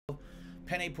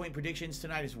Pen 8 point predictions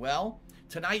tonight as well.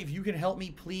 Tonight, if you can help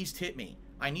me, please tip me.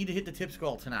 I need to hit the tips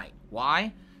goal tonight.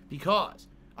 Why? Because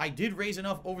I did raise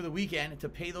enough over the weekend to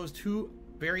pay those 2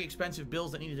 very expensive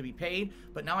bills that needed to be paid,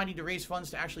 but now I need to raise funds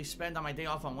to actually spend on my day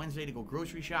off on Wednesday to go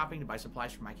grocery shopping, to buy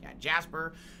supplies for my cat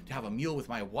Jasper, to have a meal with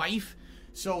my wife.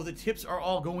 So the tips are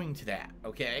all going to that,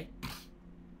 okay?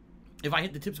 If I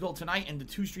hit the tips goal tonight and the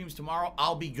 2 streams tomorrow,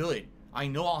 I'll be good. I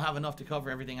know I'll have enough to cover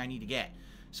everything I need to get.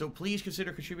 So please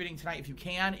consider contributing tonight if you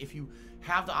can. If you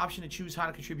have the option to choose how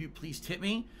to contribute, please tip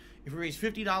me. If we raise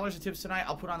 $50 of tips tonight,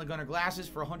 I'll put on the Gunner glasses.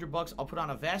 For $100, I'll put on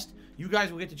a vest. You guys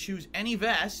will get to choose any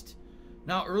vest.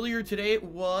 Now, earlier today, it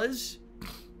was...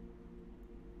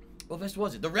 What vest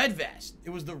was it? The red vest. It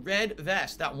was the red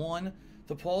vest that won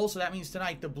the poll. So that means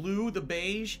tonight the blue, the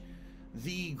beige,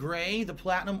 the gray, the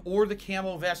platinum, or the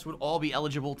camo vest would all be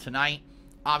eligible tonight.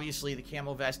 Obviously, the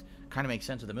camo vest kind of makes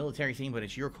sense with the military theme, but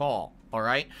it's your call, all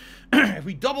right? If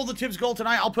we double the tips goal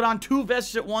tonight, I'll put on 2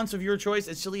 vests at once of your choice,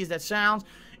 as silly as that sounds.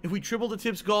 If we triple the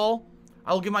tips goal,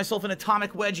 I will give myself an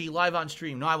atomic wedgie live on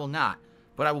stream. No, I will not.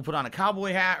 But I will put on a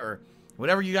cowboy hat or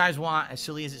whatever you guys want, as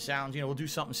silly as it sounds. You know, we'll do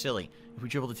something silly if we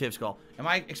triple the tips goal. Am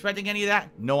I expecting any of that?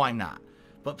 No, I'm not.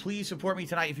 But please support me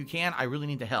tonight if you can. I really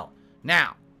need the help.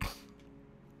 Now,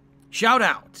 shout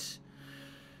outs.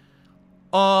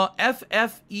 FFEHU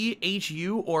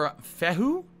or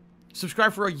Fehu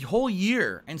subscribed for a whole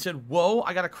year and said, whoa,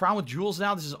 I got a crown with jewels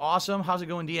now. This is awesome. How's it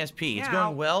going, DSP? It's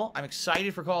going well. I'm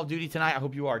excited for Call of Duty tonight. I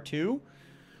hope you are too.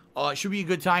 It should be a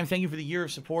good time. Thank you for the year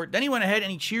of support. Then he went ahead and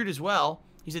he cheered as well.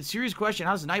 He said, serious question.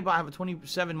 How does Nightbot have a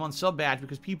 27-month sub badge?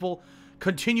 Because people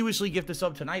continuously gift a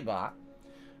sub to Nightbot.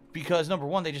 Because, number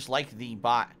one, they just like the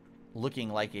bot looking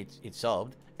like it's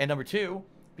subbed. And number two,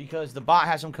 because the bot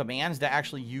has some commands that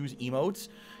actually use emotes.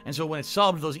 And so when it's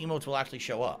subbed, those emotes will actually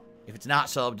show up. If it's not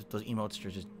subbed, those emotes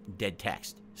are just dead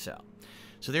text. So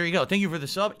there you go. Thank you for the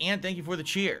sub, and thank you for the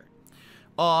cheer.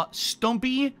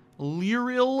 Stumpy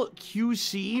Lyril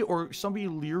QC, or Stumpy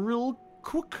Lyril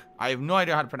Cook, I have no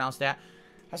idea how to pronounce that,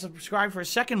 has subscribed for a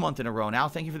 2nd month in a row now.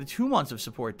 Thank you for the 2 months of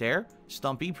support there.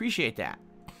 Stumpy, appreciate that.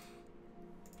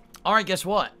 All right, guess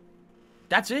what?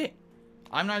 That's it.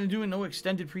 I'm not doing no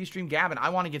extended pre-stream gabbing. I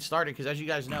want to get started because, as you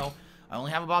guys know, I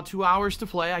only have about 2 hours to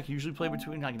play. I can usually play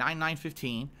between like 9 and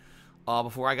 9:15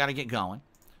 before I got to get going.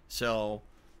 So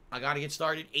I got to get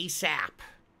started ASAP.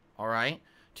 All right?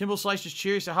 Timbo Slice just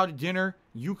curious how did dinner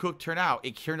you cooked turn out?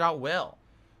 It turned out well.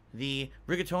 The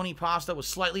rigatoni pasta was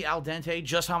slightly al dente,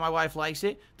 just how my wife likes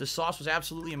it. The sauce was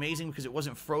absolutely amazing because it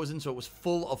wasn't frozen, so it was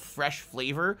full of fresh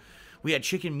flavor. We had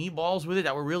chicken meatballs with it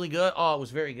that were really good. Oh, it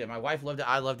was very good. My wife loved it.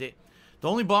 I loved it. The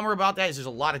only bummer about that is there's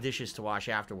a lot of dishes to wash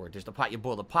afterward. There's the pot you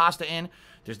boil the pasta in.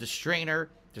 There's the strainer.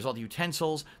 There's all the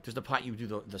utensils. There's the pot you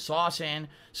do the sauce in.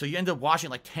 So you end up washing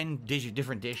like 10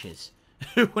 different dishes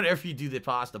whenever you do the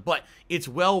pasta. But it's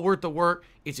well worth the work.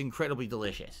 It's incredibly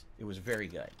delicious. It was very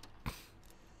good.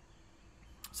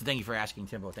 So thank you for asking,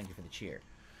 Timbo. Thank you for the cheer.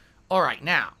 All right,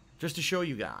 now, just to show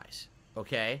you guys,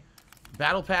 okay?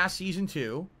 Battle Pass Season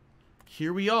 2.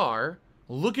 Here we are.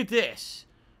 Look at this.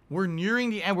 We're nearing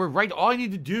the end. We're right. All I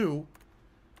need to do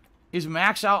is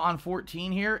max out on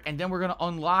 14 here, and then we're going to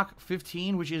unlock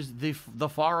 15, which is the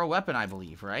FARA weapon, I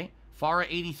believe, right? FARA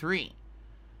 83.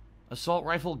 Assault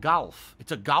Rifle Golf.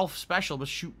 It's a golf special, but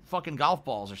shoot fucking golf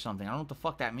balls or something. I don't know what the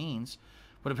fuck that means.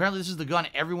 But apparently this is the gun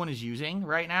everyone is using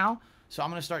right now. So I'm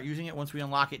going to start using it once we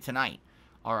unlock it tonight.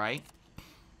 All right.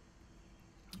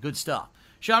 Good stuff.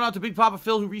 Shout out to Big Papa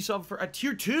Phil, who resubbed for a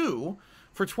Tier 2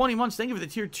 for 20 months. Thank you for the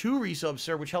Tier 2 resub,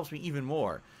 sir, which helps me even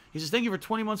more. He says, thank you for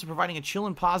 20 months of providing a chill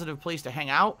and positive place to hang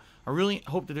out. I really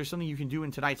hope that there's something you can do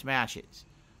in tonight's matches.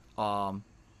 Oh,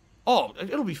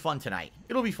 it'll be fun tonight.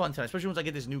 It'll be fun tonight, especially once I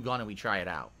get this new gun and we try it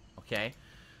out. Okay?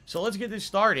 So let's get this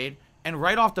started. And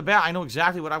right off the bat, I know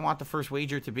exactly what I want the first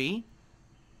wager to be.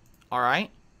 All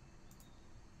right?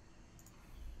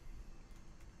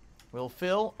 Will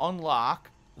Phil unlock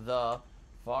the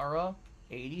FARA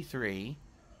 83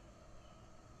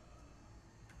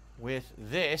 with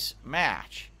this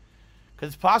match?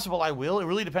 Because it's possible I will. It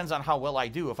really depends on how well I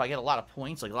do. If I get a lot of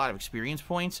points, like a lot of experience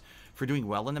points for doing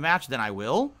well in the match, then I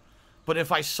will. But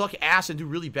if I suck ass and do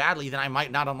really badly, then I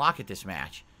might not unlock it this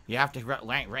match. You have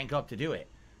to rank up to do it.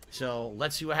 So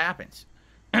let's see what happens.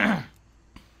 Hey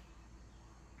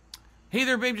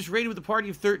there, babe. Just raided with a party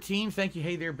of 13. Thank you,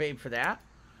 hey there, babe, for that.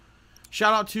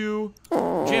 Shout out to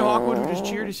Jay Hawkwood, who just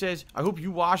cheered. He says, I hope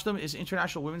you washed them. It's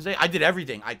International Women's Day. I did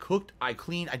everything. I cooked. I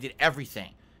cleaned. I did everything.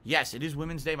 Yes, it is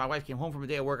Women's Day. My wife came home from a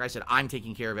day of work. I said, I'm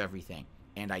taking care of everything.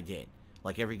 And I did.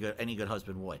 Like any good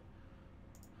husband would.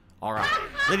 All right.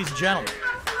 Ladies and gentlemen.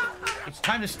 It's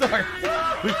time to start.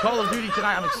 With Call of Duty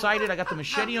tonight. I'm excited. I got the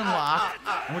machete unlocked,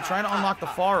 and we're trying to unlock the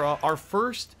Farah. Our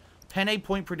first Penne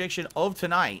point prediction of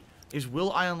tonight is,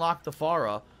 will I unlock the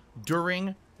Farah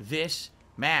during this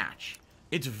match?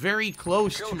 It's very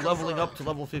close to leveling up to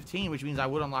level 15, which means I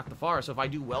would unlock the Farah. So if I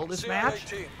do well this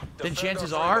match, then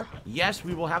chances are, yes,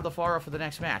 we will have the Farah for the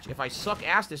next match. If I suck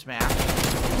ass this match,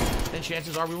 then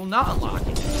chances are we will not unlock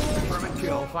it. So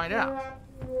we'll find out.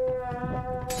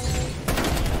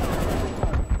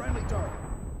 Friendly target.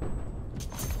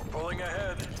 Pulling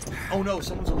ahead. Oh no,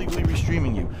 someone's illegally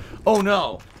restreaming you. Oh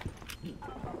no.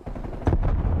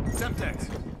 Semtex.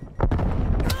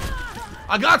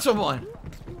 I got someone.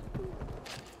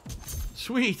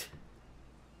 Sweet.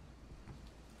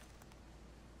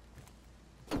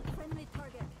 Friendly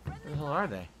target. Where the hell are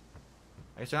they?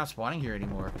 I guess they're not spawning here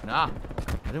anymore. Nah.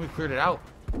 I think we cleared it out.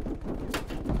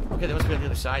 Okay, they must be on the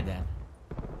other side then.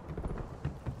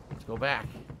 Let's go back.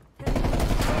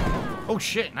 Oh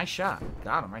shit, nice shot.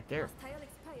 Got him right there. Tile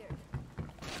expired.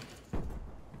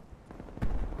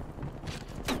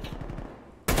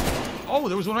 Oh,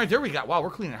 there was one right there we got. Wow, we're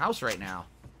cleaning house right now.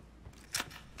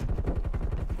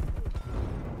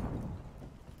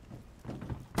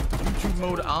 YouTube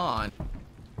mode on.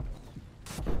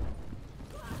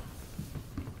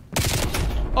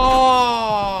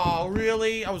 Oh,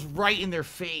 really? I was right in their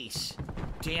face.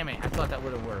 Damn it, I thought that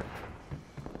would have worked.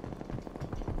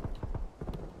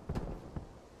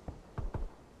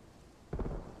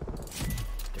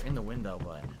 They're in the window,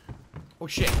 but... Oh,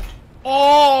 shit.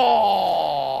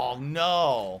 Oh,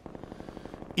 no.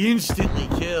 Instantly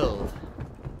killed.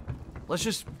 Let's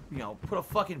just, you know, put a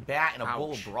fucking bat in a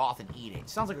bowl of broth and eat it.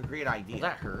 Sounds like a great idea. Well,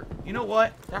 that hurt. You know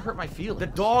what? That hurt my feelings. The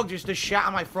dog just shat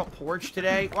on my front porch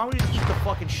today. Why don't we just eat the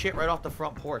fucking shit right off the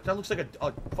front porch? That looks like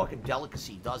a fucking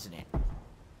delicacy, doesn't it?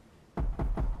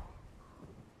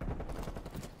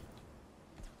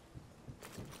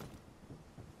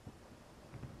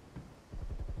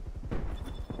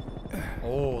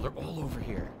 Oh, they're all over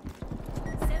here.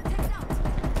 Semtex out.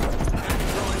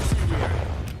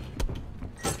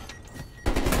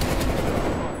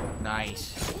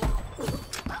 Nice.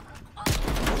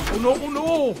 Oh no, oh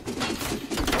no!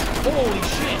 Holy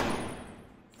shit!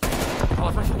 Oh,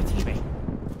 it's my fucking teammate.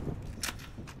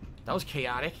 That was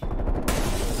chaotic.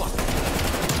 Fuck.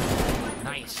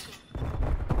 Nice.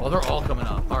 Well, they're all coming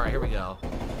up. Alright, here we go.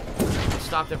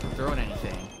 Stop them from throwing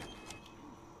anything.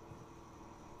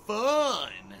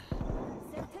 Fun!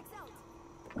 Semtex out.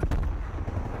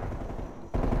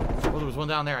 Oh, there was one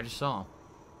down there. I just saw him.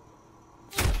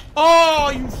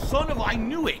 Oh, you son of a... I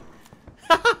knew it!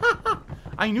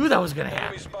 I knew that was gonna Enemy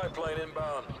happen. spy plane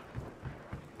inbound.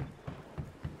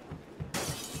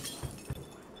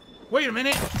 Wait a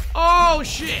minute. Oh,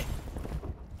 shit.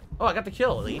 Oh, I got the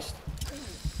kill, at least.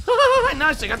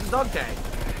 Nice, I got the dog tag.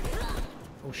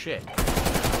 Oh, shit.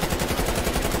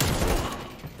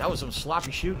 That was some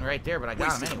sloppy shooting right there, but I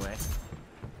got him anyway.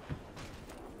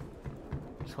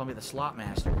 Just call me the slot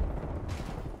master.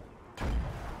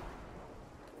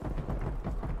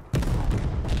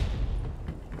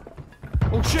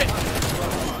 Oh, shit.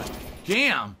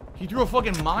 Damn. He threw a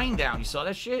fucking mine down. You saw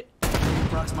that shit?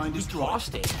 Prox mine He destroyed.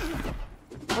 tossed it.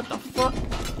 What the fuck?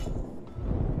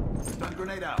 Stun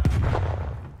grenade out.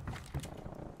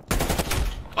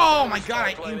 Oh my god,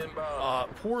 I Plane aimed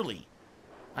inbound. poorly.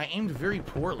 I aimed very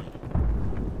poorly.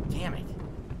 Damn it.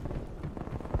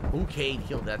 Okay,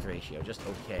 kill death ratio, just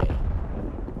okay.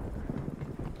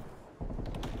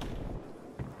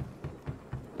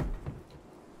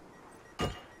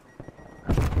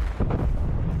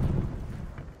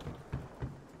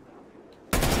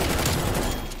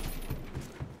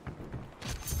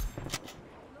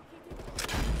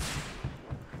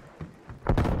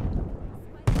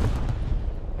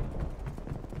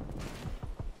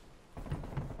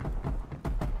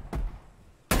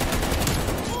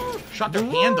 Shot their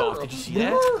hand off. Did you see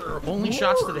that? Only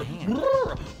shots to the hand.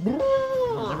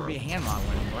 There'll never be a hand model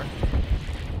anymore.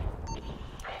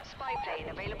 Spy plane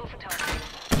available for targeting.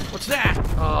 What's that?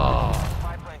 Oh,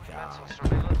 Spy plane commencing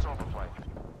surveillance overflight.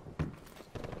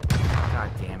 god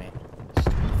damn it.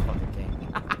 Stupid fucking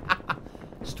thing.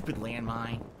 Stupid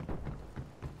landmine.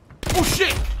 Oh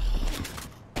shit!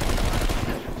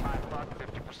 Time clock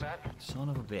 50%. Son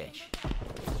of a bitch.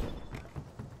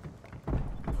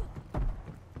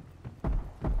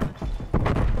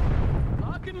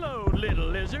 Lock and load, little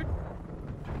lizard.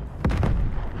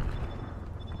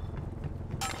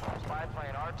 Spy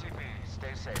plane RTB.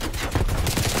 Stay safe.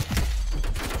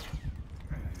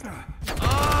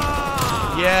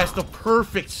 Yes, the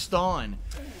perfect stun.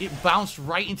 It bounced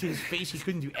right into his face. He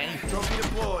couldn't do anything. Trophy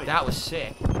deployed. That was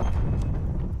sick.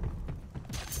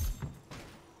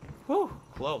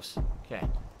 close. Okay.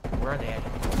 Where are they at?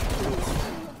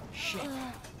 Shit.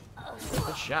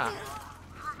 Good shot.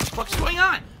 What the fuck's going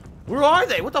on? Where are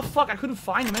they? What the fuck? I couldn't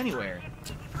find them anywhere.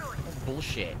 That's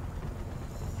bullshit.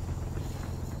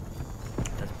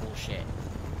 That's bullshit.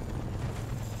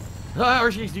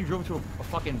 RCXD drove to a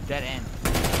fucking dead end.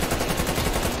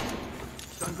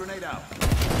 Stun grenade out.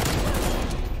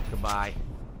 Goodbye.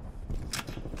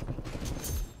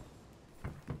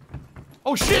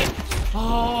 Oh shit!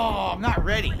 Oh, I'm not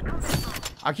ready.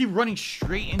 I keep running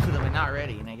straight into them and not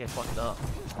ready, and I get fucked up.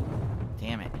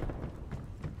 Damn it.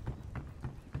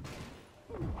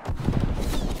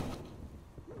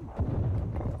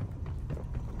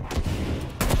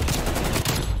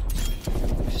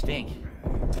 Stink.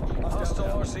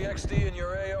 Hostile RCXD in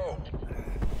your AO.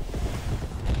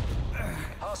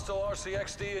 Hostile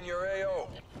RCXD in your AO.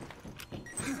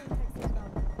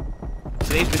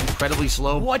 Today's been incredibly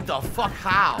slow. What the fuck?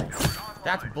 How?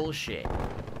 That's bullshit.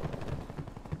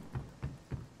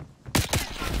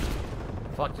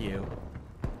 Fuck you.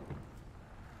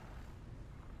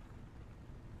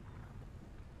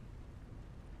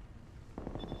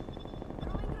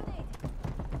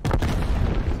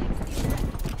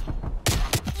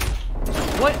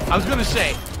 What? I was gonna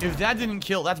say, if that didn't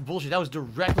kill, that's bullshit. That was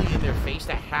directly in their face.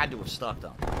 That had to have stuck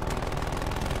them.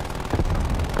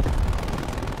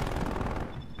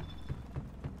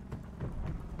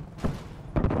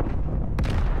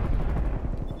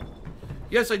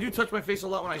 Yes, I do touch my face a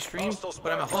lot when I stream,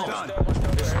 but I'm at home.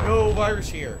 There's no virus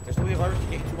here. There's no virus to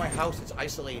get into my house. It's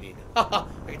isolated. I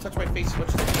can touch my face as much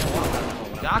as I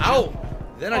can. Gotcha. Ow!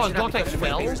 Then I should not touch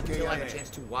my face until I have a chance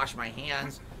to wash my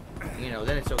hands. You know,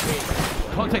 then it's okay.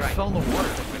 Contact fell in the water.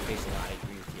 Touch my face a lot. I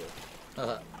agree with you.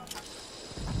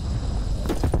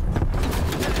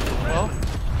 Well,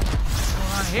 what's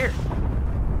going on here?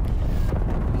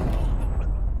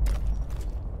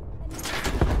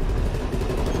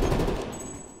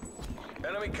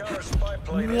 Counter spy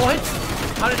plane. What?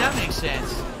 How did that make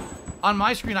sense? On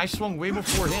my screen, I swung way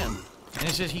before him. And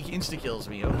it says he insta-kills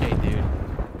me. Okay, dude.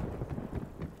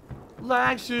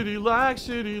 Lag City, lag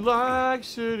city, lag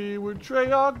city, where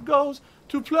Treyarch goes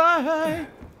to play.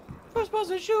 We're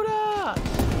supposed to shoot up.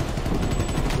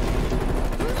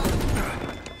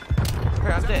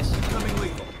 Grab this. Coming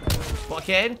lethal.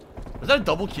 Fuckhead. Was that a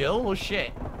double kill? Oh,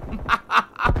 shit.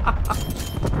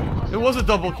 It was a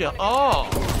double kill. Oh.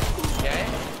 Okay.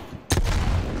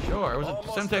 Sure, it was a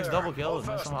Semtex double kill, and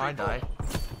that's somehow I die.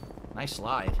 Nice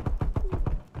slide.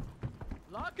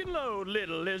 Lock and load,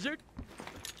 little lizard.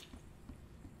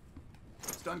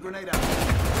 Stun grenade out.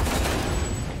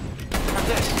 Grab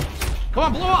this. Come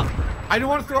on, blow up! I didn't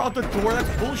want to throw out the door. That's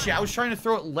bullshit. I was trying to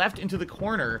throw it left into the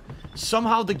corner.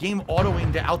 Somehow the game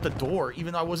auto-aimed it out the door,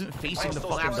 even though I wasn't facing the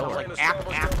fucking door. Like, app.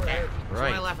 Right. So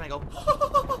I laugh and I go,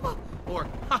 or,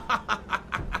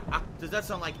 does that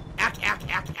sound like ack?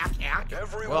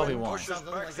 Well, we won.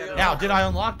 Now, did I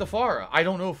unlock the Farah? I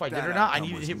don't know if I did or not. I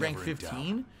needed to hit rank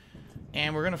 15,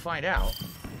 and we're gonna find out.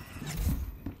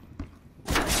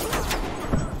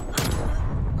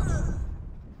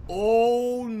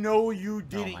 Oh no, you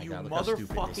didn't, you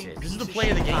motherfucking! This is the play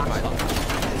of the game, by the way.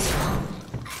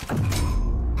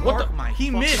 What the? He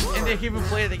missed, and they gave him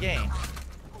play of the game.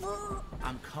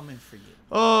 I'm coming for you.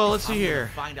 Oh, let's see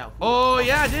here. Find out. Oh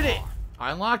yeah, I did it.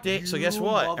 I unlocked it. So guess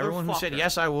what? Everyone who said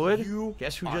yes, I would.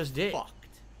 Guess who just did?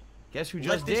 Guess who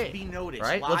just did? Let this be noticed.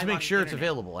 Right? Let's make sure it's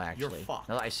available. Actually, now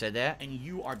that I said that, and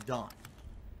you are done.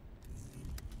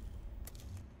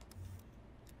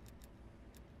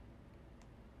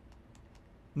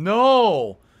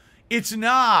 No, it's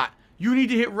not. You need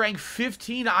to hit rank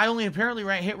 15. I only apparently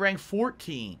hit rank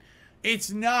 14.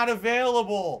 It's not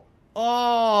available.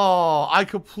 Oh, I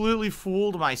completely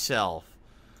fooled myself.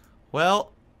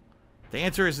 Well, the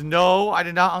answer is no. I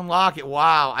did not unlock it.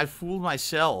 Wow, I fooled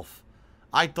myself.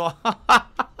 I thought...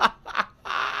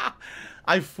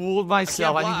 I fooled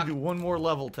myself. I need to do one more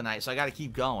level tonight, so I got to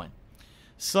keep going.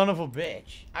 Son of a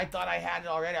bitch. I thought I had it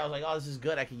already. I was like, oh, this is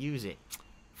good. I could use it.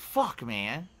 Fuck,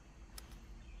 man.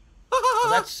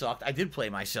 Well, that sucked. I did play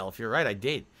myself. You're right, I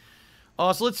did.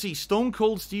 So let's see. Stone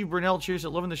Cold Steve Burnell, cheers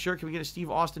at loving the shirt. Can we get a Steve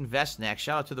Austin vest next?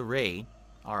 Shout out to the Ray.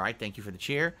 All right, thank you for the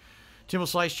cheer. Timble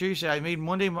Slice cheers said, I made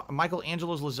Monday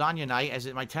Michelangelo's lasagna night. As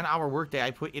in my 10-hour workday,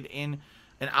 I put it in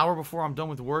an hour before I'm done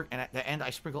with work, and at the end, I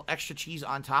sprinkle extra cheese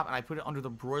on top, and I put it under the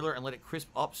broiler and let it crisp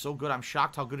up. So good, I'm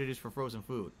shocked how good it is for frozen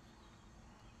food.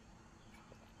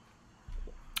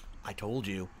 I told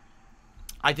you.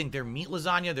 I think their meat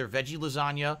lasagna, their veggie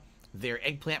lasagna, their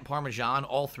eggplant parmesan,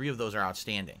 all three of those are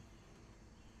outstanding.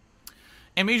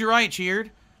 And Major Riot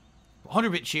cheered.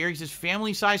 100-bit cheer. He says,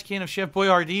 family-sized can of Chef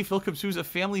Boyardee. Phil Capsou's a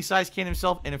family-sized can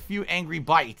himself and a few angry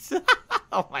bites.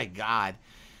 Oh, my God.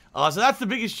 So that's the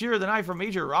biggest cheer of the night from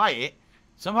Major Riot.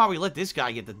 Somehow we let this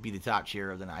guy get to be the top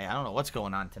cheer of the night. I don't know what's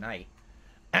going on tonight.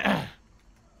 Thank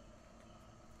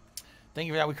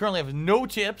you for that. We currently have no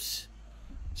tips.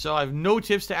 So I have no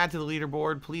tips to add to the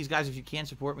leaderboard. Please, guys, if you can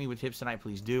support me with tips tonight,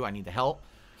 please do. I need the help.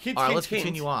 All right, let's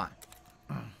continue on.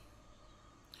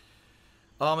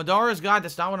 Madara's God,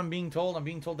 that's not what I'm being told. I'm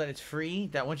being told that it's free,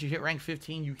 that once you hit rank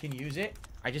 15, you can use it.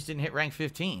 I just didn't hit rank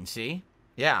 15, see?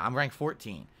 Yeah, I'm rank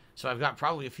 14. So I've got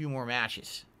probably a few more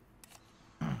matches.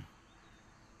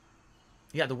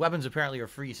 Yeah, the weapons apparently are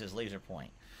free, says Laser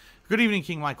Point. Good evening,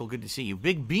 King Michael. Good to see you.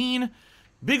 Big Bean,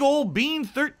 big old Bean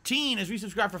 13 has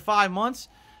resubscribed for 5 months.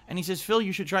 And he says, Phil,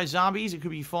 you should try zombies. It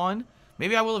could be fun.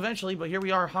 Maybe I will eventually, but here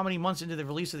we are how many months into the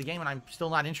release of the game, and I'm still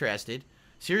not interested.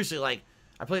 Seriously, like,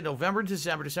 I played November to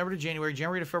December, December to January,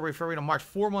 January to February, February to March.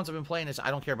 4 months I've been playing this.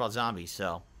 I don't care about zombies,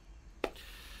 so.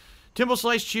 Timbo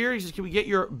Slice Cheer, he says, can we get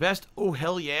your best oh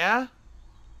hell yeah?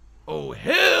 Oh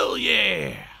hell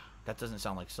yeah! That doesn't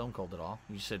sound like Stone Cold at all.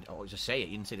 You just said, oh, just say it.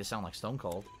 You didn't say to sound like Stone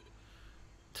Cold.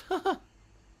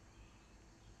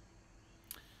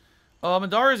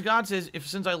 Madara's God says,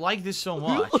 since I like this so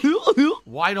much,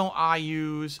 why don't I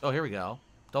use... Oh, here we go.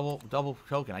 Double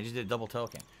token. I just did a double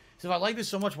token. So if I like this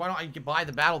so much, why don't I buy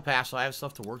the battle pass so I have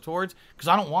stuff to work towards? Because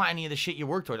I don't want any of the shit you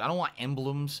work towards. I don't want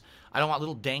emblems. I don't want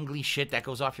little dangly shit that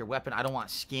goes off your weapon. I don't want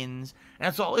skins. And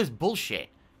that's all it is bullshit.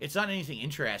 It's not anything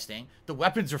interesting. The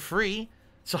weapons are free.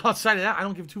 So outside of that, I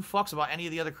don't give 2 fucks about any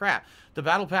of the other crap. The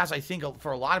battle pass, I think,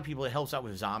 for a lot of people, it helps out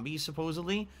with zombies,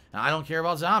 supposedly. And I don't care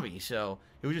about zombies, so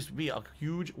it would just be a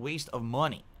huge waste of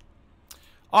money.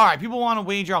 All right, people want a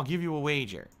wager. I'll give you a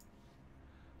wager.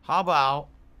 How about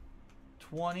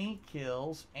 20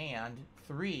 kills and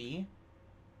 3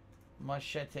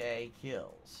 machete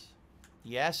kills?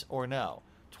 Yes or no?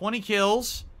 20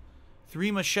 kills, 3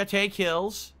 machete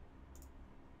kills.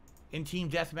 In team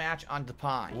deathmatch on the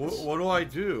Pines. What do I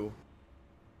do?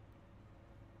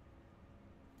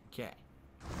 Okay.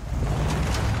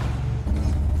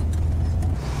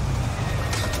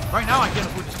 Right now, I can't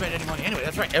afford to spend any money anyway.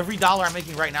 That's right. Every dollar I'm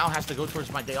making right now has to go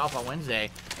towards my day off on Wednesday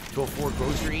to afford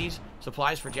groceries,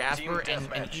 supplies for Jasper,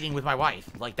 and eating with my wife.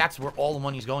 Like, that's where all the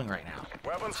money's going right now.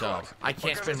 So, I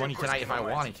can't spend money tonight if I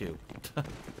wanted to.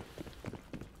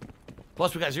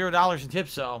 Plus, we got $0 in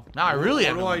tips, so now I really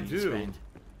have no money to spend.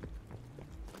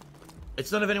 It's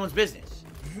none of anyone's business.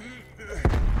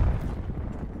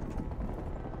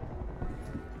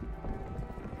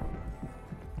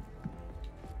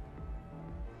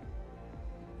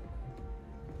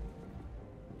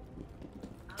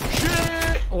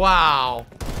 Shit! Wow.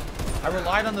 I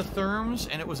relied on the therms,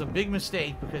 and it was a big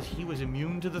mistake because he was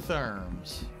immune to the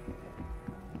therms.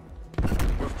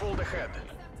 We're pulled ahead.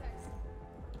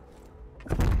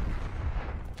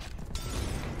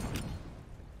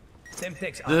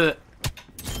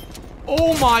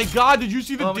 Oh my God! Did you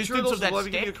see the distance sure of that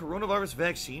stick? stick? A coronavirus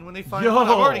vaccine when they find Yo. out.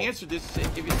 I've already answered this.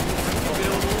 If it's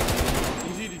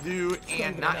available, Easy to do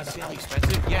and not insanely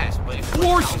expensive. Yes, but if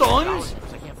 4 stuns?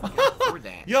 I can't fucking afford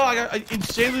that. Yo, I got an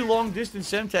insanely long distance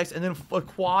Semtex and then a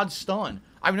quad stun.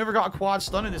 I've never got a quad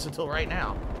stun in this until right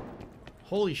now.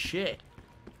 Holy shit.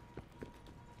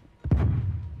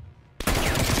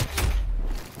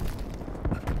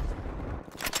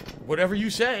 Whatever you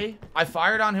say. I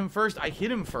fired on him first. I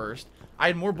hit him first. I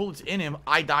had more bullets in him.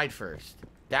 I died first.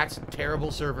 That's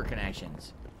terrible server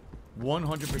connections.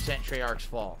 100% Treyarch's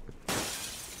fault.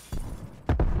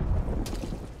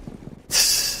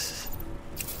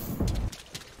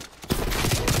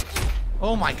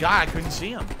 Oh my God, I couldn't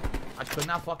see him. I could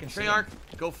not fucking see him. Treyarch,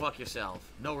 go fuck yourself.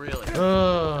 No, really.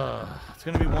 It's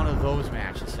gonna be one of those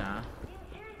matches, huh?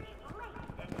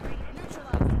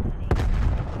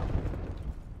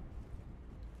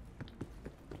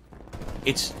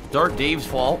 It's DarkDave's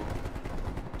fault.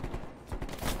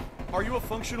 Are you a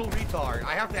functional retard?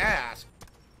 I have to ask.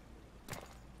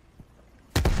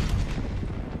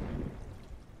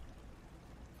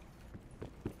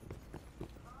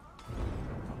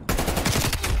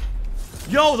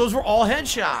 Yo, those were all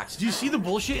headshots. Do you see the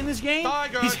bullshit in this game?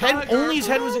 His head, only his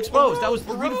head was exposed. That was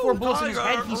 3 to 4 bullets in his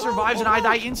head. He survives and I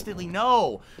die instantly.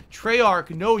 No.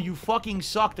 Treyarch, no, you fucking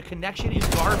suck. The connection is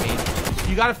garbage.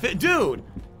 You gotta fit. Dude,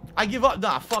 I give up.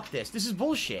 Nah, fuck this. This is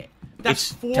bullshit.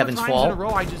 That's 4 times in a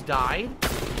row I just died.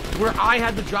 Where I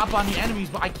had the drop on the enemies,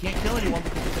 but I can't kill anyone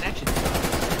because the connection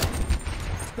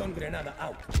sucks. Stun grenade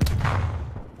out.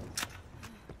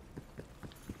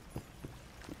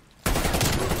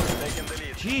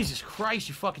 Jesus Christ,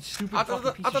 you fucking stupid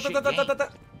fucking piece of shit game.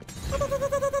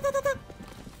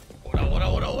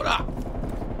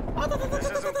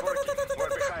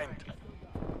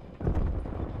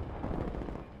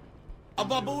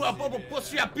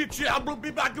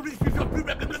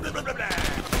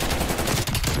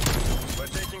 We're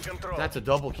taking control. That's a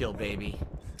double kill, baby.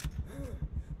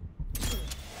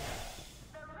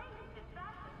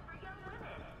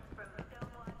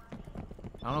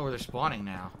 I don't know where they're spawning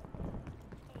now.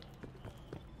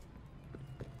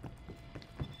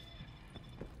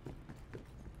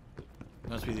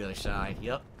 Must be the other side.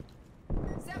 Yep.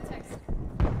 Semtex.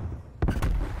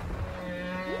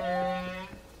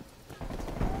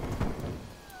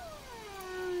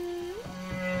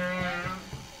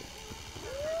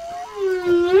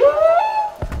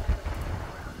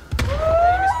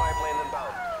 Enemy spy plane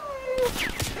inbound.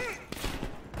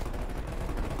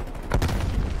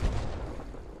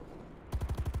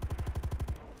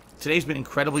 Today's been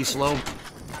incredibly slow.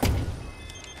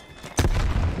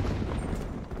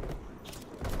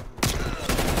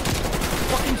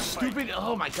 Fucking stupid.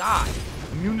 Oh my god.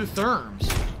 Immune to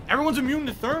therms. Everyone's immune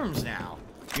to therms now.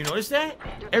 You notice that?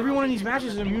 Everyone in these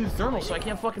matches is immune to thermal, so I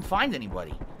can't fucking find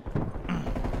anybody.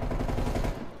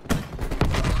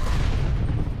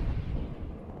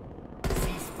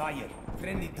 Cease fire.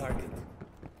 Friendly target.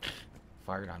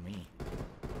 Fired on me.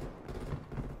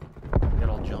 Got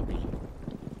all jumpy.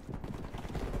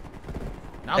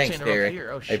 Now Thanks, saying they're Derek. up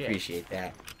here. Oh I shit. appreciate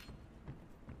that.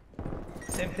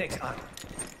 Semtex up.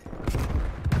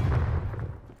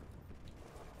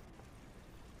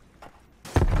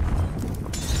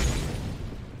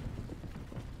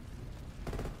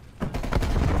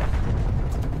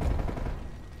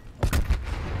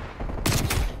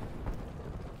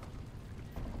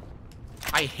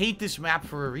 I hate this map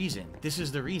for a reason. This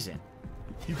is the reason.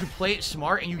 You can play it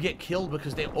smart and you get killed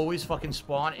because they always fucking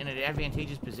spawn in an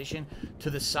advantageous position to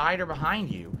the side or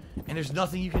behind you. And there's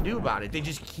nothing you can do about it. They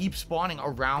just keep spawning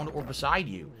around or beside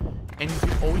you. And you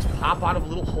can always pop out of a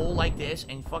little hole like this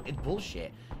and fuck, it's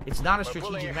bullshit. It's not a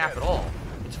strategic map at all.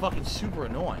 It's fucking super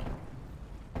annoying.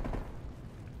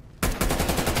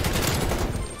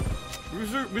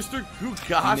 Mr.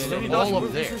 Gugas, all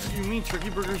up there. You mean turkey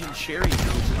burgers and cherry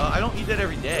juice? I don't eat that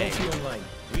every day.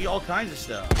 We eat all kinds of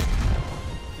stuff.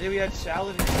 Today we had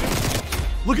salad and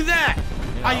look at that!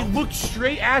 You know, I looked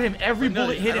straight at him. Every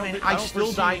bullet hit him, and I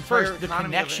still died first. The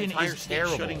connection is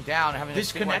terrible. Shutting down.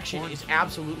 This connection is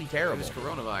absolutely terrible. This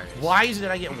coronavirus. Why is it that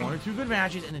I get 1 or 2 good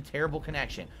matches and a terrible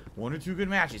connection? 1 or 2 good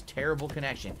matches, terrible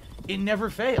connection. It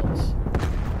never fails.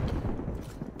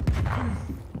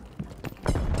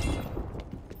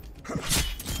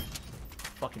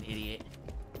 Fucking idiot.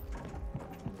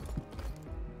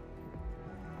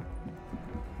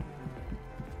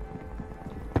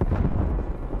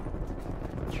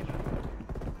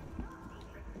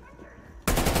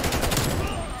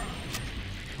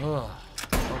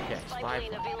 Okay, spy.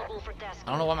 I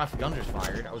don't know why my gun just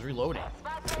fired. I was reloading.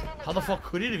 How the fuck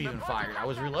could it have even fired? I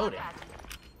was reloading.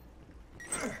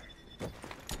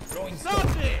 Stop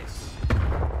this!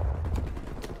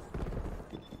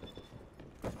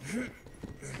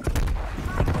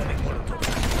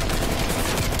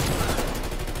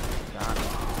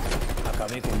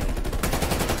 Acabé con él.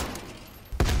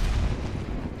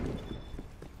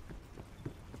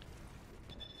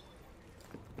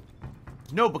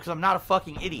 No, because I'm not a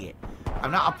fucking idiot.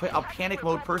 I'm not a panic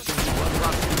mode person who runs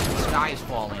around thinking the sky is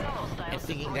falling and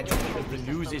thinking that the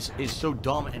news is so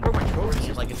dumb and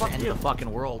it's like it's the end of the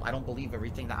fucking world. I don't believe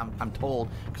everything that I'm told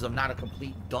because I'm not a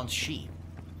complete dunce sheep.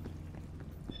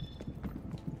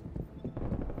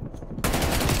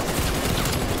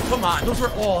 Come on, those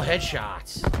were all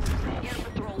headshots. Air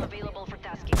patrol available for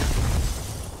tasking.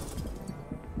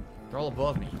 They're all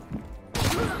above me.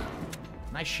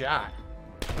 Nice shot.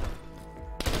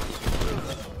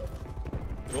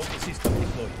 Drone system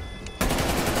deployed.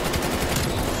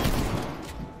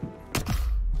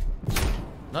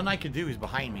 Nothing I could do. He's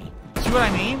behind me. See what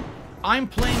I mean? I'm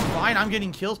playing fine. I'm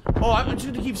getting kills. Oh, I'm just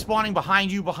gonna keep spawning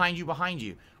behind you, behind you, behind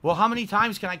you. Well, how many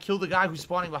times can I kill the guy who's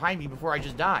spawning behind me before I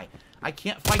just die? I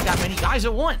can't fight that many guys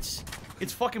at once.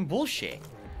 It's fucking bullshit.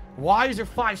 Why is there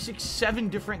 5, 6, 7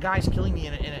 different guys killing me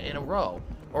in a row?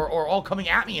 Or all coming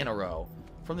at me in a row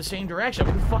from the same direction?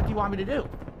 What the fuck do you want me to do?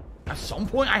 At some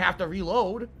point, I have to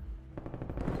reload.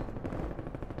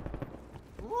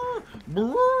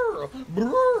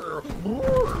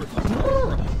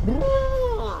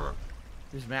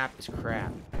 This map is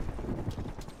crap.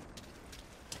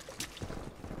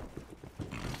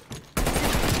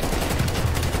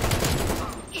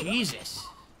 Jesus.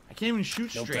 I can't even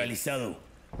shoot straight.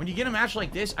 When you get a match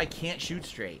like this, I can't shoot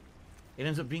straight. It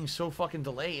ends up being so fucking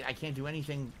delayed, I can't do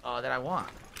anything that I want.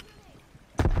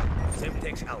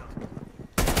 Semtex out.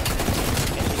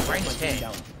 Frank's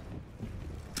head.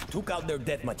 Took out their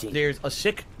death machine. There's a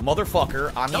sick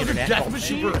motherfucker on the was a internet death called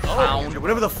machine? Super Oh. Hound, or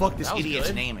whatever the fuck this That was idiot's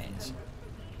good. name is.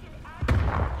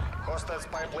 Hostile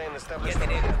spy plane established.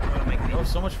 Oh,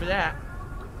 so much for that.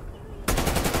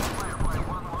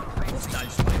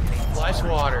 Flash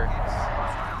water.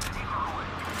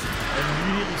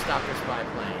 Immediately stop their spy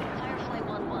plane. Firefly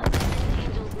 1-1.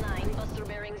 Angels 9. Buster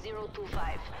bearing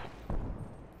 025.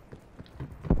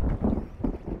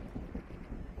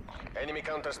 Enemy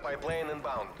counter spy plane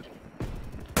inbound.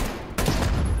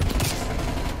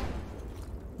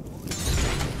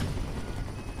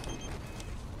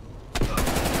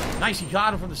 Nice, he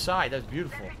got him from the side. That's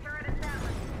beautiful.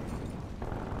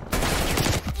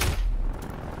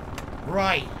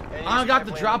 Right. I got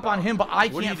the drop on him, but I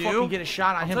What do can't you do? fucking get a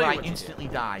shot on him, tell but you I what you do. instantly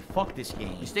die. Fuck this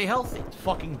game. You stay healthy. It's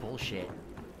fucking bullshit.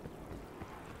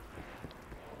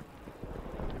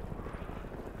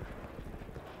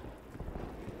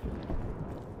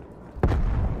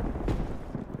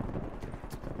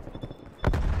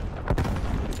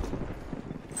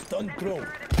 Stun throw.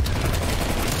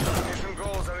 Mission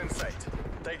goals are in sight.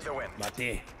 Take the win.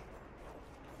 Mate.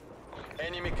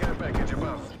 Enemy care package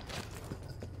above.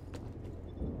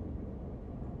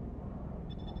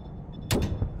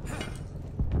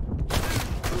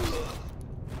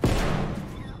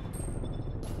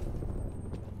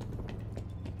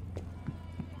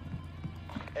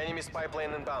 Enemy spy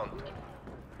plane inbound.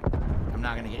 I'm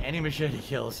not gonna get any machete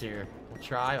kills here. We'll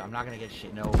try. I'm not gonna get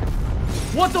shit. No.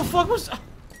 What the fuck was...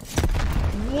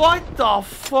 What the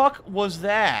fuck was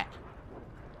that?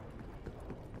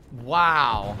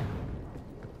 Wow.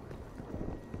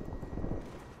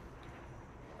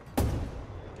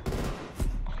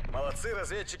 Молодцы,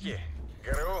 разведчики.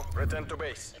 ГРУ, return to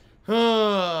base.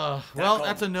 Well, Tackle.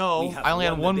 that's a We no. have I only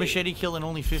had won the one day. machete kill and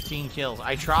only 15 kills.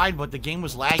 I tried, but the game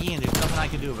was laggy and there's nothing I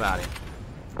could do about it.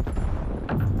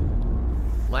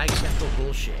 Lag central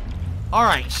bullshit.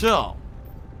 Alright, so.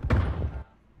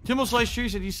 Timbo Slice Tree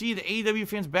said, you see the AEW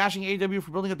fans bashing AEW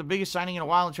for building up the biggest signing in a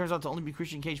while. It turns out to only be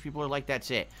Christian Cage. People are like, that's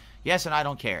it. Yes, and I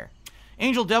don't care.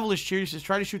 Angel Devilish Cheer says,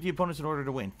 try to shoot the opponents in order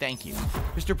to win. Thank you.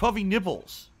 Mr. Puffy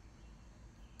Nipples.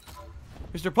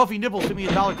 Mr. Puffy Nipples sent me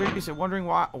 $1.30. He said, wondering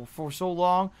why for so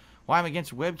long why I'm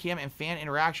against webcam and fan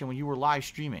interaction when you were live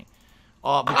streaming.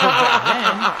 Because back then,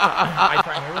 I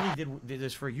primarily did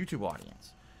this for a YouTube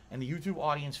audience. And the YouTube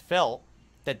audience felt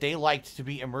that they liked to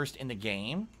be immersed in the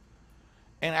game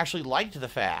and actually liked the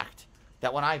fact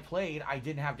that when I played, I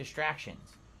didn't have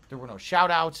distractions. There were no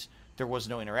shout-outs. There was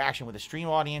no interaction with the stream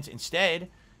audience. Instead,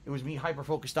 it was me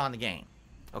hyper-focused on the game.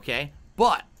 Okay?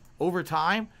 But, over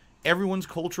time, everyone's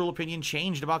cultural opinion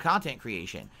changed about content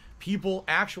creation. People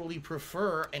actually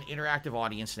prefer an interactive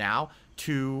audience now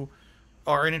to,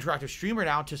 or an interactive streamer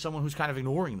now, to someone who's kind of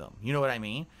ignoring them. You know what I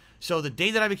mean? So the day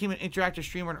that I became an interactive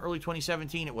streamer in early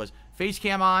 2017, it was face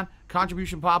cam on,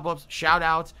 contribution pop-ups,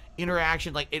 shout-outs,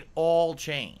 interaction, like it all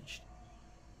changed.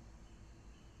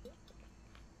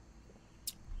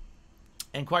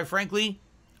 And quite frankly,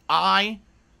 I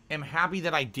am happy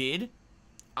that I did.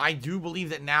 I do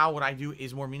believe that now what I do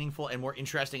is more meaningful and more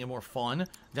interesting and more fun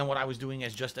than what I was doing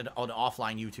as just an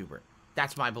offline YouTuber.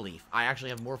 That's my belief. I actually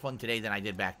have more fun today than I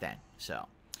did back then. So,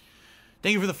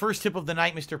 thank you for the first tip of the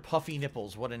night, Mr. Puffy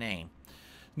Nipples. What a name.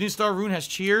 Ninstar Rune has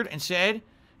cheered and said,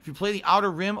 if you play the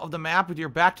outer rim of the map with your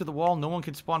back to the wall, no one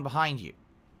can spawn behind you.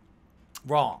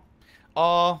 Wrong.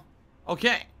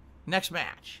 Okay. Next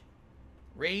match.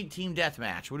 Raid Team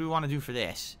Deathmatch. What do we want to do for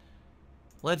this?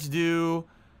 Let's do...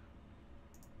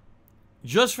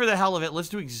 Just for the hell of it, let's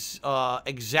do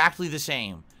exactly the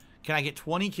same. Can I get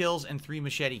 20 kills and 3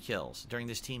 machete kills during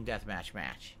this Team Deathmatch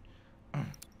match?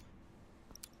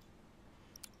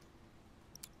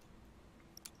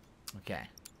 Okay.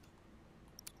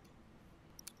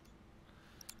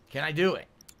 Can I do it?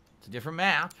 It's a different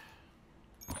map.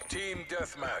 Team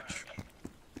Deathmatch.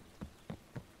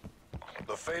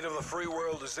 The fate of the free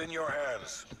world is in your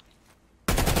hands.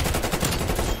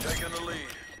 Taking the lead.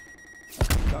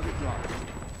 Target dropped.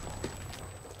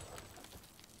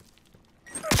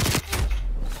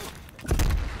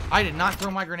 I did not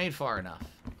throw my grenade far enough.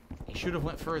 He should have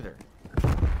went further.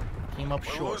 Came up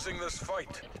We're short. losing this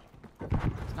fight.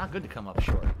 It's not good to come up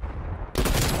short.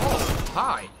 Oh,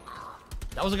 hi.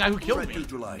 That was the guy who killed Threat me.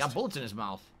 neutralized. He got bullets in his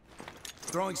mouth.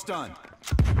 Throwing stun.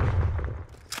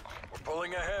 We're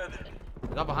pulling ahead.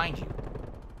 I got behind you.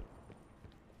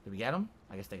 Did we get him?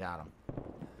 I guess they got him.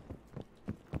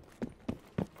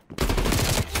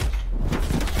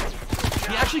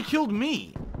 He actually killed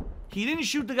me. He didn't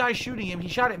shoot the guy shooting him. He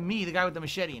shot at me, the guy with the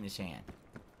machete in his hand.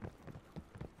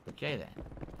 Okay, then.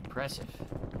 Impressive.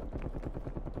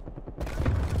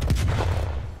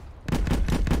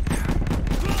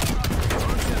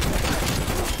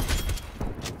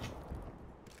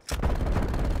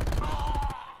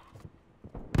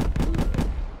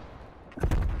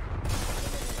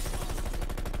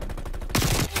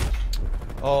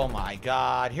 Oh my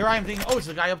god. Here I am thinking, oh, it's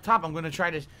the guy up top. I'm going to try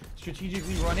to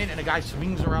strategically run in, and the guy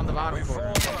swings around the bottom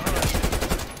corner.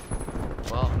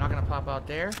 Well, I'm not going to pop out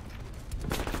there.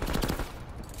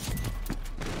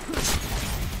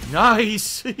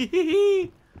 Nice!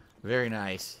 Very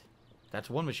nice. That's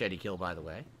one machete kill, by the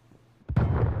way.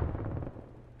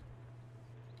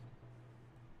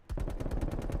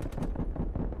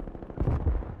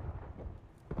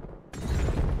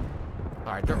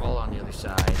 Alright, they're all on the other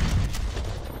side.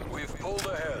 We've pulled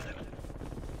ahead.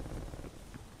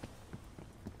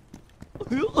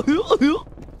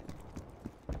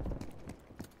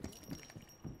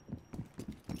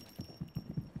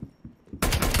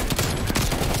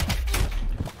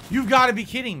 You've got to be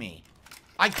kidding me.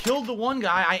 I killed the one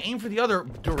guy, I aim for the other,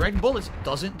 direct bullets,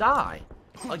 doesn't die.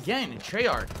 Again,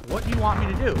 Treyarch, what do you want me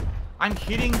to do? I'm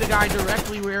hitting the guy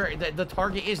directly where the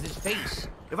target is, this face.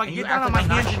 If I could get down on my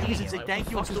hands and knees and say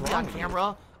thank you and still be on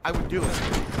camera, I would do it.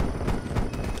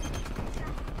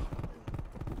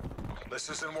 This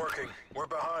isn't working. We're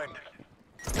behind.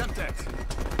 Semtex.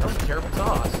 That was a terrible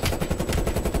toss.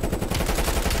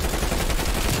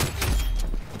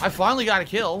 I finally got a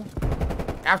kill.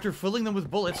 After filling them with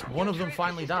bullets, one of them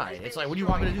finally died. It's like, what do you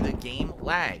want me to do? The game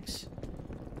lags.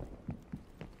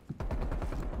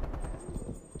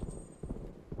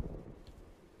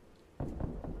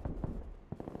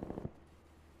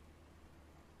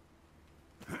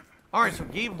 Alright, so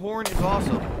Gabe Horn is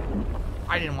awesome.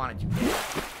 I didn't want to do that.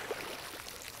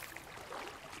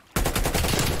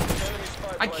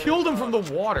 I killed him from the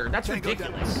water. That's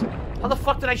ridiculous. How the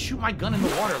fuck did I shoot my gun in the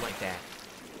water like that?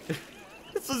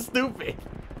 This is stupid.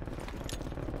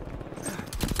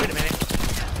 Wait a minute.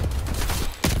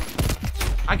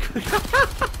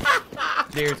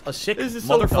 There's a sick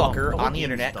motherfucker on the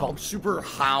internet called Super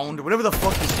Hound, whatever the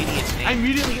fuck this idiot's name. I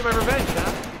immediately get my revenge,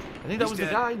 huh? I think that was the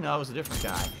guy. No, it was a different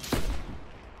guy.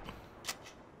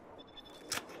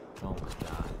 Oh my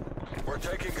god. We're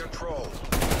taking control.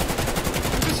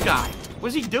 Who's this guy?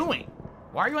 What's he doing?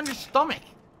 Why are you on your stomach?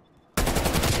 Look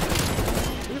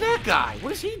at that guy.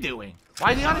 What is he doing?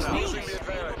 Why is he on his knees? Losing the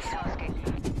advantage.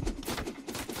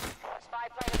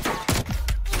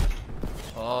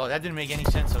 Oh, that didn't make any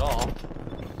sense at all.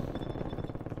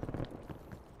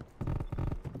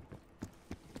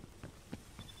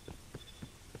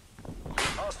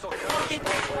 Hostile counter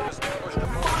spy plane established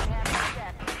above.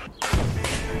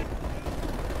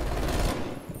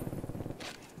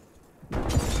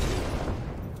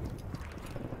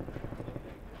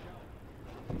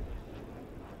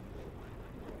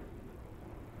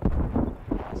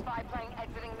 Spy plane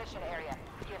exiting mission area.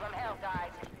 Give them hell,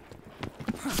 guys.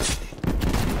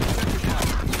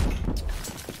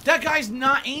 That guy's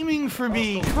not aiming for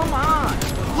me. Come on.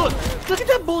 Look at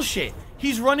that bullshit.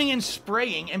 He's running and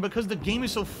spraying, and because the game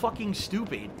is so fucking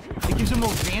stupid, it gives him a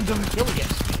random kill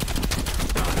against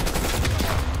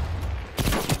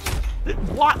me.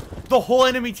 What? The whole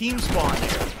enemy team spawned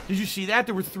there. Did you see that?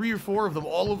 There were 3 or 4 of them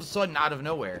all of a sudden out of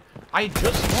nowhere. I had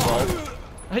just spawned.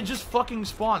 I had just fucking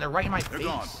spawned. They're right in my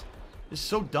face. It's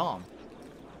so dumb.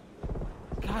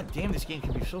 God damn, this game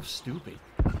can be so stupid.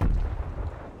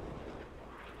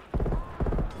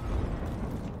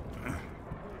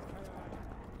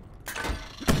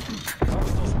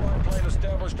 Hostile spy plane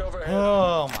established overhead.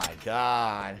 Oh my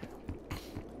god.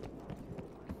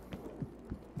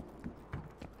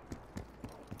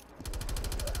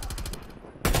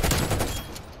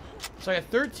 So I got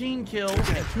 13 kills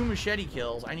and 2 machete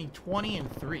kills. I need 20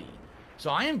 and 3.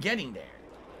 So I am getting there.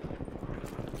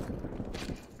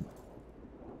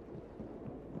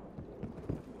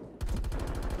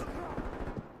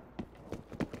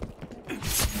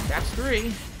 That's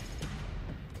 3.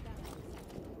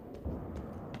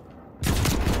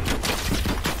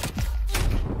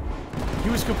 He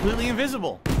was completely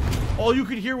invisible. All you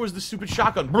could hear was the stupid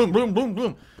shotgun. Boom, boom, boom,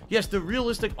 boom. Yes, the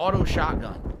realistic auto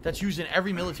shotgun that's used in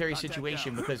every military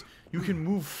situation because you can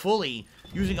move fully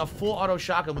using a full auto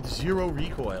shotgun with 0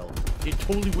 recoil. It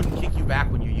totally wouldn't kick you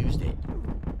back when you used it.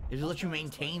 It just lets you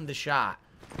maintain the shot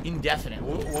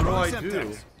indefinitely. What do I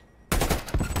do?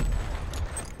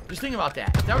 Just think about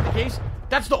that. If that were the case,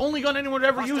 that's the only gun anyone would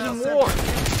ever use in war.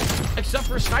 Except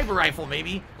for a sniper rifle,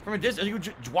 maybe. From a distance.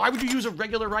 Why would you use a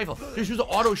regular rifle? Just use an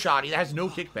auto shotty that has no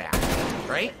kickback.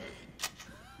 Right?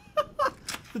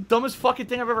 The dumbest fucking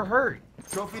thing I've ever heard.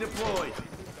 Trophy deployed.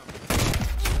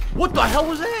 What the hell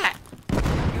was that?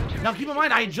 Now keep in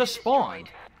mind, I had just spawned.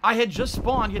 I had just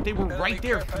spawned, yet they were right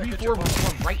there. 3, 4 of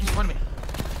them right in front of me.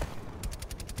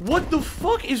 What the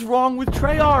fuck is wrong with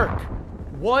Treyarch?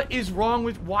 What is wrong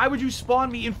with... Why would you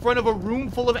spawn me in front of a room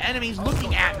full of enemies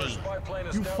looking at me?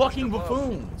 You fucking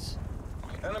buffoons.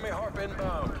 Enemy harp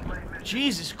inbound.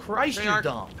 Jesus Christ, you're Treyarch,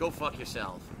 dumb. go fuck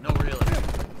yourself. No, really.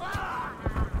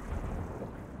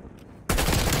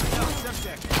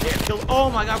 Yeah, killed. Oh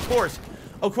my god, of course.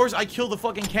 Of course, I kill the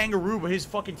fucking kangaroo, but his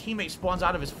fucking teammate spawns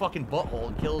out of his fucking butthole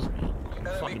and kills me.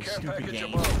 Enemy Fucking care stupid package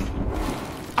game.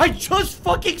 above. I just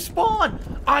fucking spawned!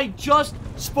 I just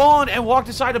spawned and walked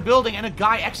inside a building and a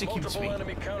guy executes Multiple me.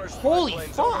 enemy counter spy Holy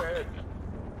planes fuck. overhead.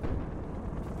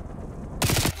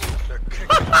 They're kicking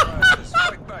our asses.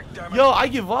 Fight back, damn it. Yo, I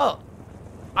give up.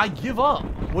 I give up.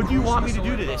 What do you want me to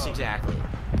do to this exactly?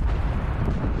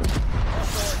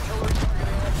 Hostile artillery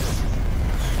targeting active.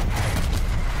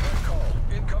 Net call.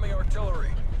 Incoming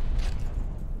artillery.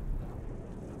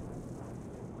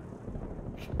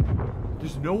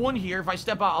 There's no one here. If I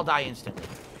step out, I'll die instantly.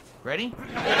 Ready?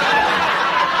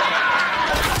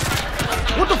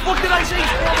 What the fuck did I say? He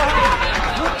spawned behind me.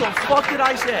 What the fuck did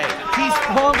I say? He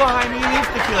spawned behind me. He needs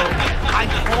to kill me. I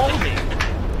called it.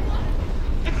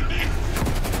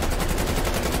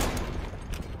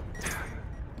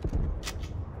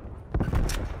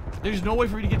 There's no way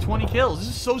for me to get 20 kills. This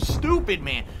is so stupid,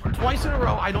 man. Twice in a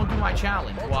row, I don't do my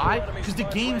challenge. Why? Because the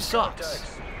game sucks.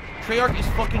 Treyarch is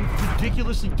fucking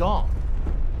ridiculously dumb.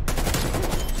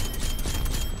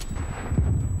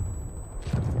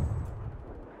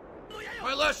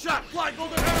 My last shot. Fly, go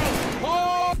to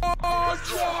hell.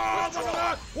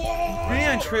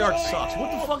 Man, Treyarch sucks.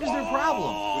 What the fuck is their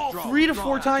problem? 3 to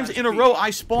 4 times in a row, I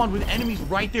spawned with enemies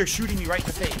right there shooting me right in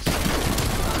the face.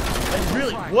 Like,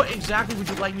 really, what exactly would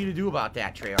you like me to do about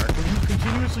that, Treyarch? When you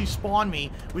continuously spawn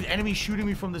me with enemies shooting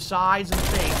me from the sides and the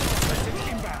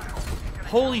face.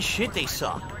 Holy shit, they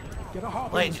suck.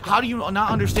 Like, how do you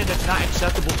not understand that's not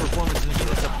acceptable performance in this game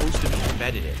that's supposed to be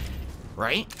competitive?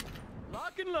 Right?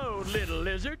 Lock and load, little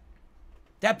lizard.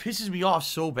 That pisses me off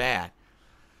so bad.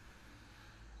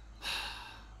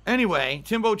 Anyway,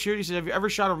 Timbo Charity says, have you ever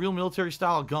shot a real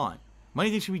military-style gun? Many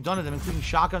things can be done to them, including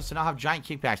shotguns to now have giant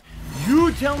kickbacks.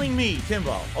 You telling me,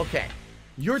 Timbo, okay,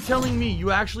 you're telling me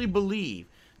you actually believe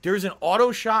there's an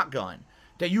auto shotgun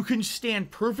that you can stand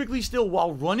perfectly still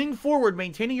while running forward,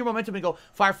 maintaining your momentum, and go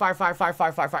fire, fire, fire, fire,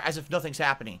 fire, fire, fire, as if nothing's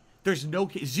happening. There's no,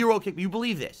 zero kick. You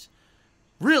believe this?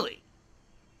 Really?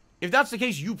 If that's the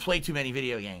case, you play too many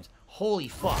video games. Holy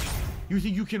fuck. You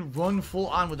think you can run full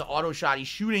on with the auto shot? He's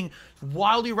shooting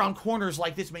wildly around corners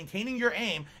like this, maintaining your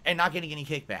aim and not getting any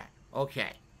kickback. Okay.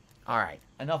 All right.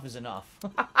 Enough is enough.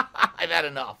 I've had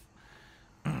enough.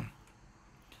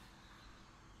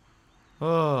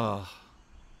 Oh.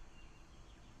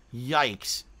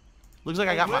 Yikes. Looks like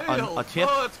I got a tip.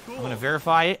 Oh, that's cool. I'm going to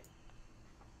verify it.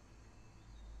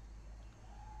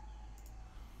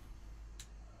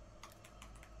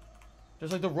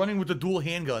 Just like the running with the dual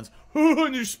handguns.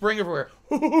 And you spring everywhere.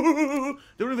 They don't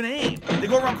even aim. They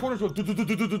go around corners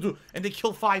and they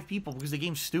kill 5 people because the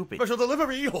game's stupid. Special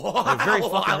delivery. They're very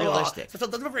fucking realistic. Special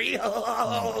delivery. Oh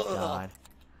my god.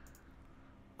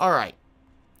 Alright.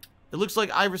 It looks like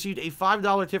I received a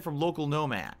 $5 tip from local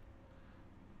Nomad.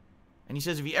 And he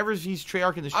says if he ever sees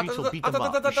Treyarch in the streets, he'll beat them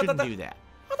up. You shouldn't do that.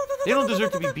 They don't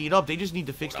deserve to be beat up. They just need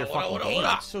to fix their fucking game.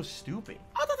 It's so stupid.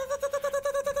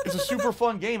 It's a super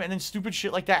fun game, and then stupid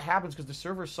shit like that happens because the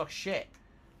servers suck shit.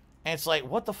 And it's like,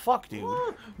 what the fuck, dude?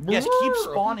 Yes, keep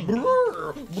spawning me.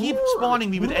 Keep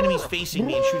spawning me with enemies facing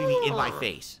me and shooting me in my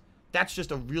face. That's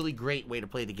just a really great way to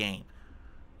play the game.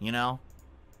 You know?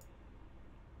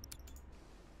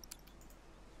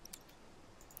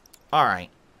 Alright.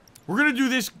 We're gonna do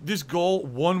this goal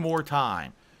one more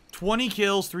time. 20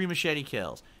 kills, 3 machete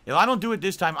kills. If I don't do it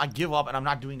this time, I give up, and I'm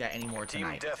not doing that anymore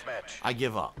tonight. Team deathmatch. I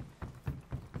give up.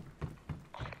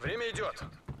 Время идет.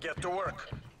 Get to work.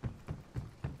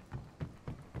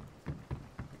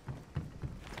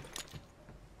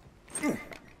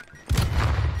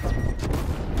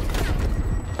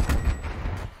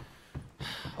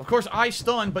 Of course, I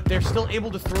stun, but they're still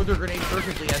able to throw their grenade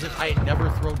perfectly as if I had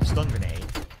never thrown the stun grenade.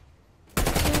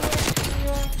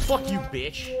 Fuck you,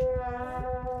 bitch.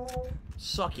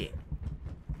 Suck it.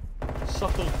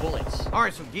 Suck those bullets.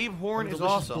 Alright, so Gabe Horn is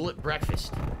Delicious awesome. bullet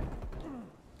breakfast.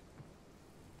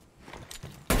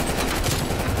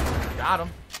 Got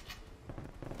him.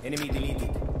 Enemy deleted.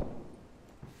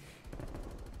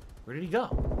 Where did he go?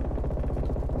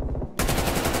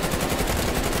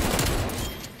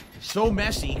 So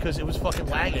messy because it was fucking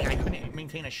lagging. I couldn't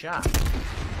maintain a shot.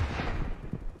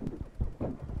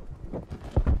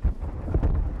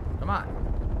 Come on.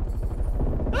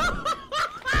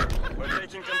 We're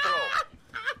taking control.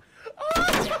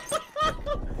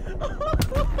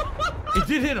 It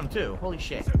did hit him too. Holy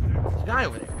shit. There's a guy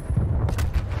over there.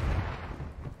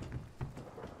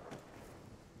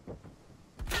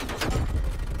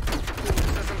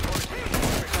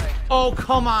 Oh,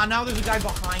 come on. Now there's a guy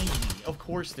behind me. Of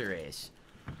course there is.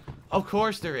 Of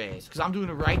course there is. Because I'm doing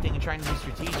the right thing and trying to be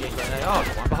strategic. And oh,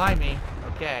 one behind me.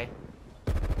 Okay.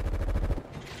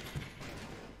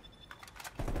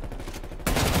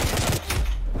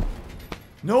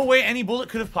 No way any bullet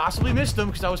could have possibly missed him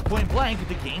because I was point blank, but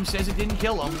the game says it didn't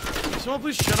kill him. Someone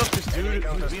please shut up this dude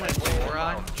who's being a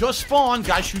moron. Just spawn,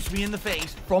 guy shoots me in the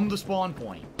face from the spawn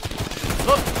point.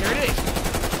 Look, there it is.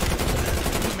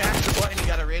 You mashed the button, you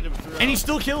got a random throw. And he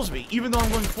still kills me, even though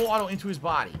I'm going full auto into his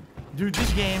body. Dude,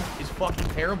 this game is fucking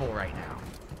terrible right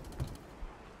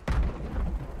now.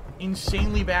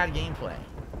 Insanely bad gameplay.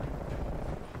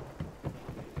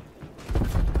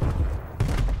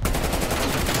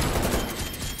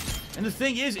 And the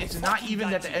thing is, it's not even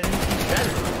that the enemy's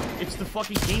better. It's the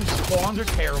fucking game spawns are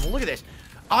terrible. Look at this.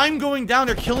 I'm going down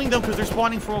there, killing them because they're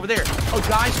spawning from over there. A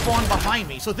guy spawned behind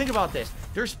me. So think about this.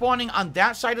 They're spawning on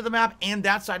that side of the map and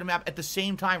that side of the map at the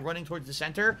same time, running towards the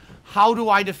center. How do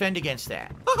I defend against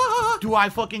that? Do I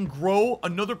fucking grow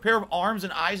another pair of arms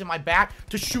and eyes in my back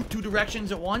to shoot two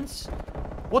directions at once?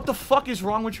 What the fuck is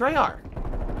wrong with Treyarch?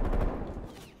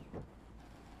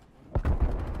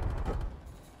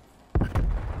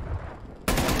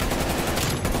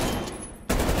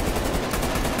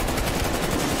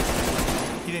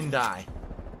 He didn't die.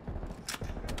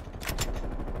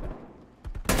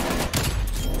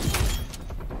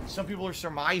 Some people are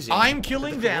surmising. I'm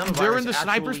killing them. They're in the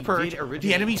sniper's perch.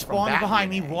 The enemy spawns behind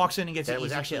me, walks in and gets an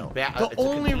easy kill. The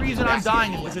only reason I'm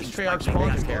dying is because Treyarch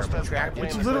spawns are terrible.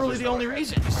 It's literally the only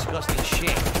reason. Disgusting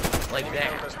shit. Like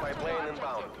that.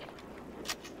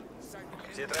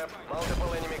 Z-trap,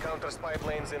 multiple enemy counter spy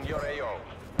planes in your AO.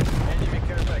 Enemy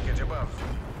care package above.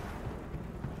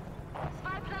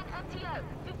 Spy plane MTL,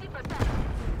 50%.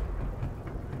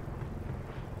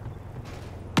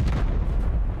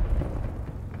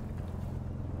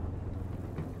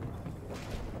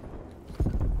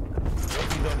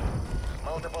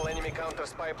 Multiple enemy counter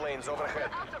spy planes overhead.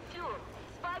 Out of fuel.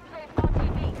 Spy plane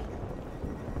RTB.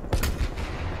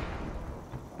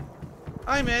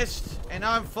 I missed, and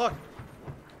now I'm fucked.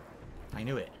 I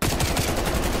knew it.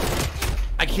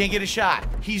 I can't get a shot.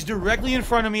 He's directly in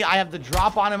front of me. I have the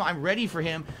drop on him. I'm ready for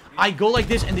him. I go like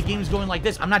this, and the game's going like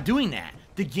this. I'm not doing that.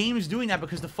 The game is doing that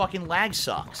because the fucking lag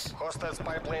sucks. Hostile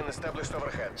spy plane established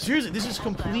overhead. Seriously, this is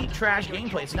complete trash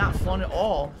gameplay. It's not fun at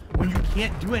all when you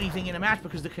can't do anything in a match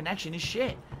because the connection is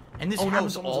shit. And this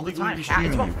happens all the time. It's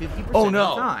about 50% of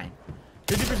the time.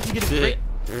 50% you get a great...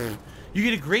 You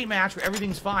get a great match where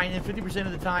everything's fine, and 50%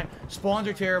 of the time, spawns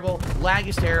are terrible, lag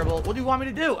is terrible. What do you want me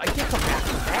to do? I can't come back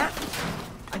from that.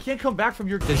 I can't come back from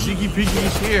your... The Ziggy Piggy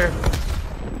is here.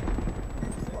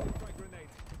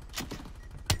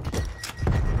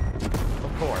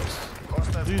 Of course.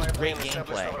 This is great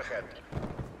gameplay.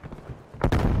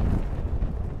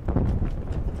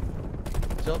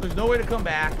 So there's no way to come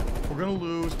back. We're gonna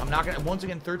lose. I'm not gonna... Once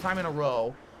again, third time in a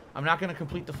row. I'm not gonna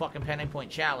complete the fucking pending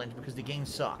point challenge because the game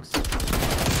sucks.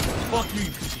 Fuck you, you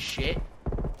piece of shit.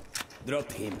 Drop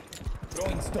him.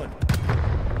 Throwing stun.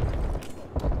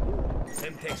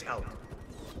 Semtex out.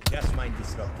 Gas mine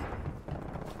disrupted.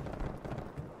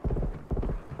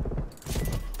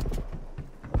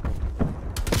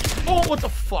 Oh, what the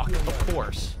fuck? Of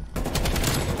course.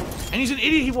 And he's an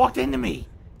idiot. He walked into me.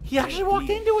 He actually walked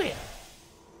into it.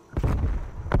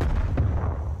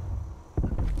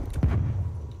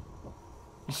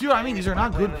 You see what I mean? These are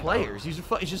not good players. These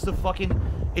are it's just the fucking...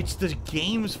 It's the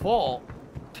game's fault.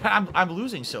 I'm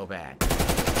losing so bad.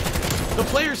 The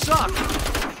players suck.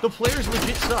 The players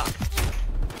legit suck.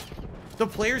 The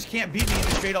players can't beat me in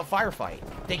a straight-up firefight.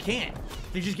 They can't.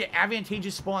 They just get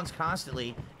advantageous spawns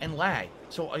constantly and lag.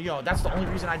 So, you know, that's the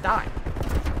only reason I die.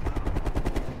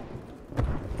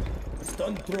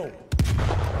 Stun throw.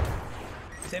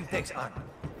 Semtex on.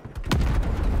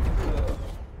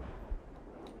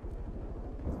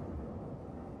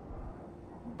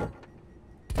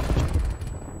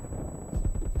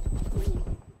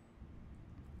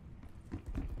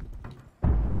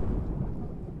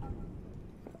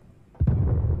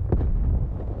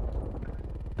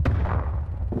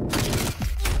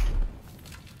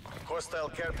 Hostile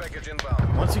care package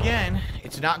inbound. Once again,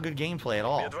 it's not good gameplay at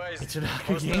all. It's not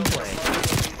good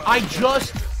gameplay. I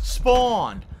just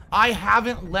spawned. I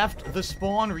haven't left the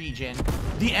spawn region.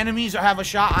 The enemies have a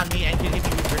shot on me and can hit me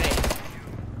with grenades.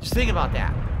 Just think about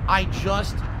that. I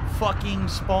just fucking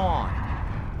spawned.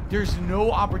 There's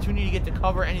no opportunity to get to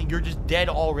cover and you're just dead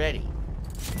already.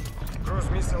 Cruise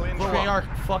missile inbound.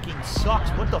 Treyarch fucking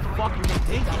sucks. What the fuck are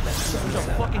they thinking? Those are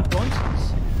fucking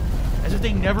dunces. As if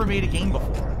they never made a game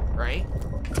before, right?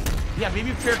 Yeah,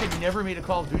 maybe if Treyarch had never made a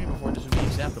Call of Duty before, this would be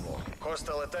acceptable.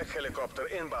 Hostile attack helicopter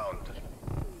inbound.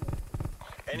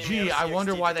 Enemy Gee, I RCXD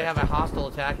wonder why they have a detected. hostile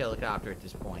attack helicopter at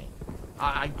this point.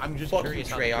 I'm just Fuck curious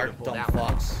you, how they Treyarch, could've pulled dumb that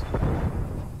one off. fucks.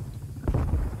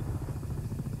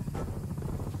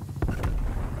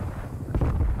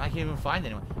 I can't even find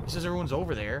anyone. It says everyone's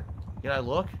over there. Did I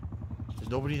look? There's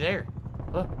nobody there.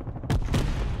 Look.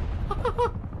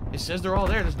 It says they're all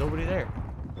there. There's nobody there.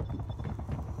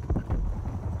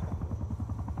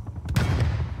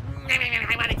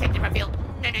 I want to take the field.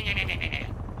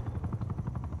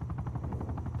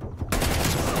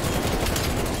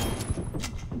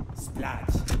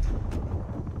 Splash.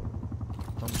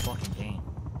 Dumb fucking game.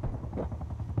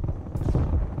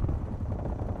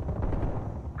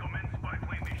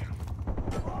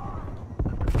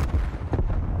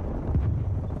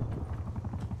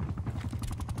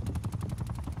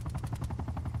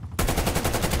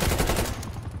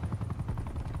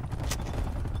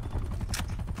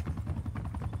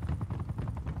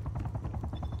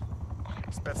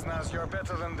 Spetsnaz, you're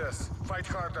better than this. Fight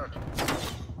harder.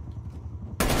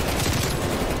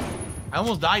 I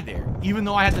almost died there. Even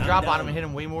though I had to drop on him down. and hit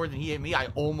him way more than he hit me, I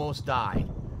almost died.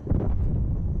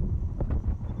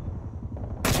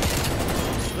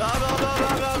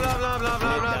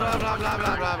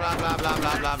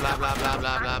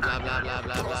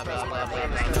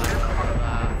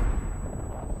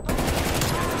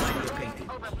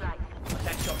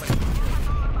 Attack chopper.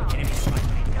 Enemy spy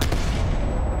plane down.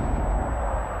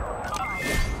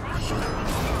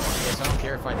 Yes, I don't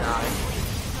care if I die.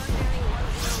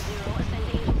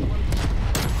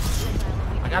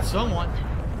 I got someone.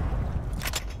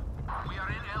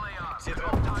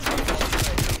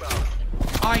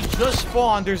 I just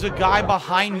spawned. There's a guy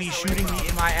behind me shooting me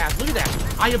in my ass. Look at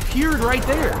that. I appeared right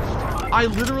there. I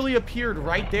literally appeared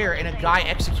right there, and a guy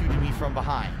executed me from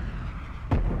behind.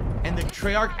 And the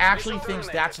Treyarch actually thinks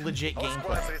that's legit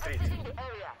gameplay.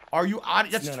 Are you on?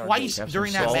 That's No, twice dude,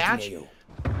 during that salty match. AO.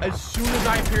 As soon as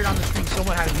I appeared on the screen,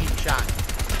 someone had a lead shot.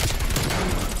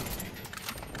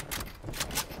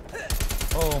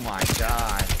 Oh my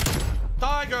god.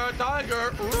 Tiger,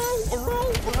 tiger, tiger.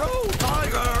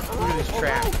 Look at this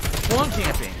trap. Spawn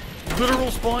camping.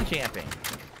 Literal spawn camping.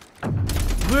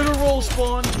 Literal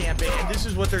spawn camping. And this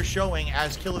is what they're showing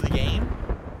as kill of the game.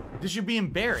 This should be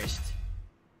embarrassed.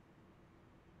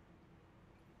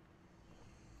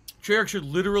 Treyarch should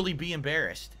literally be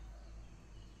embarrassed.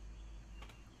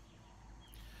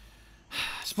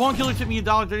 Spawn Killer took me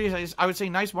 $1.30. I would say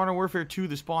nice Modern Warfare 2,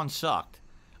 the spawn sucked.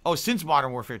 Oh, since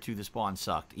Modern Warfare 2, the spawn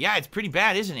sucked. Yeah, it's pretty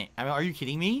bad, isn't it? I mean, are you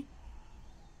kidding me?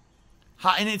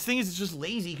 And the thing is, it's just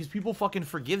lazy because people fucking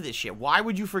forgive this shit. Why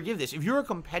would you forgive this? If you're a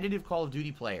competitive Call of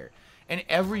Duty player and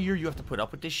every year you have to put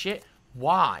up with this shit,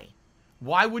 why?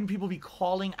 Why wouldn't people be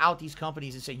calling out these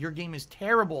companies and say, your game is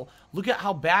terrible. Look at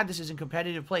how bad this is in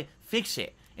competitive play. Fix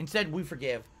it. Instead, we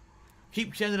forgive.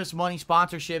 Keep sending us money,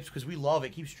 sponsorships, because we love it.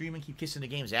 Keep streaming, keep kissing the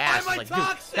game's ass. Why am I Like, dude,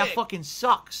 toxic? that fucking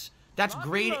sucks. That's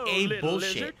grade Hello, A little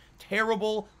bullshit. lizard.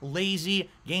 Terrible, lazy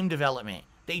game development.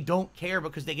 They don't care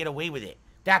because they get away with it.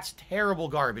 That's terrible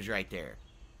garbage right there.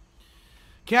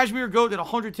 Kashmir Goat did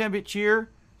 110-bit cheer.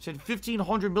 Said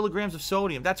 1,500 milligrams of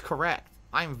sodium. That's correct.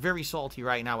 I am very salty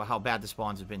right now with how bad the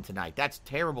spawns have been tonight. That's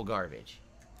terrible garbage.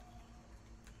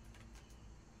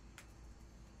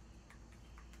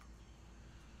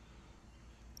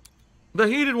 The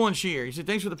Heated One cheer. He said,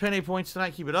 thanks for the Pen A points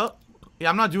tonight. Keep it up. Yeah,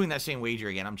 I'm not doing that same wager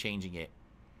again. I'm changing it.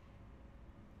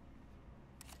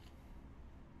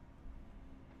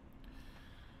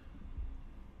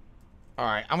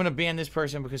 Alright, I'm going to ban this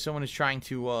person because someone is trying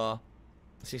to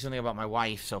say something about my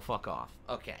wife, so fuck off.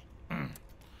 Okay.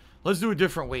 Let's do a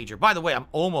different wager. By the way, I'm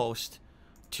almost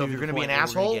to So if you're the going to be point an where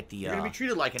we're gonna asshole, get the, you're going to be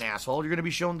treated like an asshole. You're going to be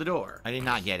shown the door. I did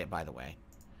not get it, by the way.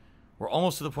 We're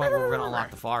almost to the point where we're going to unlock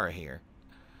the Farah here.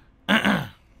 We're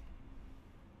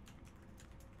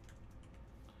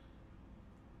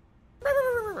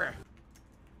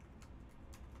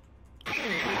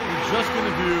just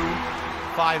going to do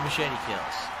 5 machete kills.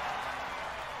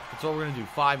 That's all we're going to do.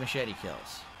 5 machete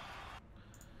kills.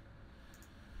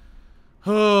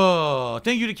 Oh,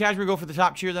 thank you to Kashmir Go for the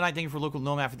top cheer of the night. Thank you for Local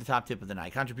Nomad for the top tip of the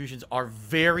night. Contributions are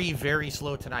very, very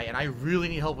slow tonight, and I really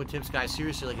need help with tips, guys.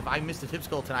 Seriously, like, if I miss the tips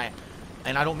goal tonight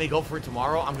and I don't make up for it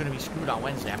tomorrow, I'm going to be screwed on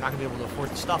Wednesday. I'm not going to be able to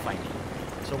afford the stuff I need.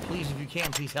 So please, if you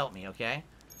can, please help me, okay?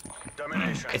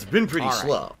 Domination. It's been pretty All right.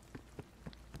 slow.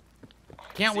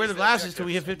 Can't wear the Seize the glasses till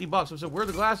we hit objectives. $50. So wear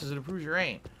the glasses, it improves your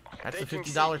aim. That's the Taking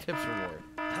 $50 C. tips reward.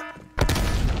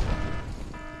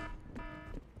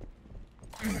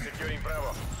 Securing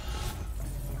Bravo.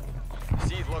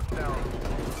 Seed locked down.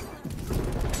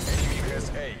 Enemy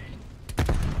has A.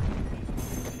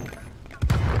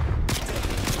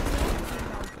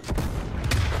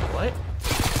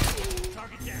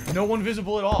 No one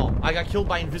visible at all. I got killed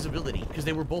by invisibility because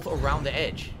they were both around the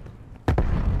edge.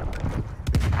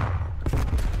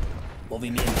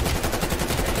 Movimiento.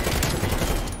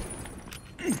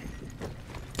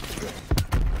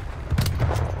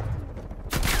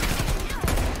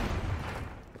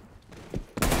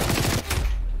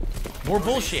 More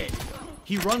bullshit.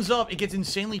 He runs up, it gets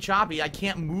insanely choppy. I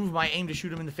can't move my aim to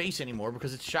shoot him in the face anymore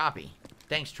because it's choppy.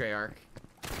 Thanks, Treyarch.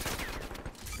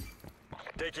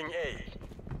 Taking A.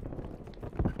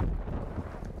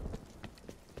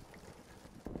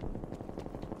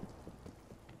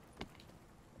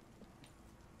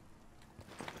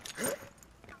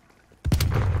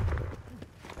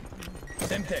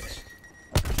 Semtex.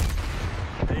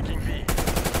 Taking B.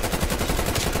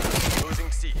 Losing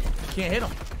C. Can't hit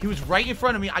him. He was right in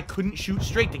front of me. I couldn't shoot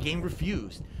straight. The game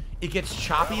refused. It gets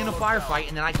choppy in a firefight,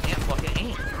 and then I can't fucking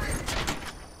aim.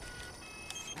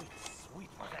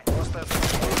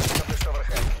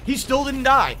 He still didn't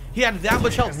die. He had that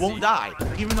much health, won't die.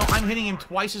 Even though I'm hitting him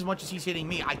twice as much as he's hitting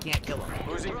me, I can't kill him.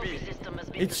 Losing B.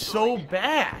 It's so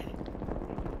bad.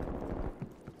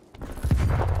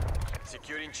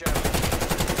 Securing channel.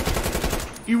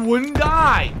 He wouldn't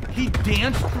die. He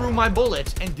danced through my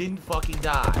bullets and didn't fucking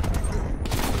die.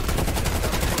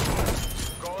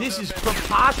 This is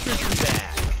preposterously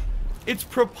bad. It's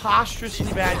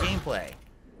preposterously bad gameplay.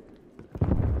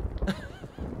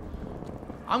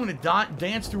 I'm gonna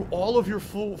dance through all of your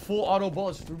full auto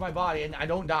bullets through my body, and I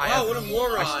don't die. Wow, what a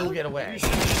moron! I still get away. You should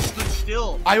have just stood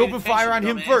still. I Paid open fire on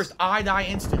him attention, dumbass. first. I die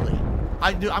instantly.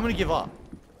 I'm gonna give up.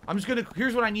 I'm just gonna.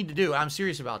 Here's what I need to do. I'm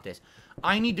serious about this.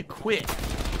 I need to quit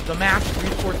the match 3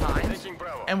 or 4 times,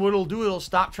 and what it'll do, it'll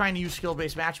stop trying to use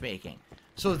skill-based matchmaking.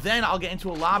 So then I'll get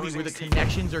into a lobby where the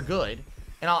connections are good,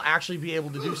 and I'll actually be able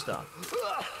to do stuff.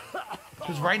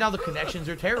 Because right now the connections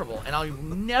are terrible, and I'll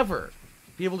never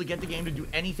be able to get the game to do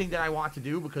anything that I want to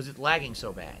do because it's lagging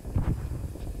so bad.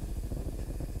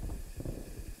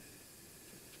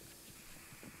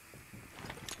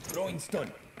 Throwing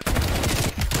stun.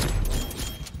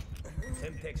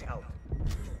 Semtex out.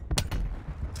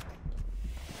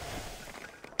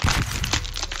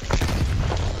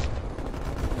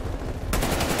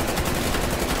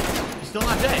 He's still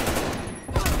not dead.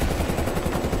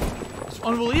 It's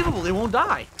unbelievable. They won't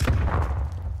die.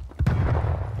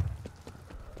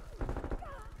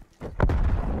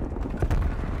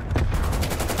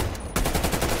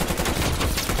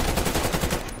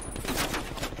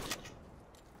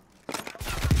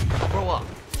 Grow up.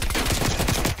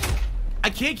 I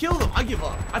can't kill them. I give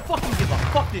up. I fucking give up.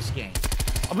 Fuck this game.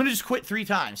 I'm gonna just quit 3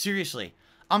 times. Seriously.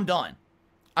 I'm done.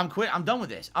 I'm done with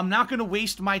this. I'm not gonna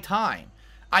waste my time.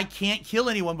 I can't kill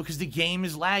anyone because the game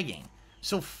is lagging.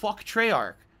 So fuck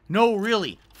Treyarch. No,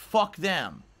 really. Fuck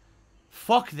them.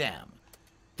 Fuck them.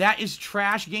 That is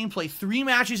trash gameplay. 3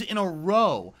 matches in a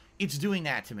row, it's doing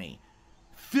that to me.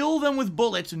 Fill them with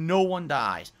bullets, no one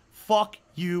dies. Fuck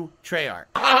you, Treyarch.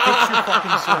 Fix your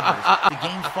fucking servers. The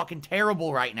game's fucking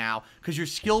terrible right now because your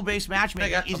skill-based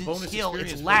matchmaking isn't skill,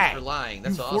 it's lag. For lying.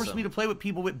 That's you awesome. forced me to play with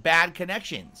people with bad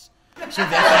connections. So it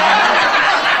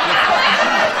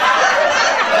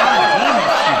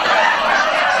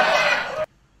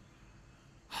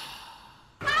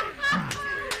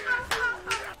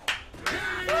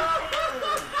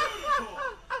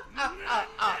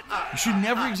should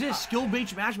never exist.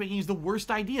 Skill-based matchmaking is the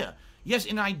worst idea. Yes,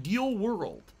 in an ideal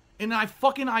world, in a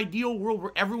fucking ideal world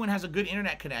where everyone has a good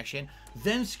internet connection,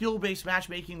 then skill-based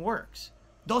matchmaking works.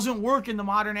 Doesn't work in the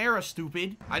modern era,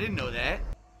 stupid. I didn't know that.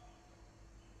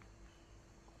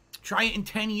 Try it in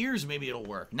 10 years, maybe it'll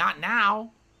work. Not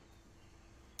now.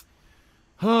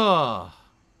 Huh.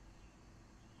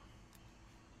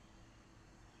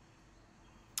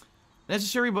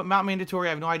 Necessary but not mandatory.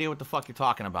 I have no idea what the fuck you're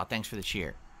talking about. Thanks for the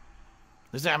cheer.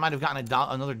 This I might have gotten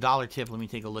another $1 tip. Let me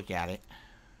take a look at it.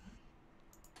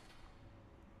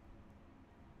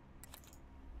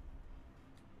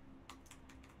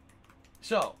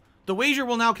 So, the wager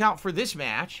will now count for this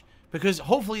match, because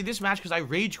hopefully this match, because I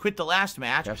rage quit the last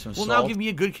match, will now give me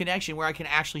a good connection where I can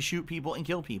actually shoot people and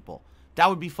kill people. That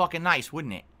would be fucking nice,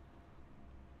 wouldn't it?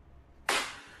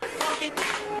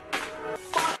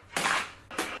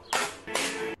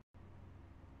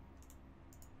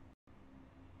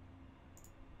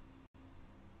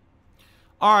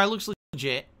 Alright, looks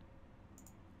legit.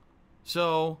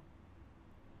 So,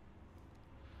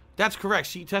 that's correct.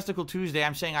 See, Testicle Tuesday,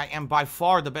 I'm saying I am by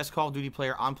far the best Call of Duty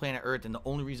player on planet Earth, and the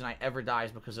only reason I ever die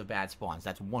is because of bad spawns.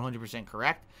 That's 100%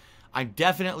 correct. I'm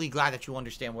definitely glad that you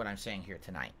understand what I'm saying here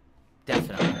tonight.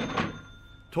 Definitely.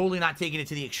 Totally not taking it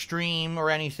to the extreme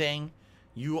or anything.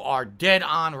 You are dead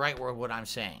on right with what I'm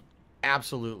saying.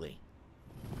 Absolutely.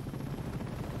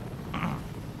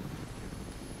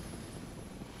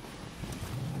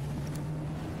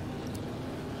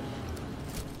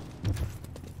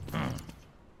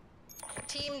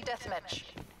 Team deathmatch.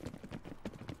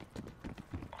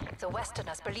 The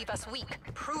Westerners believe us weak.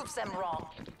 Proves them wrong.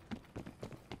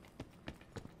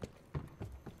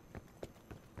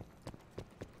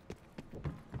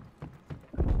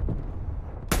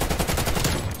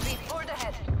 We pulled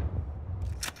ahead.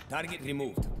 Target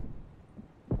removed.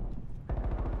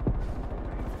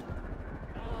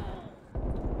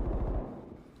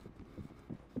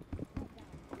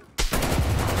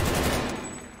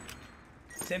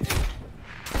 Empty.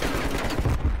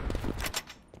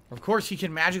 Of course, he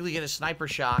can magically get a sniper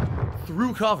shot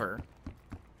through cover.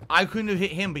 I couldn't have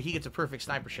hit him, but he gets a perfect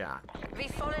sniper shot. We've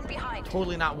fallen behind.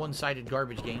 Totally not one-sided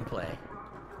garbage gameplay.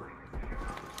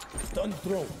 Stun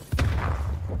throw.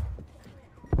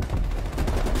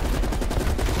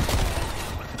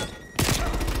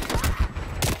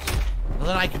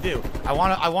 Nothing I could do. I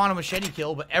want a machete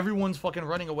kill, but everyone's fucking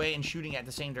running away and shooting at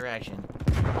the same direction.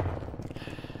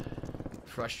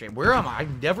 Frustrating. Where am I?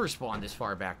 I've never spawned this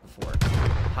far back before.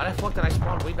 How the fuck did I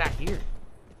spawn way back here?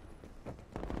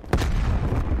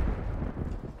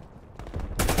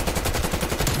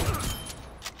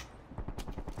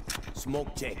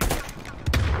 Smoke check.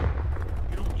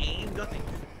 You don't aim, nothing.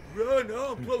 Run,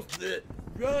 oh, I'm close to it.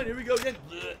 Run, here we go again.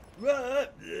 Run.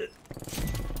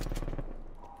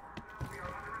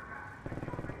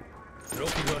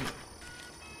 Trophy gun.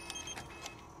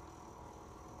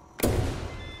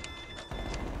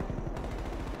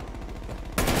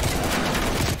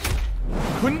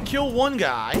 Couldn't kill one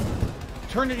guy.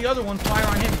 Turn to the other one, fire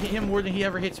on him, hit him more than he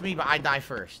ever hits me, but I die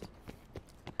first.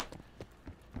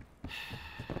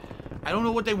 I don't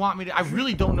know what they want me to... I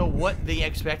really don't know what they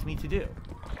expect me to do.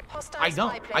 I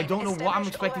don't know what I'm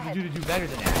expected to do better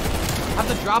than that. I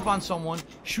have to drop on someone,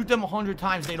 shoot them 100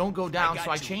 times, they don't go down, so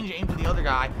I change aim to the other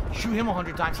guy, shoot him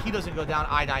 100 times, he doesn't go down,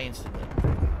 I die instantly.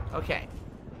 Okay.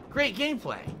 Great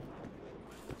gameplay.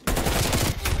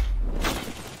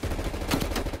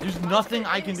 There's nothing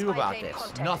I can do about this.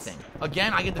 Nothing.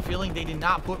 Again, I get the feeling they did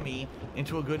not put me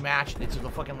into a good match. It's a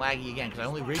fucking laggy again, because I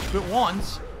only rage quit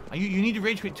once. You need to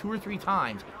rage quit 2 or 3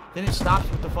 times. Then it stops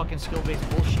with the fucking skill-based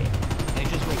bullshit. And it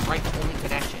just goes right to only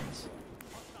connections.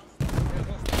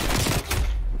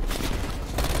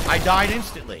 I died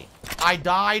instantly. I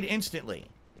died instantly.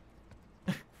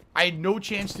 I had no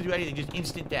chance to do anything. Just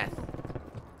instant death.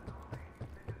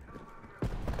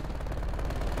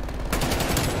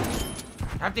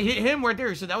 I have to hit him right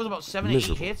there. So that was about 7 to 8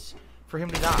 hits for him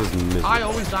to die. I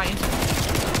always die instantly.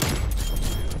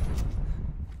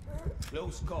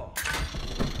 Close call.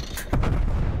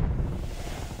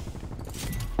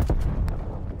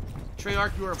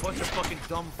 Treyarch, you are a bunch of fucking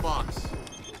dumb fucks.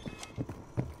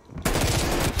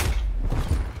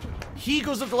 He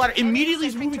goes up the ladder. Immediately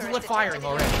he's moving to left firing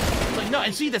already. Like, no,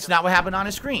 and see, that's not what happened on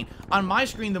his screen. On my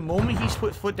screen, the moment he's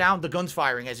put foot down, the gun's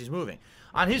firing as he's moving.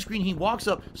 On his screen, he walks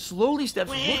up, slowly steps,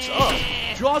 looks up,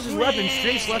 draws his weapon,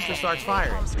 straight left and starts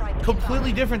firing.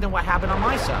 Completely different than what happened on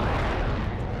my side.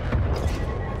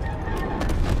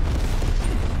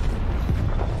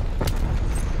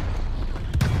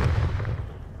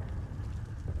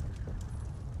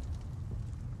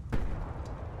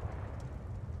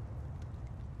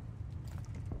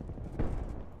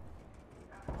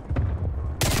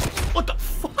 What the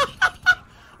fuck?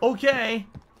 Okay.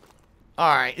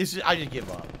 Alright, I just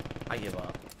give up. I give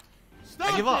up.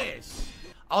 I give up.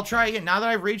 I'll try again. Now that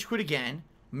I've rage quit again,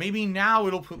 maybe now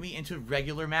it'll put me into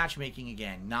regular matchmaking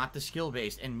again, not the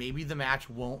skill-based, and maybe the match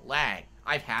won't lag.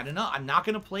 I've had enough. I'm not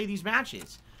going to play these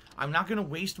matches. I'm not going to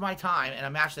waste my time in a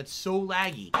match that's so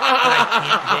laggy that I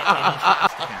can't get any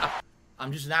shots to count.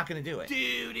 I'm just not going to do it.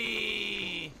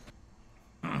 Duty!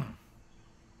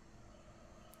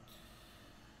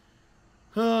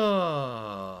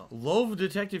 Love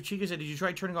Detective Chica said, did you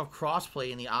try turning off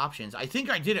crossplay in the options? I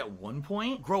think I did at one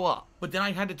point. Grow up. But then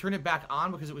I had to turn it back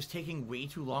on because it was taking way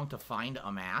too long to find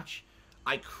a match.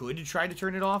 I could try to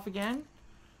turn it off again,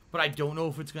 but I don't know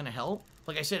if it's going to help.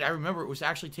 Like I said, I remember it was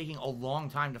actually taking a long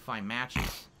time to find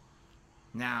matches.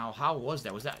 Now, how was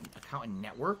that? Was that account and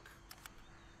network?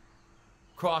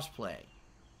 Crossplay.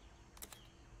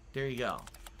 There you go.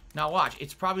 Now watch,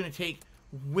 it's probably going to take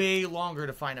way longer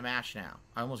to find a match now.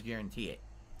 I almost guarantee it.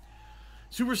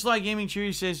 Super Sly Gaming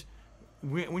Cheery says,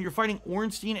 when you're fighting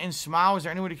Ornstein and Smau, is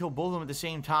there any way to kill both of them at the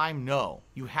same time? No.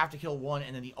 You have to kill one,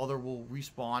 and then the other will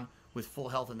respawn with full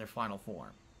health in their final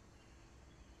form.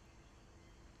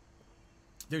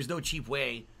 There's no cheap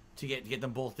way to get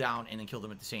them both down and then kill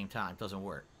them at the same time. It doesn't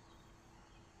work.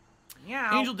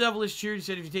 Yeah. Angel Devilish Cheery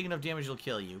said, if you take enough damage, it'll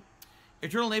kill you.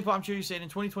 Eternal Napalm Cheery said, in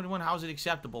 2021, how is it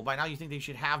acceptable? By now, you think they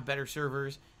should have better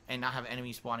servers and not have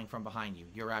enemies spawning from behind you.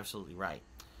 You're absolutely right.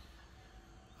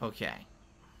 Okay.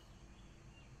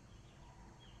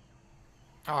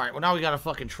 Alright, well now we got a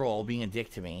fucking troll being a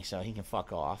dick to me, so he can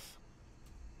fuck off.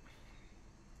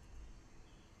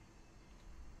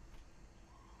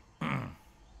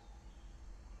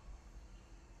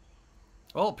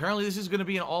 Well, apparently this is going to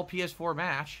be an all PS4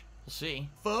 match. We'll see.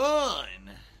 Fun!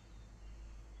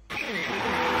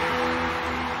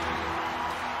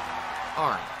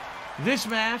 Alright. This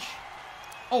match...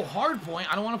 Oh, hardpoint.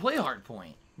 I don't want to play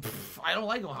hardpoint. I don't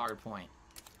like a hardpoint.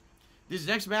 This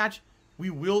next match, we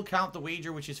will count the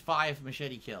wager, which is 5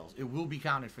 machete kills. It will be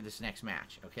counted for this next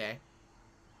match, okay?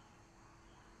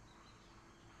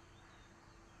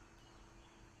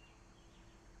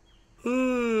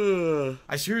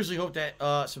 I seriously hope that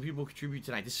some people contribute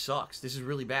tonight. This sucks. This is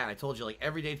really bad. I told you, like,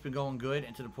 every day it's been going good,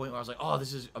 and to the point where I was like, oh,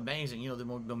 this is amazing. You know, the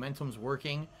momentum's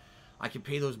working. I can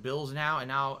pay those bills now, and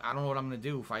now I don't know what I'm gonna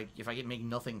do if I get make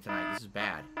nothing tonight. This is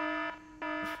bad.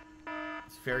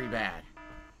 It's very bad.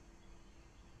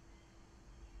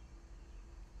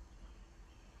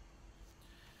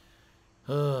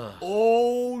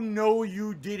 Oh no,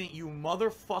 you didn't, you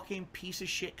motherfucking piece of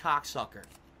shit cocksucker.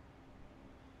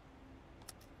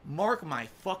 Mark my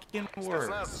fucking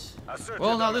words.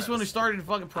 Well, now this one is starting to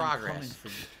fucking progress.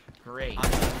 Great.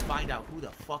 I'm gonna find out who the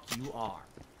fuck you are.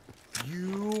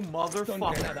 You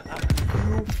motherfucker.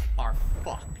 You are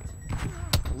fucked.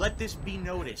 Let this be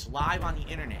noticed live on the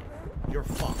internet. You're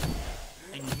fucked.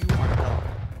 And you are done.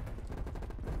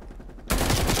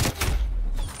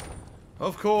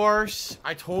 Of course.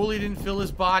 I totally didn't fill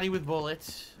his body with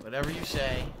bullets. Whatever you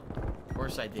say. Of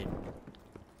course I didn't.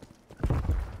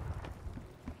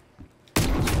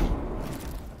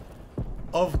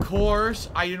 Of course,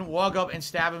 I didn't walk up and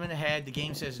stab him in the head. The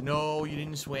game says, no, you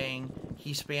didn't swing.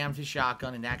 He spammed his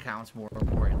shotgun, and that counts more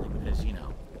importantly because, you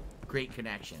know, great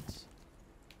connections.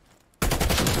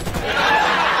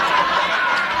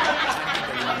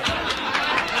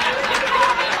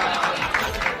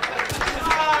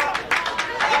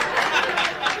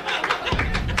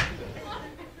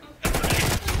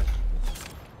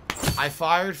 I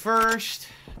fired first.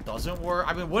 Doesn't work.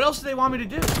 I mean, what else do they want me to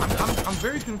do? I'm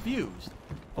very confused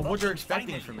of what they're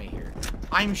expecting from me here.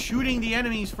 I'm shooting the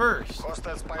enemies first.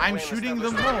 I'm shooting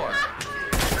them more.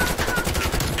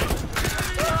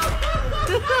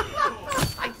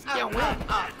 I can't win.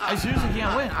 I seriously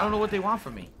can't win. I don't know what they want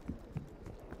from me.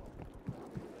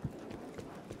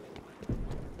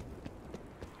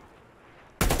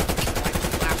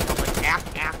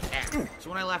 So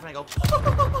when I laugh and I go,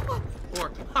 or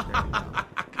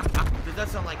does that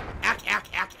sound like ack?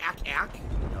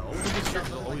 No, it doesn't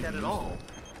sound like that at all.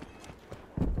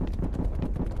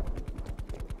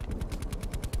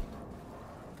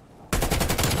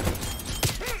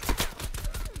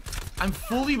 I'm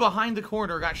fully behind the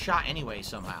corner, got shot anyway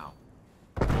somehow.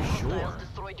 Sure.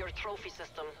 Destroyed your trophy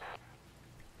system.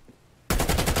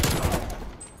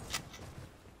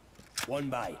 One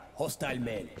by hostile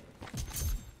male.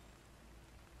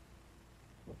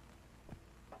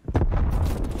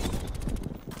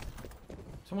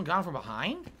 Someone got him from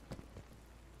behind?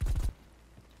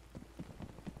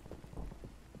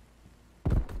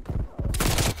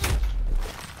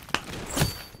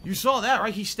 You saw that,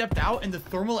 right? He stepped out and the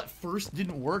thermal at first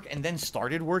didn't work and then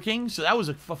started working. So that was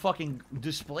a fucking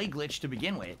display glitch to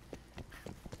begin with.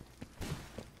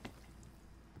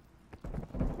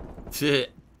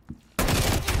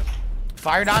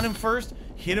 Fired on him first,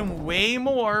 hit him way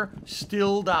more,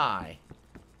 still die.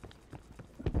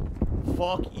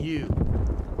 Fuck you.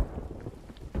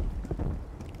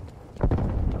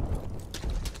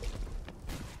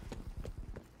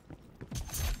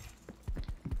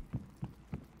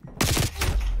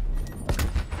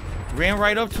 Ran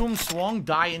right up to him, swung,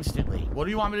 die instantly. What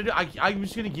do you want me to do? I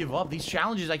was going to give up. These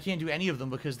challenges, I can't do any of them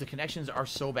because the connections are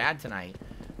so bad tonight.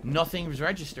 Nothing was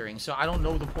registering, so I don't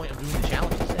know the point of doing the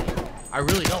challenges anymore. I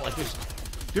really don't. Like,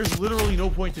 there's literally no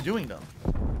point to doing them.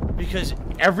 Because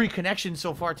every connection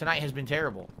so far tonight has been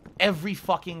terrible. Every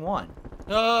fucking one.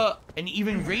 And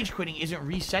even rage quitting isn't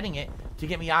resetting it to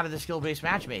get me out of the skill-based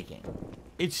matchmaking.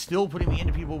 It's still putting me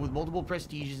into people with multiple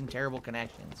prestiges and terrible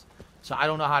connections. So I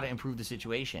don't know how to improve the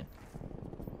situation.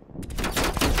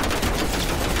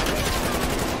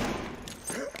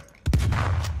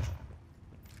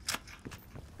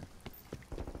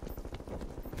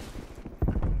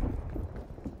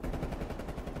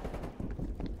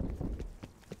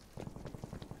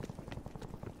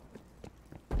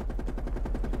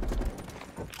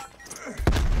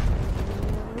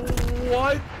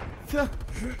 What?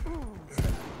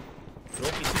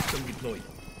 Trophy system deployed.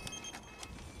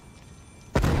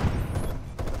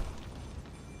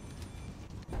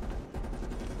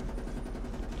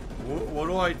 What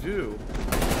do I do?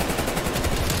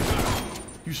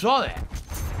 You saw that.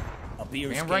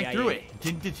 Beer's Ran right KIA. through it.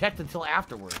 Didn't detect until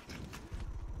afterward.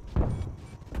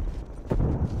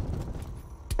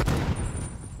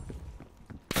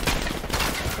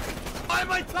 Why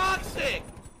am I toxic?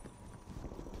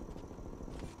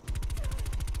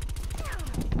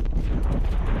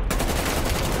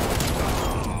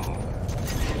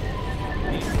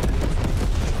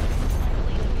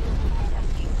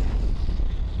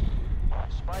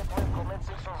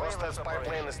 Hostile spy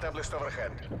plane established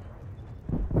overhead.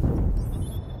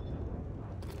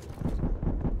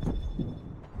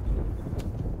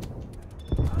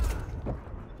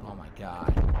 Oh my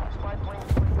god.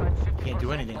 Can't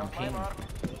do anything, I'm pinned.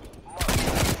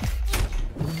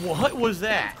 What was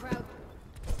that?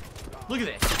 Look at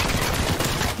this.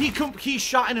 He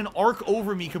shot in an arc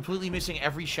over me, completely missing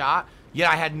every shot, yet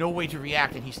I had no way to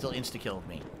react and he still insta-killed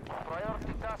me.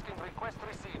 Priority tasking request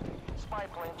received. Spy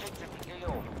plane exiting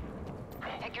AO.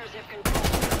 Hackers have control.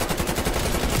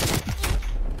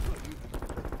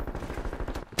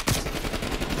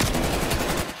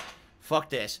 Fuck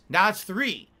this. Now it's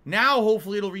 3. Now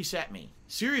hopefully it'll reset me.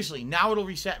 Seriously, now it'll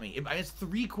reset me. It's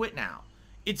 3 quit now.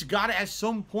 It's gotta at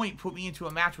some point put me into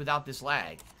a match without this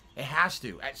lag. It has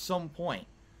to, at some point.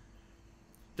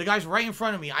 The guy's right in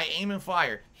front of me. I aim and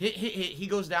fire. Hit, hit, hit. He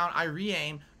goes down. I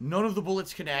re-aim. None of the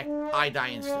bullets connect. I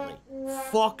die instantly.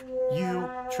 Fuck you,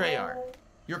 Treyarch.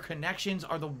 Your connections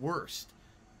are the worst.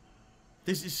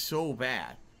 This is so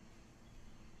bad.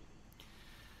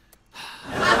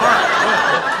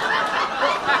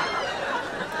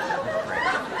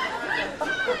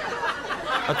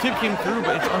 A tip came through,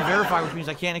 but it's unverified, which means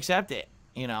I can't accept it,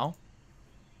 you know?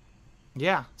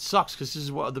 Yeah, it sucks, because this is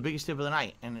the biggest tip of the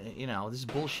night, and, you know, this is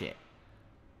bullshit.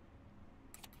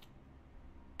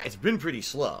 It's been pretty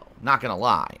slow, not gonna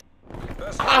lie.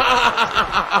 This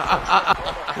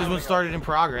one started in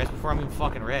progress before I'm even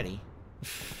fucking ready.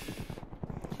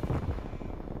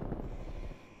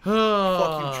 Fuck you,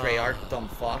 Treyarch, dumb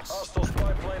fucks. Hostile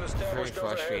spy plane I'm very established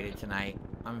frustrated overhead. tonight.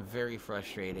 I'm very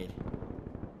frustrated.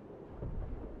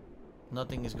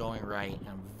 Nothing is going right.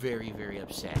 I'm very, very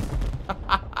upset.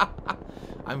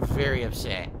 I'm very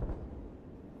upset.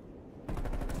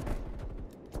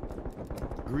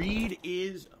 Greed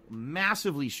is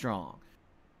massively strong.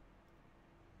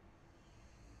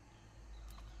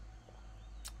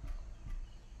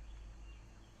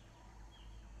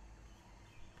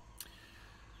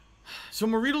 So,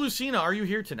 Marita Lucina, are you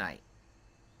here tonight?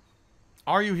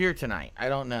 Are you here tonight? I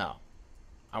don't know.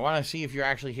 I want to see if you're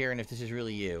actually here and if this is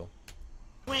really you.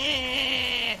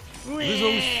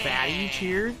 Lizzo's fatty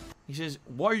cheered. He says,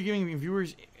 "Why are you giving me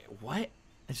viewers?" What?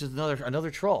 This is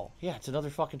another troll. Yeah, it's another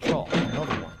fucking troll.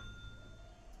 Another one.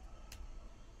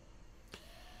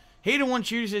 Hayden One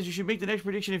Cheer says you should make the next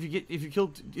prediction if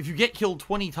you get killed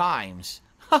 20 times.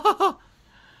 All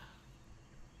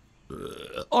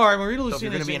right, Marita Lucina,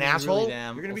 you're gonna be an asshole.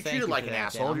 You're gonna be treated like an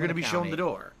asshole. You're gonna be shown the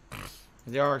door.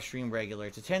 They are a stream regular.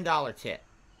 It's a $10 tip.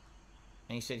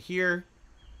 And he said here.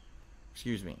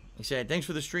 Excuse me. He said, thanks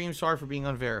for the stream. Sorry for being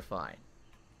unverified.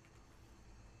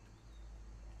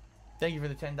 Thank you for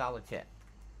the $10 tip.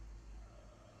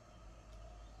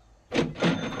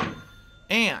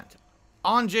 And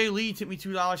Anjay Lee tipped me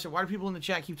 $2. Said, why do people in the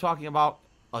chat keep talking about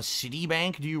a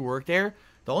Citibank? Do you work there?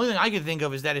 The only thing I can think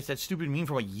of is that it's that stupid meme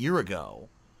from a year ago.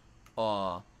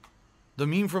 The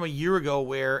meme from a year ago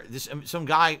where some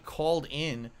guy called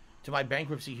in to my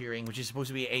bankruptcy hearing, which is supposed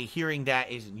to be a hearing that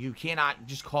is, you cannot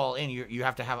just call in. You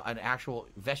have to have an actual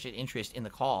vested interest in the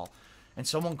call. And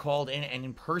someone called in and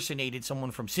impersonated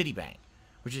someone from Citibank,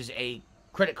 which is a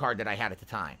credit card that I had at the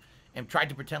time, and tried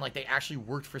to pretend like they actually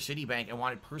worked for Citibank and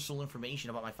wanted personal information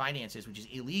about my finances, which is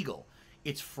illegal.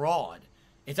 It's fraud.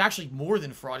 It's actually more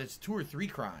than fraud. It's 2 or 3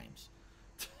 crimes.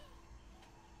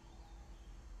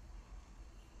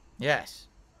 Yes.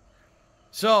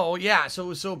 So, yeah, so it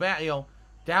was so bad, you know.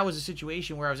 That was a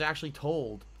situation where I was actually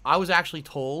told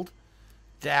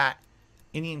that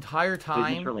in the entire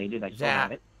time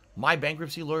that my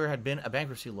bankruptcy lawyer had been a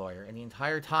bankruptcy lawyer, and the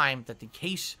entire time that the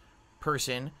case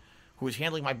person who was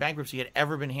handling my bankruptcy had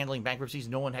ever been handling bankruptcies,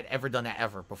 no one had ever done that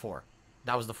ever before.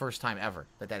 That was the first time ever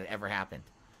that had ever happened.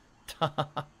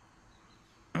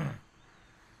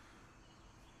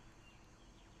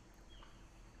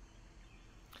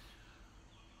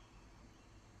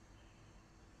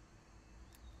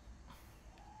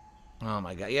 Oh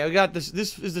my god. Yeah, we got this.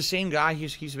 This is the same guy. He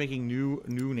just keeps making new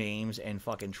names and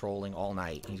fucking trolling all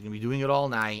night. He's gonna be doing it all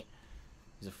night.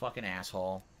 He's a fucking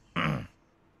asshole.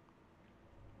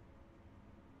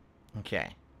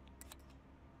 Okay.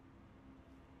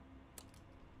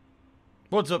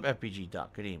 What's up, FPG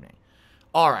Duck? Good evening.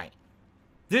 Alright.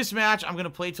 This match, I'm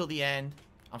gonna play till the end.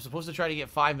 I'm supposed to try to get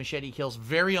 5 machete kills.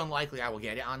 Very unlikely I will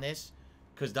get it on this.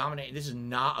 Because this is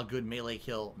not a good melee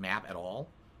kill map at all.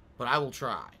 But I will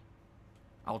try.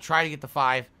 I will try to get the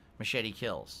 5 machete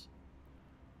kills.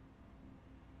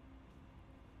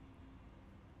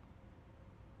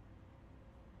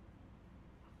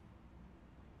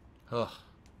 Ugh.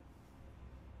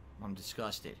 I'm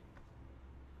disgusted.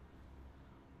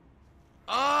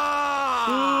 Ah!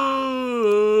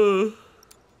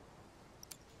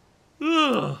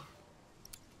 Ugh.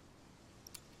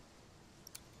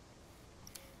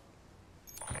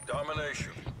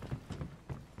 Domination.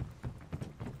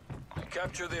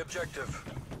 Capture the objective.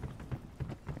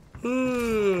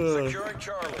 Securing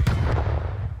Charlie.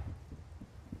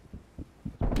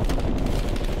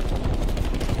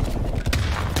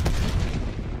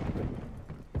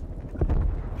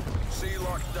 C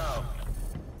locked down.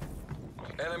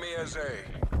 Enemy as A.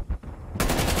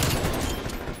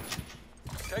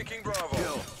 Taking Bravo.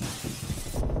 Kill.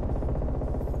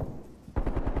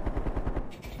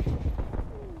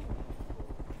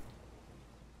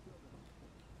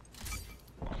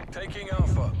 Taking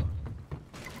Alpha.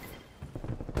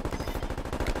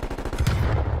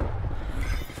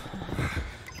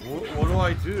 What do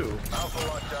I do? Alpha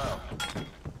locked down.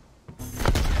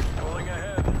 Pulling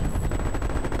ahead.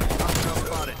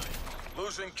 Spotted.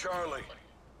 Losing Charlie.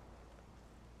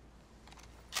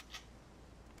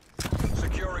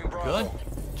 Securing Bravo. Good.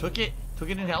 Took it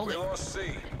and held We it. lost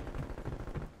C.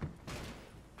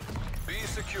 B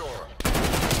secure.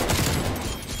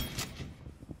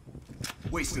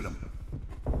 Wasted him.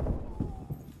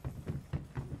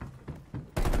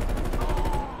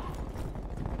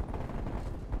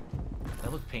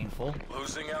 That looked painful.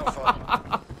 Losing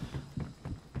Alpha.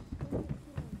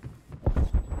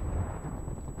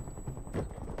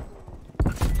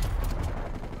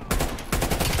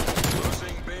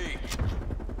 Losing B.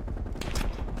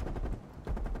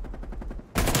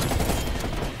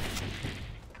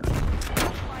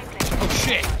 Oh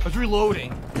shit! I was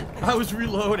reloading. I was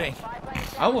reloading.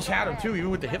 I almost had him too, even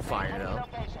with the hip fire though.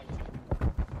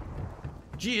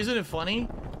 Gee, isn't it funny?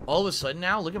 All of a sudden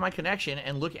now, look at my connection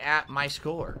and look at my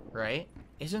score, right?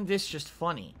 Isn't this just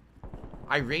funny?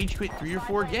 I rage quit 3 or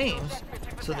 4 games,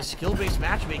 so the skill-based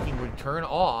matchmaking would turn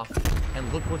off,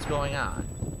 and look what's going on.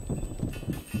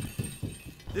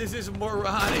 This is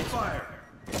moronic. Fire.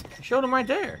 I showed him right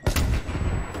there.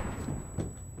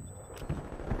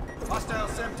 Hostile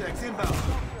Semtex inbound.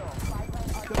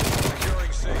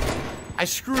 Securing C. I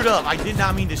screwed up. I did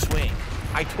not mean to swing.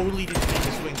 I totally didn't mean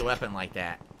to swing the weapon like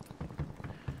that.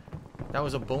 That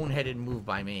was a boneheaded move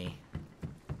by me.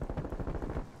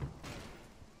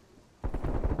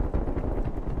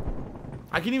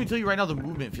 I can even tell you right now the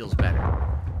movement feels better.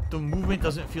 The movement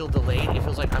doesn't feel delayed. It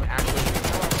feels like I'm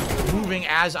actually moving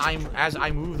as I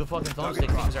move the fucking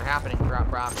thumbstick. Things are happening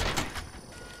properly.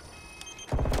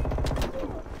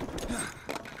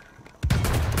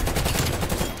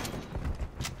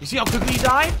 You see how quickly he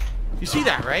died? You see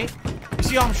that, right? You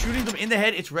see how I'm shooting them in the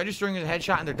head, it's registering as a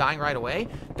headshot, and they're dying right away?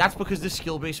 That's because this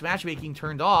skill-based matchmaking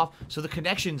turned off, so the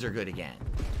connections are good again.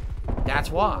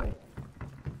 That's why.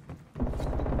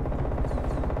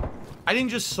 I didn't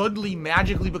just suddenly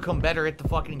magically become better at the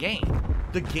fucking game.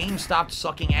 The game stopped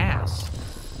sucking ass.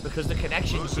 Because the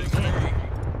connections kicked in.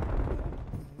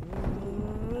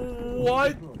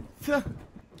 What?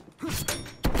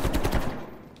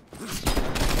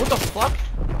 What the fuck?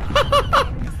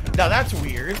 Now that's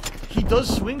weird. He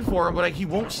does swing for him, but like, he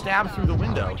won't stab through the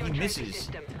window. He misses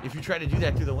if you try to do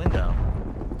that through the window.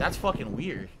 That's fucking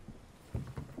weird.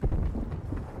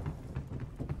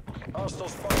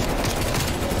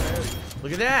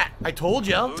 Look at that. I told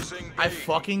you. I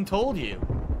fucking told you.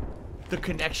 The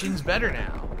connection's better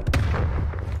now.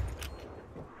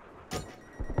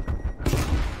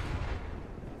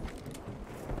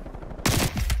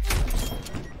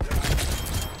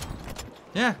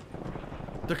 Yeah.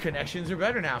 The connections are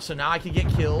better now, so now I can get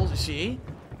kills. See?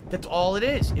 That's all it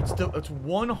is. It's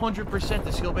 100%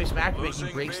 the skill-based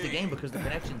matchmaking breaks the game because the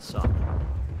connections suck.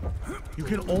 You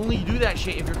can only do that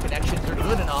shit if your connections are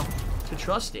good enough to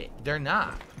trust it. They're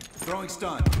not. Throwing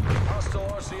stun. Hostile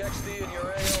RCXD in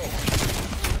your AO.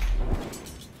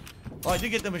 Oh, I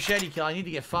did get the machete kill. I need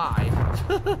to get 5.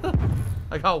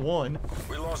 I got 1.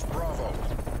 We lost Bravo.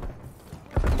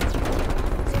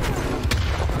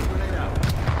 Grenade out.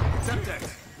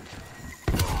 Semtex.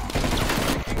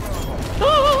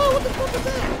 Oh, what the fuck is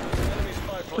that? Enemy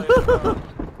spy plane inbound.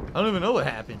 I don't even know what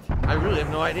happened. I really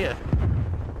have no idea.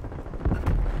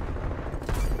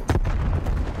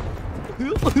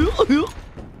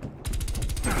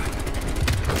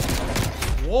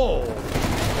 Whoa.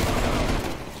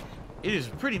 It is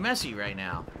pretty messy right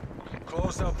now.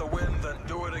 Close out the wind, then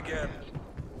do it again.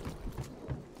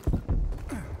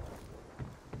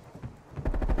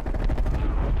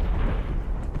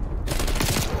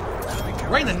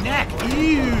 Right in the neck.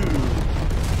 Ew.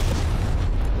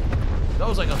 That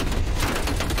was like a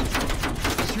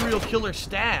serial killer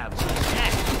stab.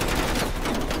 Neck.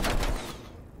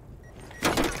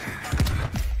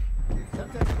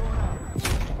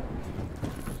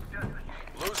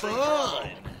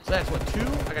 Fun. So that's what, 2?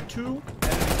 I got 2.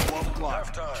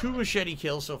 2 machete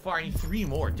kills so far. I need 3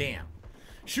 more. Damn.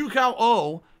 Shukow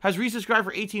O has resubscribed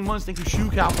for 18 months. Thank you,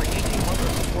 Shukow, for 18 months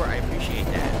of support. I appreciate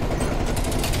that.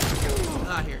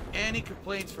 Not here. Any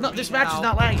complaints from No, this match is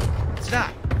not lagging. It's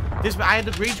not. This I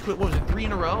had to rage quit, what was it, 3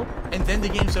 in a row? And then the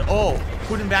game said, oh,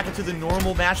 put him back into the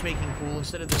normal matchmaking pool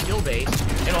instead of the skill base.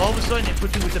 And all of a sudden it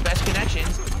puts me with the best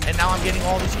connections. And now I'm getting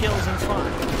all these kills and it's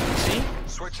fun. See?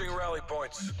 Switching rally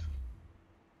points.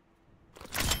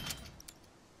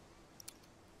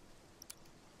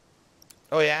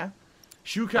 Oh yeah?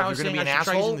 Shukow is saying I should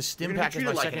try using the stim pack as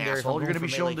my secondary. You're going to be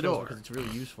shown the door because it's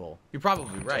really useful. You're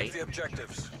probably right. Take the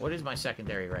objectives. What is my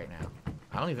secondary right now?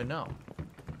 I don't even know.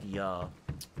 The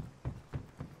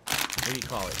what do you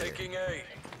call it? Taking here?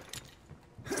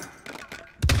 A.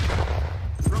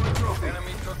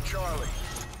 Enemy took Charlie.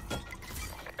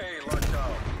 A locked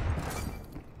down.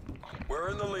 We're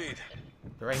in the lead.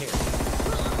 They're right here.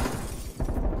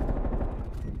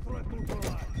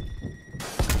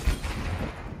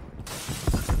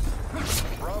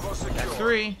 Bravo secure. That's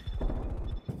 3.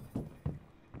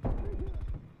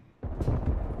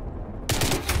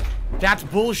 That's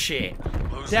bullshit.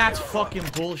 That's fucking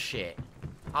bullshit.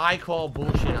 I call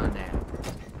bullshit on that.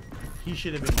 He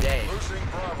should have been dead. Losing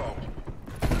Bravo.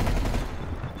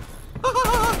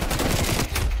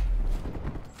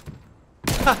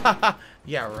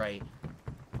 Yeah, right.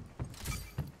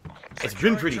 It's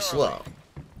been pretty slow.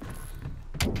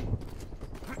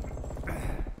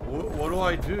 What do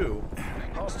I do?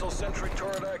 Hostile sentry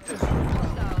turret active.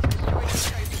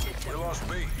 We lost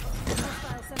B.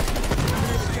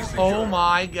 Oh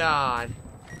my god.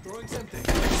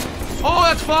 Oh,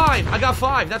 that's 5. I got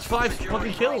 5. That's 5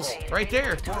 fucking kills right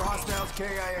there. 4 hostiles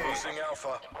KIA. Losing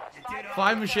Alpha.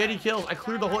 5 machete kills. I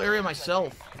cleared the whole area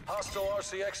myself. Hostile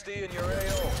RCXD in your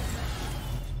AO.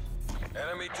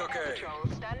 Enemy took A.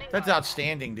 That's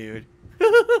outstanding, dude.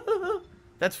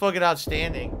 That's fucking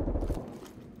outstanding.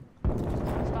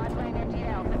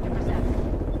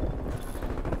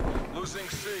 Losing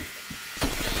C.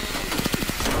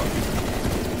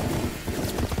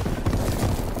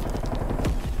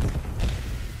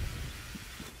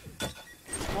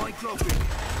 Point trophy.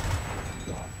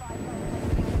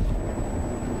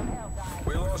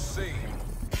 We lost C.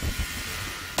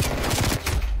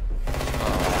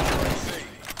 C.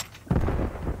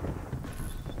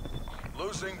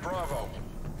 Losing Bravo.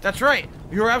 That's right.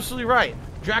 You're absolutely right.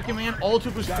 Dracoman, all it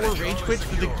took was 4 rage quits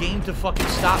for the game to fucking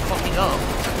stop fucking up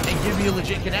and give me a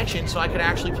legit connection so I could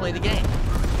actually play the game.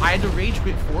 I had to rage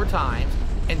quit 4 times,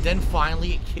 and then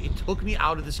finally it took me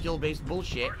out of the skill-based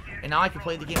bullshit, and now I can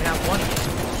play the game and have fun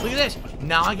again. Look at this.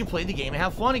 Now I can play the game and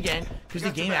have fun again because the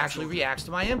game actually reacts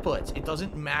to my inputs. It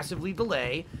doesn't massively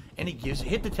delay, and it gives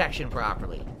hit detection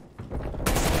properly.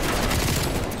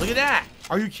 Look at that.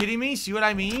 Are you kidding me? See what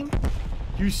I mean?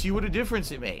 You see what a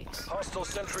difference it makes. Hostile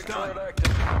sentry turret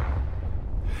active.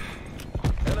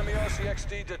 Enemy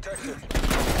RCXD detected.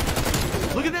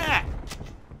 Look at that.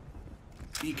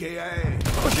 EKIA.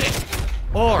 Oh shit.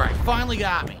 Alright, finally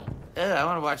got me. I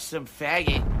want to watch some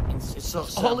faggot.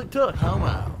 That's all it took.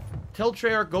 Homo. Tell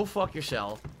Treyarch, go fuck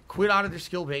yourself. Quit out of their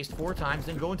skill-based 4 times,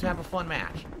 then go into have a fun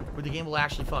match where the game will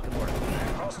actually fucking work.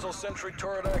 Hostile sentry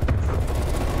turret active.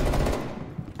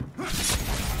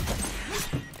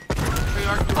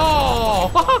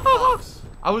 Oh!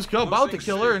 I was about to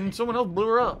kill her and someone else blew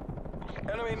her up.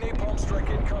 Enemy napalm strike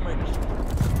incoming.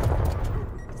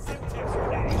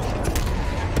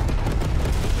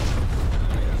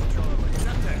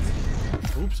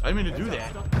 Oops, I didn't mean to do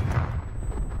that.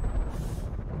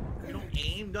 You don't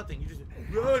aim, nothing. You just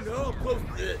run, oh, close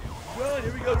it. Run,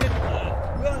 here we go.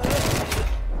 Run.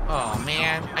 Oh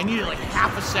man, I needed like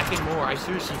half a second more. I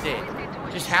seriously did.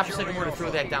 Just half a second more to throw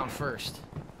that down first.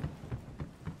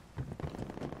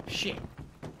 Shit.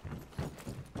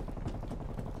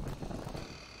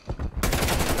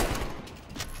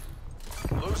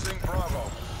 Losing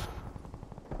Bravo.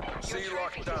 C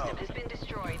locked down. Has been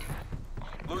destroyed.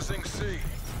 Losing C.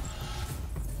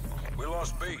 We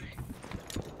lost B.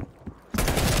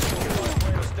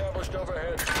 Plane established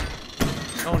overhead.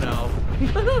 Oh no.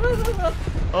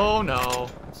 Oh no.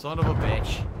 Son of a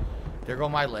bitch. There go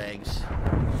my legs.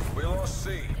 We lost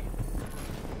C.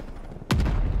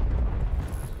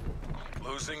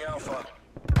 Losing Alpha.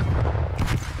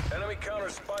 Enemy counter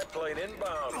spy plane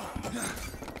inbound.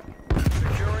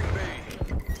 Securing B.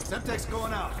 Semtex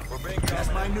going out. We're being That's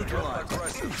my dominated. neutralized.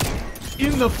 Aggressive.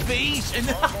 In the face! And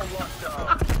Bravo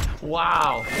lockdown.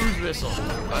 wow, cruise missile.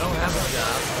 I don't have a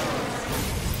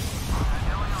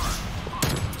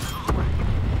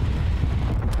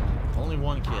job. Only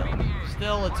one kill.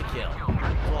 Still, it's a kill.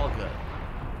 It's all good.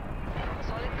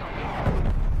 Solid copy.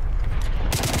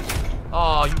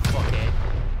 Oh, you fuckhead.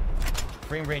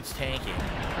 Frame rate's tanking.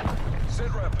 Sit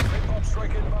rep. Napalm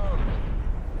strike inbound.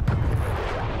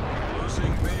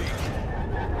 Losing B.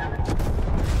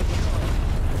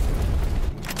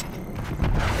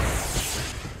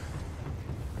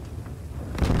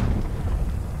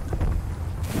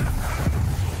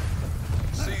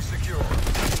 C secure.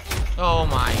 Oh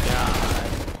my god.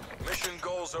 Mission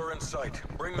goals are in sight.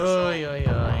 Bring the Oy, oy,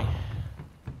 oy.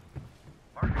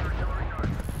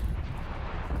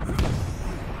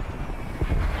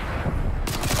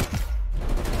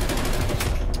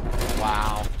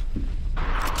 Wow.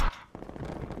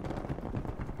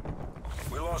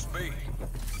 We lost B.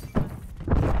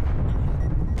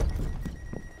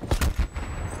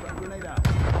 Grenade out.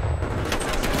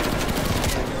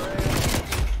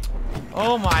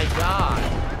 Oh my god.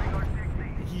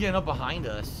 He's getting up behind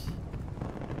us.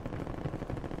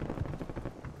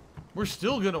 We're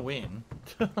still gonna win.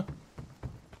 Great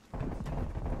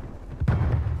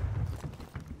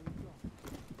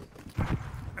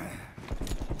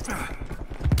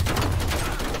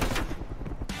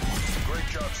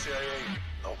job, CIA.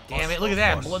 No Damn bust, it, look no at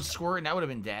that. bust. Blood squirting. That would have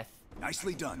been death.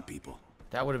 Nicely done, people.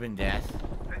 That would have been death.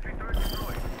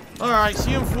 Alright,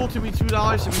 CM Fool to me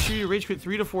 $2, so be sure you rage quit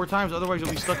 3 to 4 times, otherwise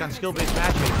you'll be stuck on skill-based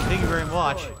matchmaking. Thank you very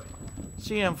much,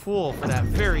 CM Fool, for that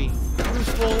very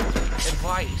useful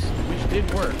advice, which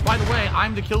did work. By the way,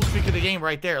 I'm the kill streak of the game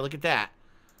right there. Look at that.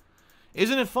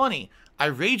 Isn't it funny? I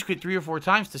rage quit 3 or 4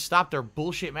 times to stop their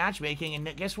bullshit matchmaking,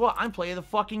 and guess what? I'm playing the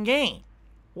fucking game.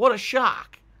 What a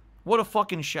shock. What a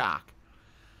fucking shock.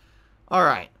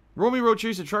 Alright. Romy Road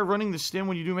Chase to try running the stim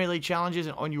when you do melee challenges,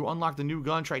 and when you unlock the new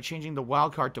gun, try changing the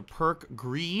wildcard to perk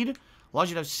Greed. Allows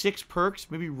you to have 6 perks.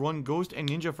 Maybe run Ghost and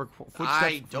Ninja for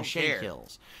footsteps for shade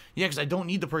kills. Yeah, because I don't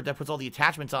need the perk that puts all the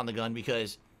attachments on the gun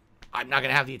because I'm not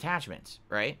going to have the attachments,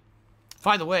 right?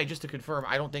 By the way, just to confirm,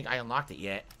 I don't think I unlocked it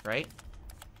yet, right?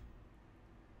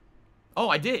 Oh,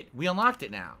 I did. We unlocked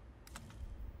it now.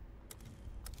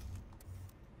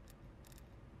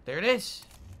 There it is.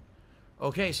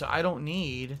 Okay, so I don't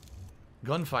need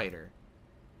Gunfighter.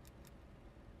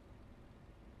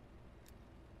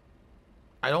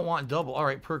 I don't want double. All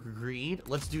right, perk Greed.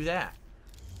 Let's do that.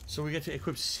 So we get to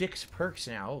equip 6 perks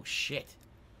now. Oh, shit.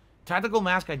 Tactical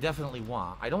Mask I definitely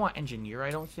want. I don't want Engineer, I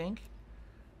don't think.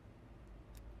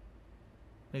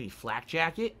 Maybe Flak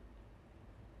Jacket.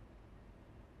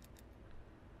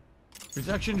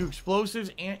 Protection to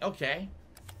explosives and... Okay.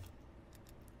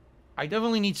 I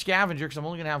definitely need Scavenger because I'm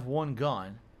only going to have 1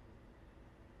 gun.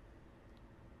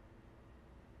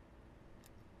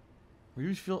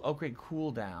 Reduce field upgrade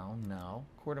cooldown. No.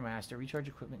 Quartermaster. Recharge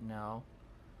equipment. No.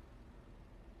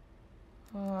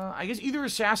 I guess either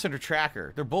Assassin or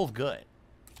Tracker. They're both good.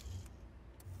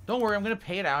 Don't worry. I'm going to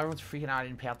pay it out. Everyone's freaking out. I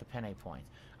didn't pay out the Penne points.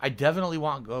 I definitely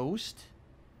want Ghost.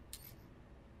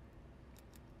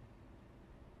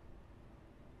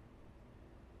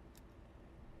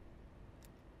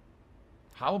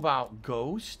 How about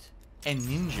Ghost and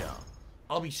Ninja?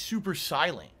 I'll be super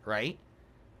silent, right?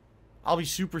 I'll be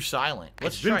super silent.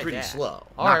 Let's It's been try pretty that. slow.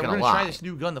 All right, we're going to try this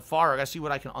new gun, the Far. I got to see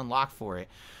what I can unlock for it.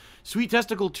 Sweet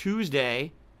Testicle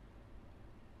Tuesday.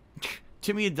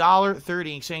 Timmy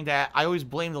 $1.30 saying that I always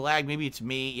blame the lag. Maybe it's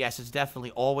me. Yes, it's definitely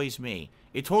always me.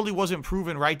 It totally wasn't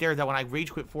proven right there that when I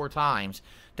rage quit 4 times,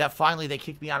 that finally they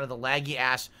kicked me out of the laggy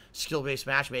ass skill-based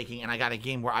matchmaking and I got a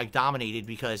game where I dominated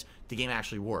because the game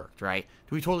actually worked, right?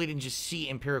 We totally didn't just see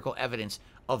empirical evidence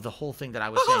of the whole thing that I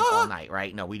was saying all night,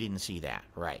 right? No, we didn't see that,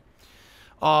 right?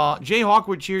 Jay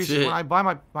Hawkwood cheers. When I buy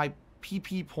my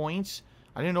PP points,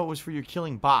 I didn't know it was for your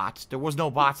killing bots. There was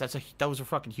no bots. Those are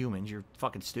fucking humans. You're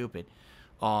fucking stupid.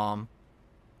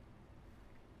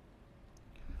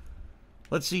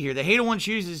 Let's see here. The Hater One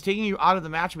cheers is taking you out of the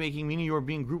matchmaking, meaning you are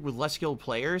being grouped with less skilled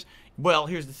players. Well,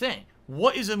 here's the thing.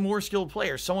 What is a more skilled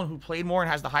player? Someone who played more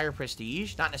and has the higher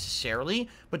prestige? Not necessarily,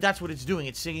 but that's what it's doing.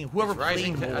 It's saying whoever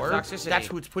played more, that's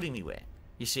who it's putting me with.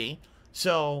 You see?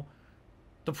 So,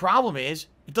 the problem is,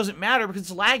 it doesn't matter because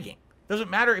it's lagging. It doesn't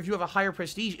matter if you have a higher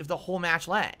prestige if the whole match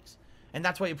lags. And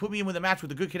that's why you put me in with a match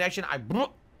with a good connection, I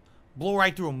blow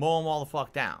right through and mow them all the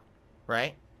fuck down.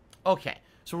 Right? Okay.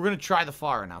 So we're going to try the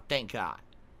Far now. Thank God.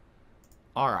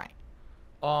 Alright.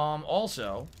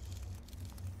 Also,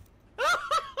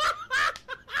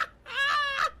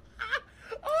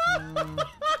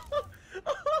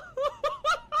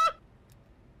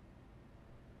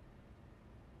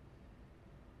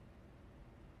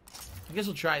 I guess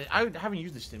we'll try it. I haven't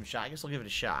used the stim shot. I guess I'll give it a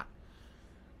shot.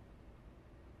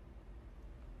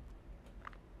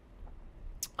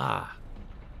 Ah.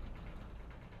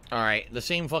 Alright, the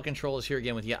same fucking troll is here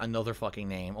again with yet another fucking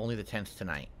name. Only the 10th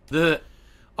tonight.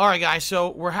 Alright, guys, so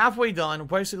we're halfway done.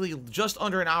 Basically, just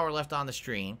under an hour left on the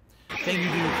stream. Thank you to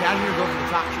Casimir Go for the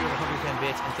top tier of 110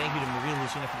 bits, and thank you to Maria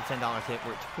Lucina for the $10 tip.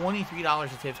 We're at $23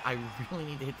 of tips. I really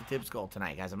need to hit the tips goal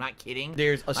tonight, guys. I'm not kidding.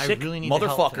 There's a sick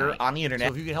motherfucker on the internet.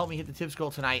 So if you can help me hit the tips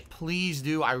goal tonight, please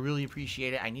do. I really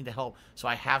appreciate it. I need the help so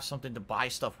I have something to buy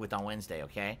stuff with on Wednesday,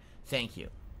 okay? Thank you.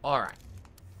 Alright.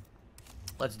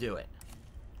 Let's do it.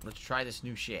 Let's try this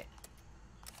new shit.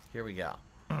 Here we go.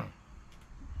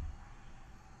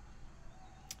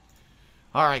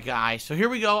 Alright, guys. So here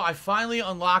we go. I finally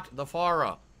unlocked the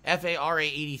FARA. F-A-R-A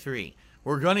 83.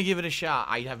 We're going to give it a shot.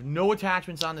 I have no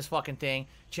attachments on this fucking thing.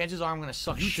 Chances are I'm going to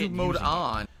suck shit mode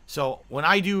on. So when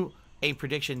I do a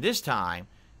prediction this time,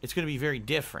 it's going to be very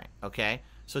different, okay?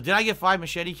 So did I get 5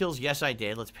 machete kills? Yes, I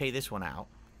did. Let's pay this one out.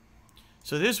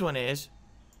 So this one is...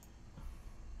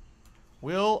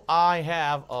 Will I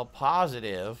have a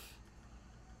positive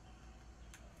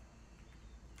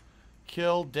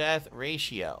kill-death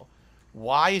ratio?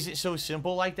 Why is it so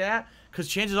simple like that? Because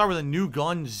chances are with a new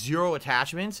gun, 0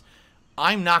 attachments,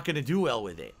 I'm not going to do well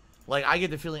with it. Like, I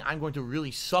get the feeling I'm going to really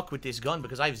suck with this gun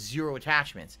because I have 0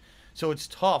 attachments. So it's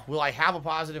tough. Will I have a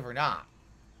positive or not?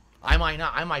 I might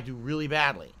not. I might do really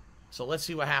badly. So let's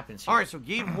see what happens here. Alright, so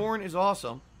Gabe Horn is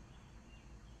awesome.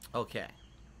 Okay.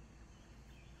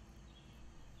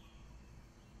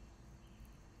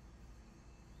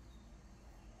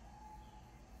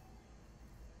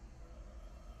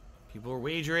 People are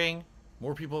wagering.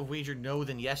 More people have wagered no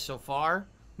than yes so far.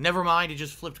 Never mind, it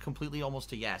just flipped completely almost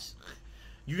to yes.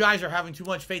 You guys are having too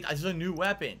much faith. This is a new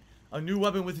weapon. A new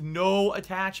weapon with no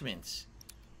attachments.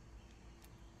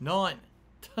 None.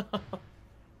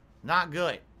 Not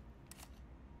good.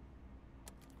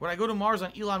 When I go to Mars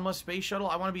on Elon Musk's space shuttle,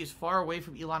 I want to be as far away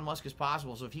from Elon Musk as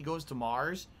possible. So if he goes to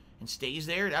Mars and stays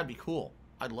there, that'd be cool.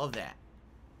 I'd love that.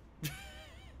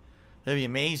 That'd be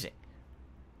amazing.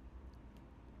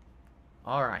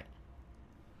 Alright.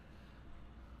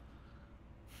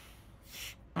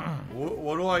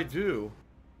 What do I do?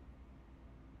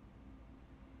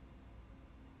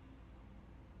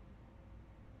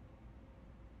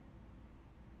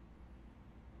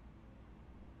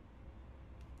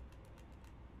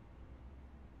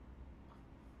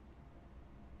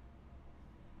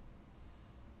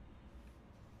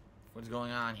 What's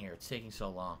going on here? It's taking so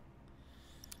long.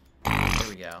 Here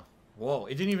we go. Whoa,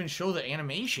 it didn't even show the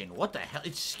animation. What the hell?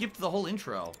 It skipped the whole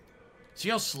intro. See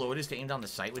how slow it is to aim down the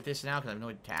sight with this now because I have no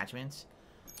attachments?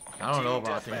 I don't know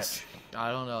about this.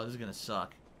 I don't know. This is going to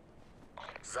suck.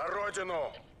 За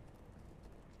родину!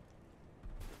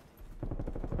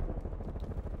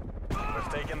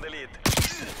 We've taken the lead.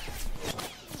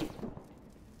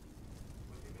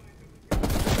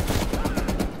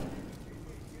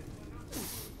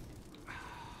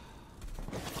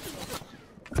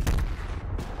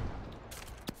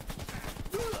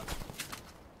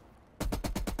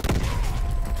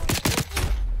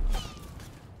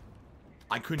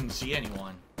 I couldn't see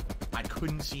anyone. I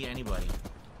couldn't see anybody.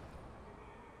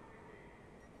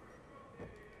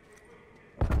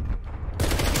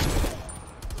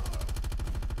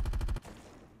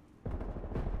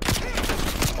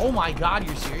 Oh my god,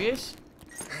 you're serious?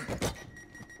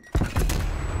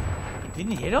 It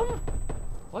didn't hit him?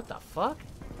 What the fuck?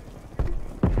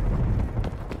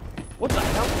 What the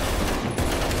hell?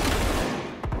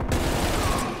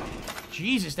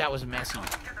 Jesus, that was messy.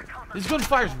 This gun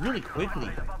fires really quickly.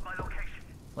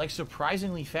 Like,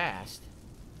 surprisingly fast.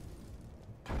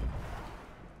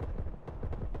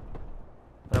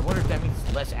 But I wonder if that means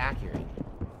it's less accurate.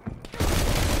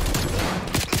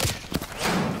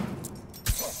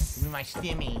 Give me my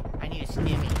stimmy. I need a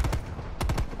stimmy.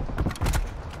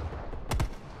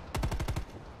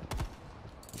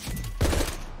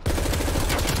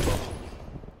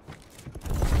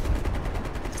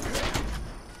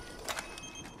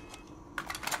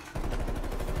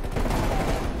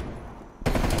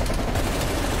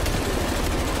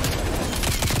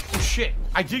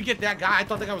 I did get that guy. I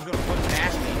thought that guy was going to put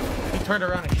past me. He turned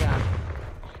around and shot.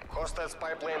 Hostile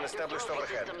spy plane established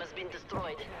overhead. System has been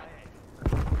destroyed.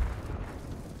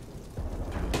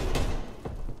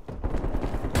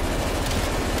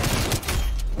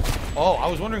 Oh, I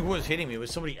was wondering who was hitting me. It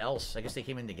was somebody else. I guess they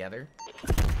came in together.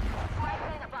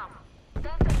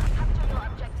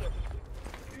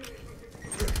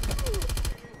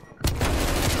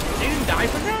 die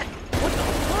from that? What the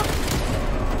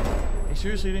fuck? He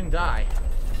seriously didn't die.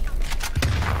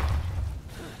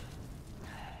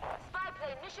 Spy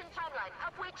plane mission timeline.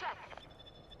 Halfway check.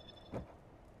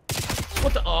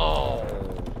 What the? Oh.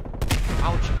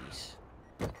 Ouchies.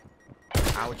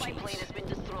 Spy plane Ouchies. has been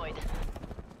destroyed.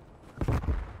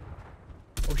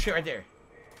 Oh shit, right there.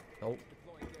 Nope.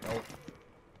 Nope.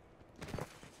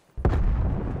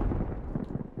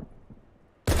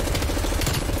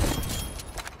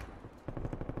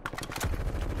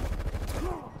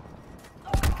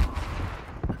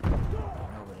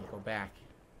 Go back.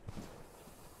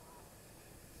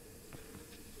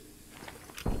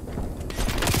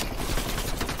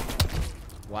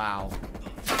 Wow.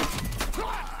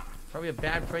 Probably a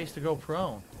bad place to go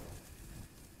prone.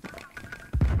 Nope.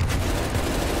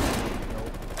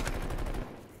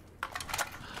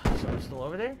 Someone still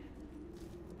over there?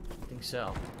 I think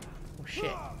so. Oh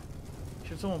shit.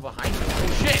 Should someone behind me? Oh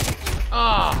shit!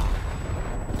 Ah!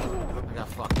 Oh. I got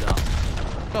fucked up.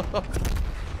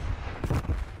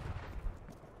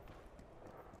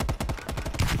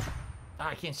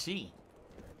 I can't see.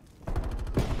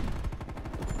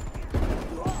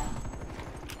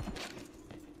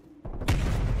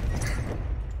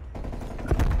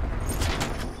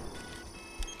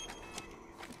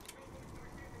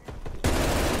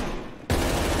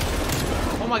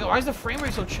 Oh my god, why is the frame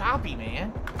rate so choppy,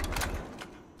 man?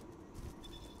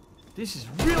 This is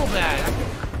real bad.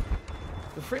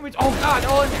 The frame rate. Oh god,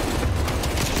 oh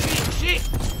shit, shit.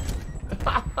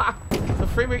 The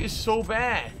frame rate is so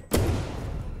bad.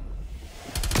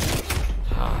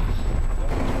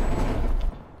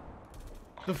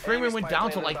 The frame rate went down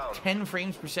to like 10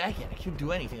 frames per second. I couldn't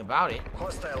do anything about it.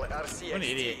 Hostile What an RCXT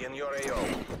idiot. in your AO.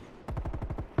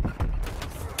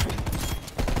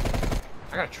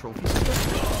 I got a trophy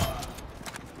system.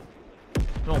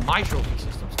 No, my trophy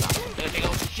system. Stop.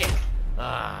 Oh shit.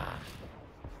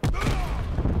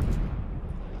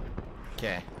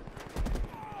 Okay.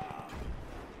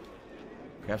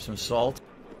 Grab some salt.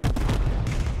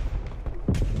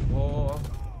 Whoa.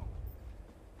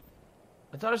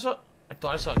 I thought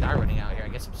I saw a guy running out here. I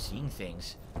guess I'm seeing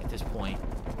things at this point.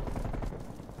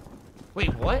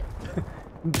 Wait, what?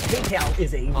 PayPal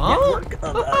is a network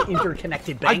of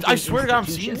interconnected banking I swear to God, I'm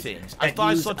seeing institutions things. I that thought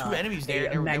I use, saw two enemies there.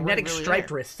 A magnetic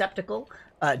striped receptacle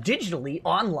digitally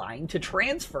online to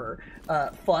transfer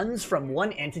funds from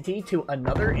one entity to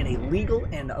another in a legal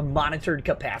and monitored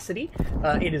capacity.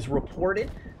 It is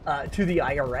reported to the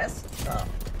IRS.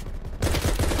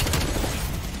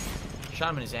 Shot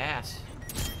him in his ass.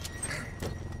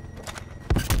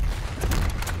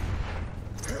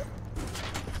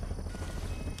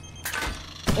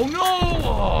 Oh no!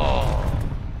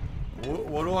 Oh.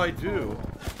 What do I do?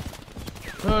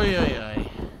 Oh yeah.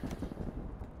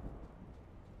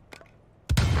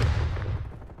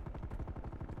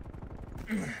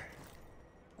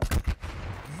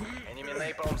 Enemy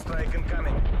napalm strike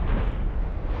incoming.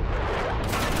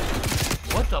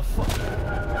 What the fuck?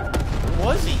 Where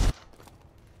was he?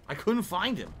 I couldn't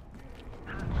find him.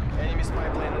 Enemy spy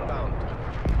plane inbound.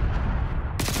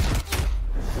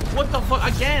 What the fuck?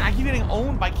 Again, I keep getting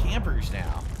owned by campers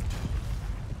now.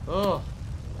 Ugh.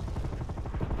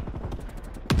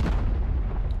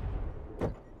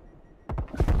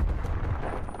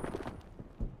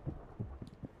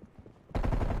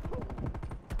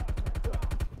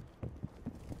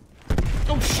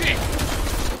 Oh shit!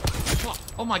 Fuck.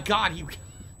 Oh my god,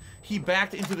 he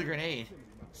backed into the grenade.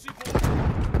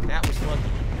 That was lucky.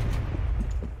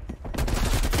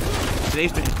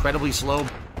 Today's been incredibly slow.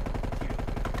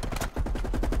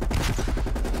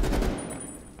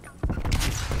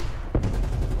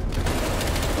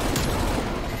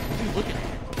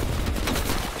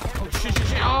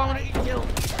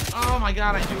 Oh my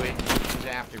god, I knew it. He was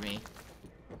after me.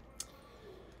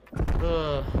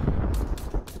 Ugh.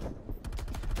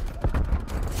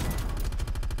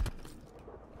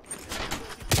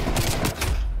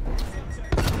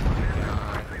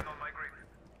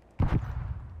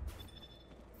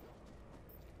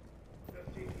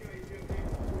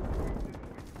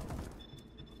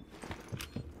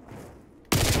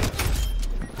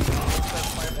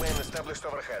 Spy plane established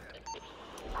overhead.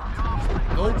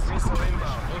 Nope. No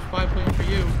spy plane for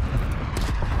you.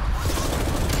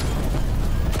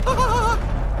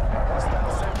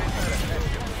 Hostile sentry turret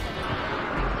active.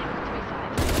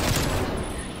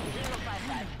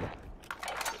 055.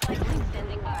 Spy plane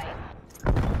standing by.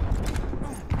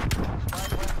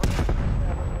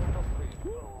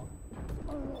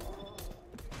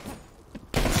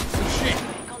 Oh shit!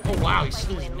 Oh wow, he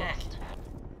slit his neck.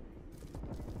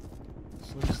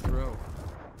 Slit his throat.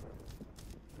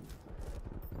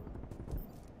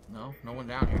 No? No one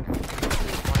down here now.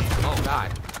 Oh,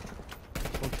 God.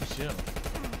 Spoke too soon.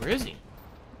 Where is he?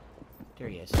 There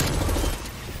he is. I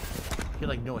feel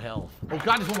like no health. Oh,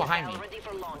 God, there's one behind me. Ready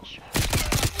for launch.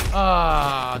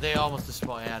 Ah, they almost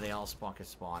spawn. Yeah, they all spawn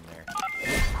there.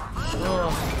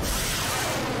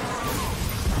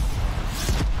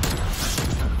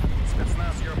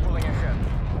 Spetsnaz, you're pulling ahead.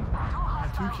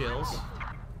 2 kills.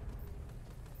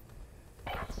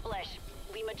 Splash.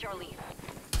 Lima Charlie.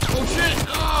 Oh, shit!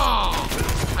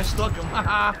 Oh! I stuck him.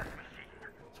 Haha.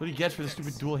 That's what he gets for the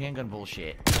stupid dual handgun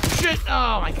bullshit. Shit!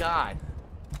 Oh, my God.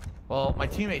 Well, my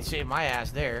teammate saved my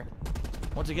ass there.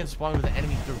 Once again, spawning with an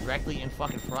enemy directly in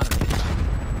fucking front of me.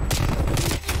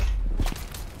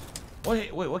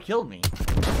 Wait, what killed me?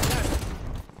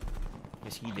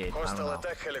 Yes, he did. Hostile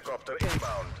attack helicopter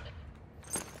inbound.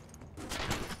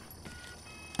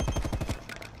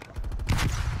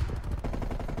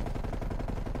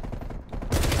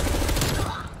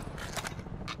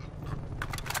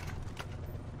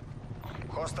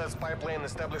 Hostile spy plane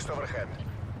established overhead.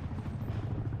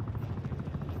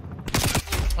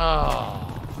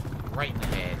 Oh, right in the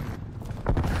head.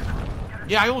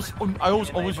 Yeah, I always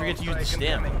forget to use the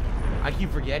stim. I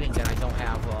keep forgetting that I don't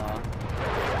have,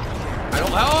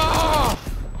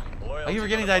 I keep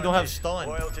forgetting that I don't have stun.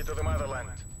 Loyalty to the motherland.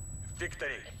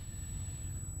 Victory.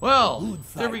 Well,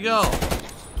 there we go.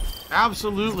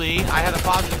 Absolutely, I had a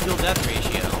positive kill-death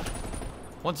ratio.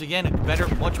 Once again, a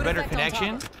much better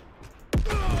connection.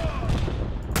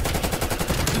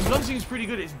 This gun seems pretty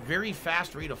good. It's very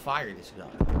fast rate of fire, this gun.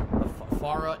 The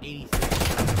Farah 83.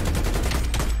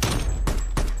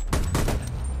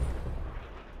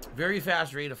 Very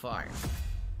fast rate of fire.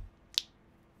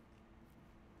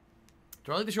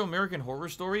 Do I like the show American Horror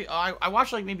Story? I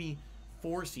watched like maybe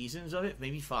 4 seasons of it,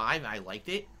 maybe 5. I liked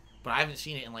it, but I haven't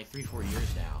seen it in like 3-4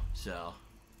 years now, so.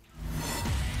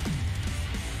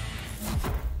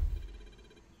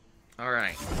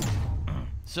 Alright.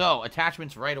 So,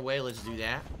 attachments right away, let's do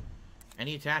that.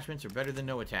 Any attachments are better than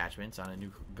no attachments on a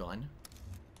new gun.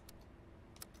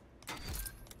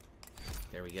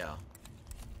 There we go.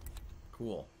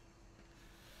 Cool.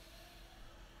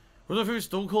 What's my favorite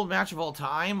Stone Cold match of all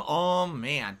time?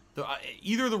 Man.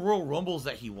 Either the Royal Rumbles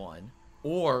that he won,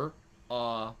 or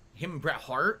him and Bret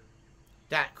Hart,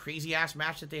 that crazy-ass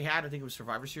match that they had, I think it was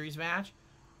Survivor Series match,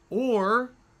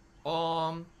 or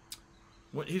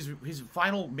what his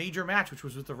final major match, which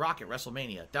was with The Rock at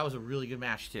WrestleMania. That was a really good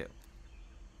match, too.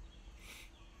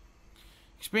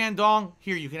 Expand Dong,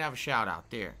 here, you can have a shout-out.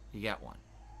 There, you get one.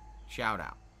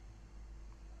 Shout-out.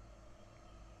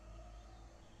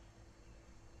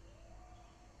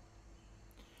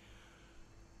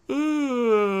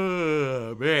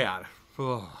 Man.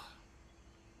 Ugh.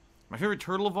 My favorite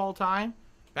turtle of all time?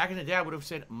 Back in the day, I would have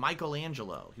said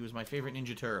Michelangelo. He was my favorite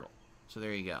Ninja Turtle. So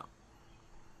there you go.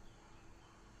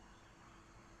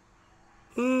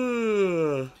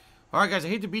 Alright, guys, I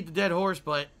hate to beat the dead horse,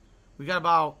 but we got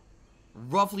about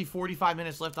roughly 45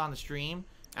 minutes left on the stream.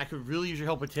 I could really use your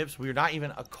help with tips. We're not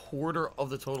even a quarter of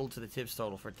the total to the tips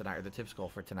total for tonight, or the tips goal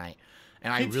for tonight.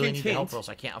 And I really need the help, or else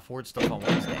I can't afford stuff on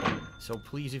Wednesday. So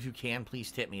please, if you can,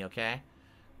 please tip me, okay?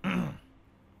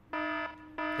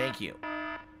 Thank you.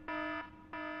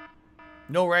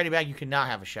 No, Ratty Bag, you cannot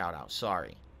have a shout out.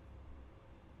 Sorry.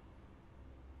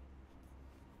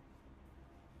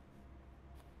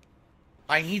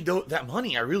 I need that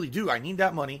money. I really do. I need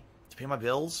that money to pay my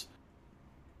bills.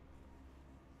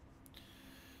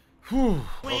 Whew.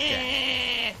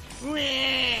 Okay.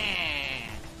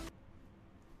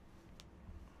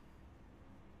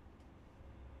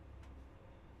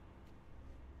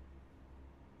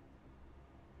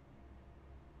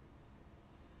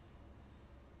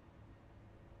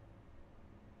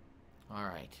 All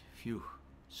right. Phew.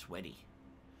 Sweaty.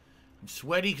 I'm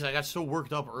sweaty because I got so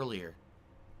worked up earlier.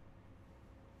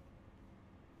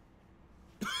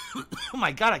 Oh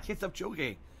my god, I can't stop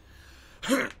joking.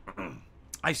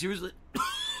 I seriously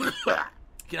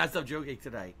cannot stop joking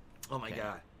today. Oh my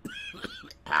god.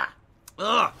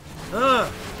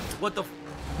 What the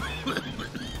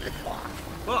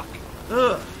fuck?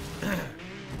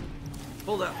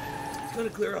 Hold up. It's gonna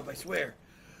clear up, I swear.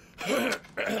 Okay,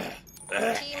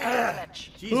 Christ.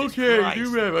 you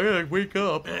man, I gotta wake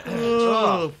up.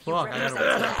 Oh, fuck. I gotta wake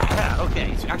up.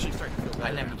 Okay, it's actually starting to feel good.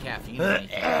 I didn't have any caffeine or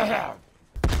anything.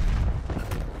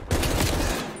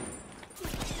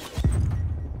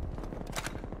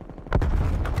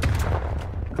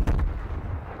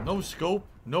 No scope,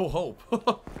 no hope.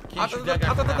 Can't shoot that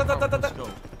guy from that far with no scope.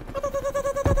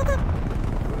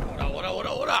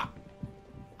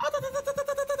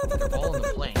 All in the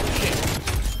flame. Shit.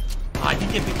 I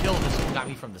did get the kill, and this one got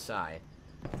me from the side.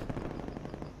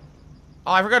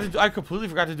 Oh, I completely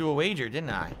forgot to do a wager, didn't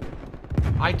I?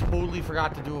 I totally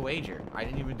forgot to do a wager. I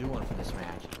didn't even do one for this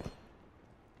match.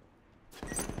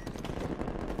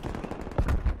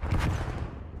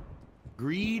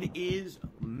 Greed is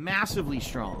massively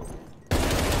strong.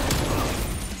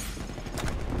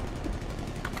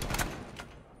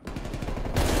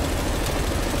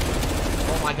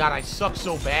 Oh my god, I suck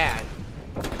so bad.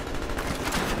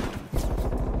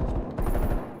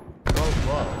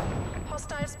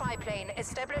 Hostile spy plane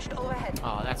established overhead.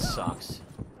 Oh, that sucks.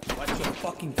 Watch your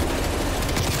fucking.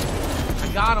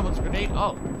 I got him with the grenade.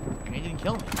 Oh, the grenade didn't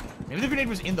kill me. Maybe the grenade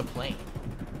was in the plane.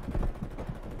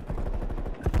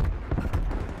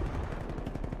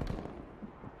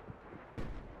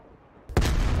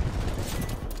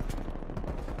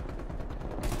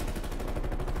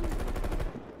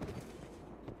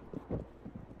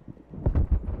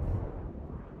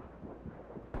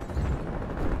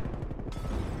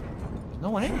 No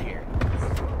one in here.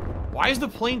 Why is the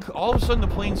plane, all of a sudden the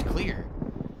plane's clear?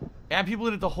 I have people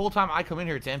in it the whole time I come in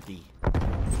here, it's empty.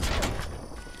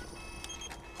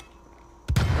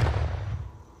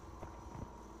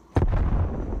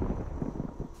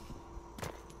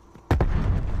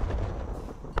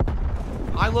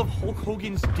 I love Hulk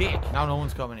Hogan's dick. Now no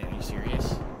one's coming in, are you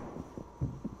serious?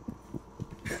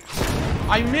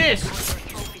 I missed!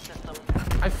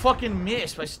 I fucking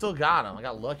missed, but I still got him. I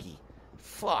got lucky.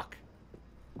 Fuck.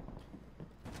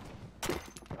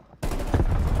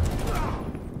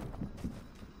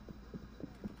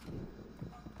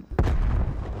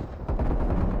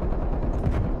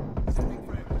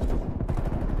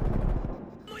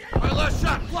 My last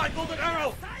shot, fly golden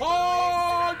arrow.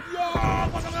 Oh yeah!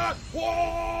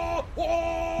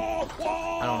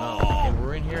 I don't know. They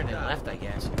were in here and they left, I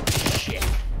guess. Shit.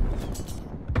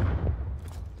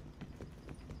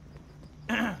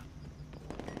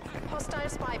 Hostile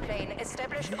spy plane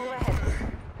established overhead.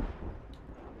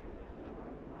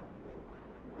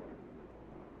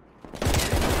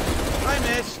 I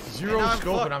missed. Zero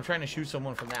scope, and I'm trying to shoot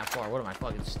someone from that far. What am I,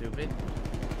 fucking stupid?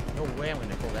 No way I'm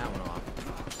gonna pull that one off.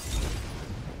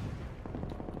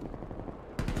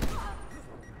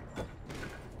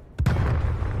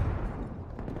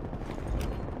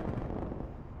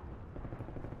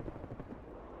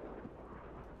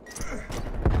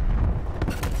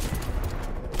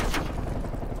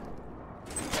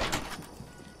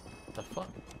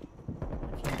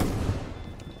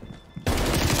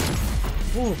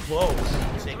 Ooh,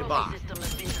 close. Say goodbye.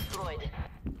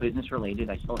 Business related,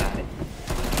 I still have it.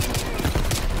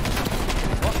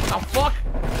 What the fuck?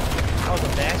 That was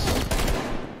a mess.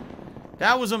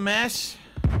 That was a mess.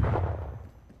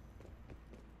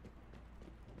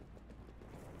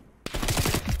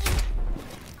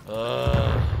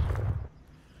 I'm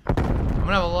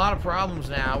gonna have a lot of problems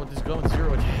now with this gun with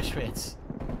zero attachments.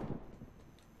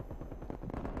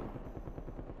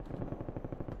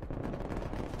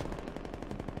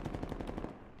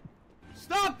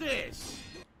 Stop this!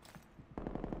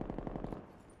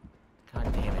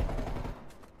 God damn it.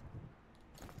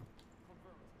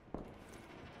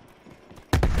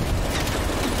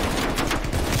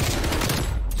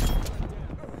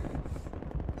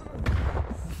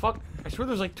 Fuck, I swear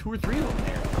there's like 2 or 3 of them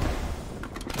there.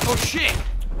 Oh shit!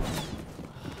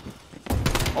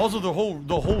 Also the whole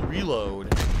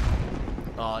reload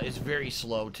is very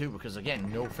slow too, because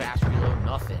again, no fast reload,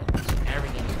 nothing.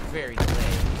 Everything is very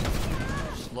delayed.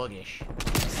 Sluggish.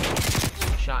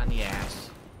 Shot in the ass.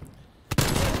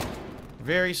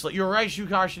 Very slow. You're right,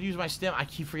 Shuka, I should use my stim. I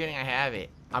keep forgetting I have it.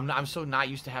 I'm so not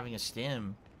used to having a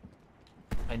stim.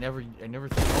 I never think,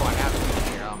 oh, I have it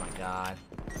here. Oh my god.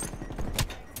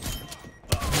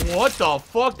 What the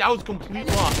fuck? That was complete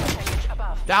luck.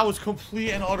 That was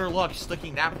complete and utter luck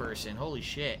sticking that person. Holy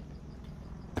shit.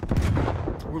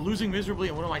 We're losing miserably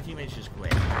and one of my teammates just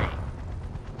quit. Great.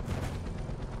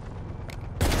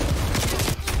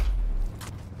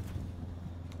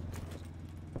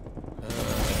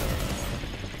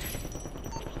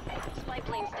 Spy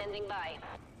plane standing by.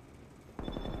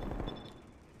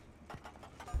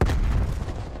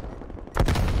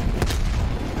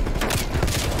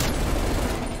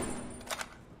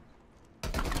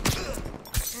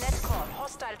 Netcall,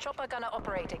 hostile chopper gunner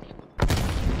operating.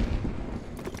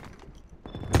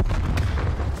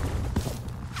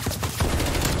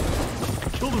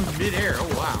 Killed him mid-air. Oh,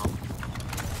 wow.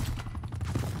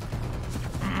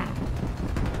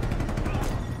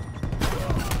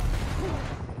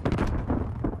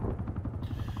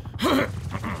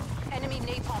 Enemy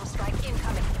napalm strike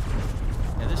incoming.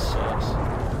 Yeah, this sucks.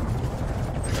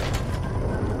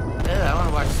 Yeah, I want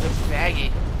to watch some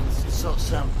faggot. So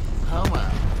some homo.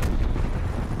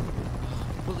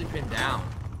 Completely pinned down.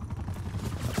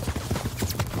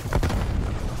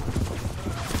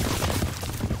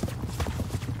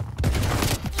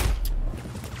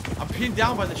 pinned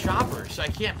down by the chopper, so I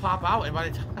can't pop out. And by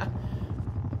the time,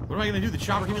 what am I gonna do? The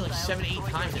chopper hit me like 7, 8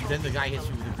 times, and then the guy hits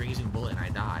me with a grazing bullet, and I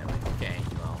die. Like, okay,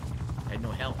 well, I had no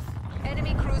health.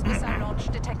 Enemy cruise missile launch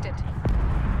detected. I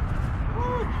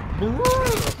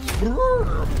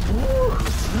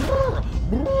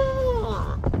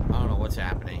don't know what's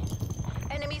happening.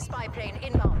 Enemy spy plane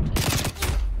inbound.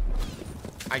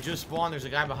 I just spawned. There's a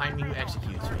guy behind me who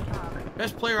executes me.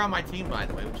 Best player on my team, by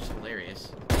the way, which is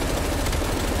hilarious.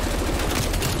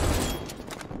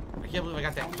 I can't believe I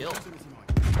got that kill.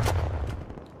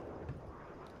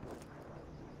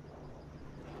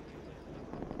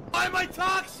 Why am I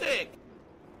toxic?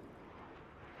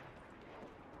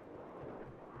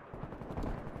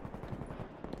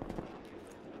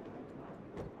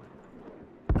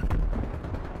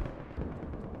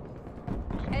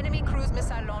 Enemy cruise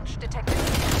missile launch detected.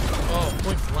 Oh,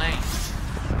 point blank.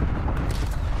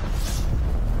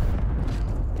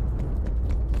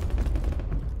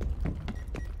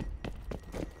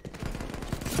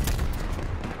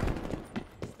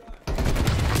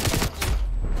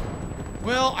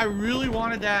 Well, I really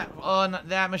wanted that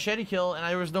that machete kill, and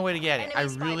there was no way to get it. I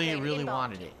really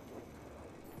wanted it.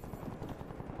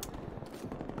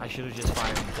 I should have just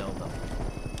fired and killed them.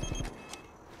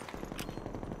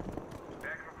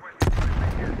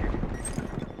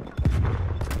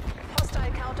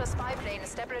 Hostile counter spy plane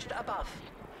established above.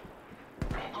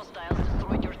 Hostiles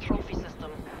destroyed your trophy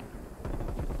system.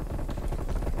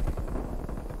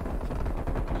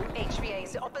 HVA,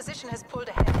 the opposition has pulled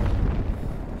ahead.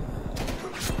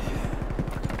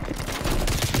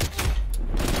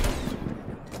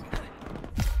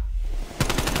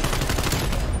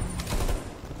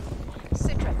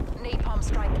 Citra, napalm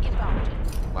strike inbound.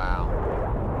 Wow.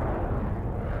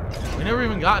 We never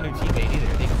even got a new teammate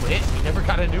either. They quit. We never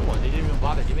got a new one. They didn't even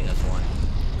bother giving us one.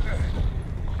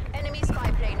 Enemy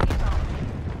spy plane inbound.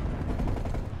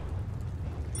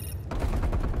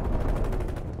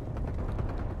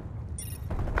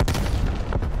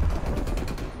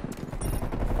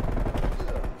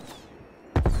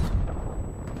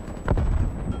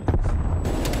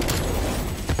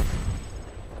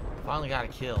 Finally got a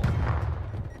kill.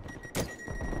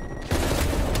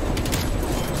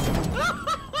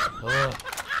 Ugh.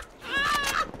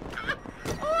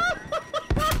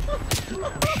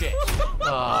 Shit.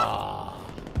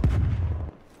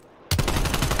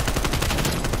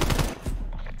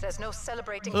 There's no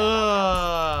celebrating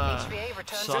that. HVA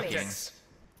returns to Sucking. base.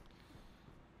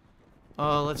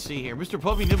 Let's see here. Mr.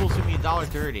 Puppy Nibbles sent me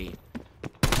 $1.30.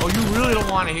 Oh, you really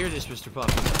don't want to hear this, Mr.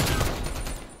 Puppy.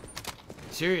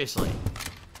 Seriously.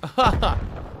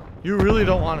 You really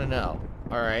don't want to know.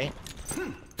 Alright?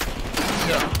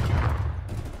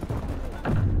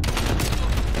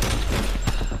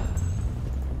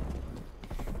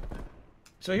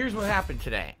 So here's what happened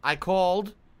today. I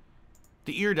called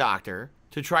the ear doctor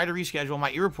to try to reschedule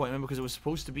my ear appointment because it was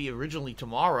supposed to be originally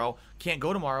tomorrow. Can't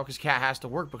go tomorrow because Kat has to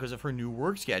work because of her new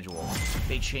work schedule.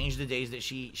 They changed the days that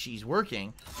she's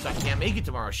working, so I can't make it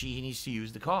tomorrow. She needs to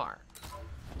use the car.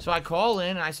 So I call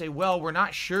in and I say, well, we're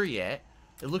not sure yet.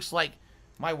 It looks like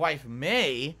my wife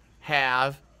may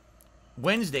have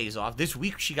Wednesdays off. This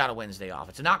week she got a Wednesday off.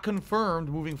 It's not confirmed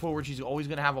moving forward. She's always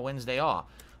going to have a Wednesday off.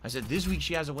 I said this week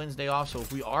she has a Wednesday off, so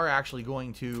if we are actually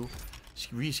going to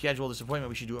reschedule this appointment,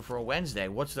 we should do it for a Wednesday.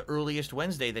 What's the earliest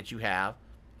Wednesday that you have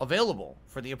available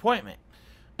for the appointment?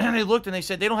 And they looked and they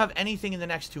said they don't have anything in the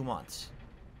next 2 months.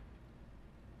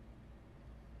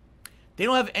 They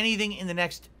don't have anything in the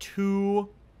next 2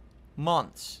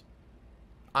 months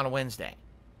on a Wednesday.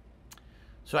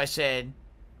 So I said,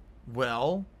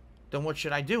 well, then what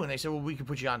should I do? And they said, well, we could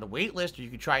put you on the wait list, or you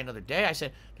could try another day. I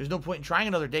said, there's no point in trying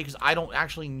another day because I don't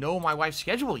actually know my wife's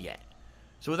schedule yet.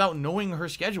 So without knowing her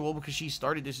schedule, because she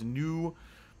started this new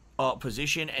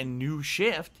position and new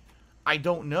shift, I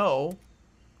don't know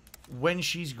when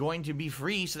she's going to be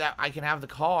free so that I can have the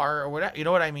car or whatever. You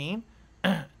know what I mean?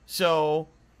 So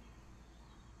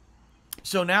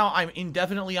now I'm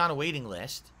indefinitely on a waiting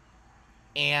list.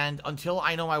 And until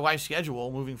I know my wife's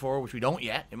schedule moving forward, which we don't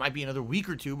yet, it might be another week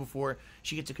or two before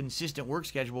she gets a consistent work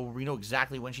schedule where we know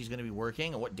exactly when she's going to be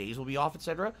working and what days will be off,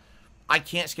 etc. I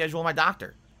can't schedule my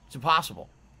doctor. It's impossible.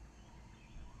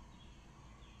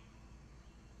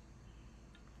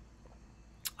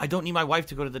 I don't need my wife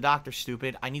to go to the doctor,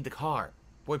 stupid. I need the car.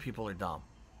 Boy, people are dumb.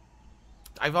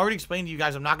 I've already explained to you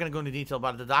guys, I'm not going to go into detail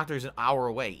about it. The doctor is an hour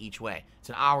away each way. It's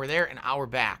an hour there, an hour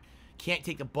back. Can't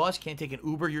take the bus, can't take an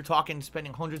Uber. You're talking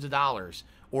spending hundreds of dollars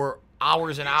or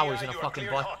hours and hours in a fucking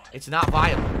bus. It's not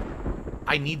viable.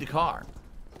 I need the car.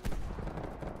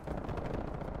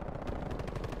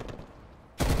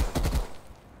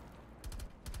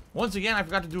 Once again, I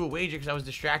forgot to do a wager because I was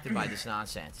distracted by this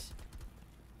nonsense.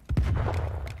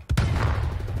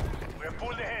 We're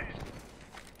pulled ahead.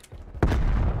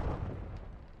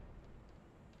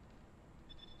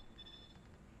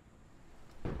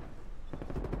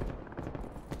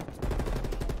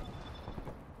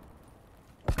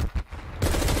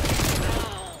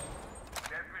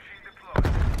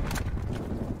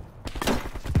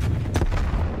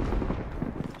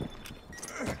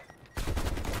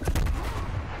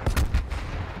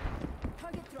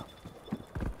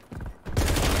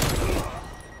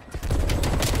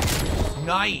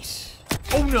 Nice.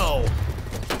 Oh no.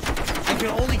 I can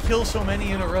only kill so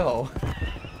many in a row.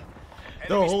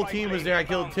 The whole team was there. I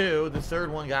killed 2. The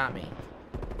third one got me.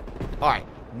 Alright.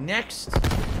 Next.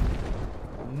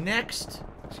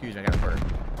 Excuse me, I got a burp.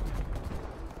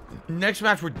 Next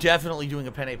match, we're definitely doing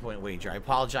a penny point wager. I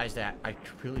apologize that I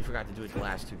completely forgot to do it the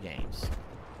last 2 games.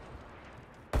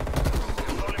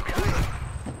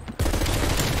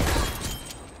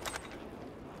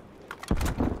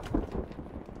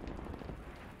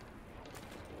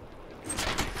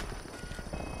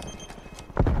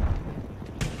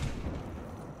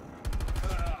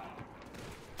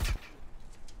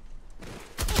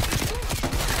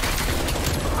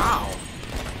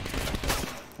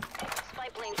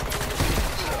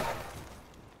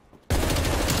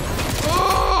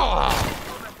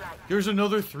 There's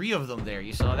another 3 of them there.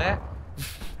 You saw that?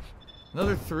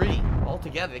 Another 3 all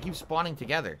together. They keep spawning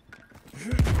together.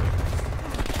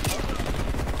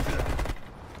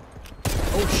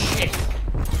 Oh shit!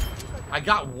 I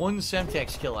got 1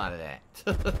 Semtex kill out of that.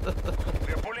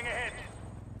 We're pulling ahead.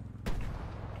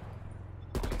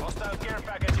 Hostile care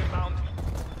package inbound.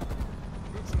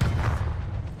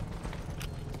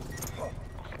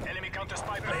 Enemy counter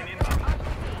spy plane inbound.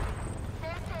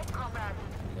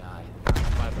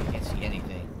 I can't see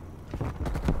anything.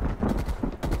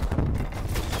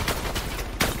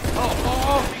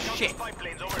 Oh, shit.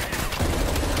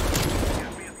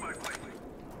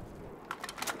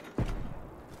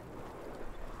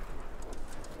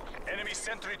 Enemy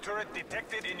sentry turret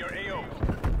detected in your AO.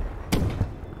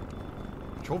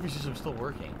 Trophy system's still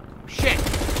working. Shit!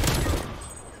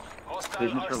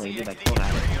 Business related, I still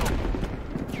have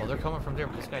it. Oh, they're coming from there,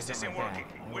 but this guy's not working.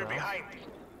 We're behind.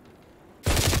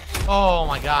 Oh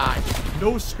my god.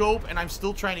 No scope, and I'm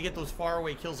still trying to get those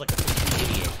faraway kills like a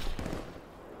idiot.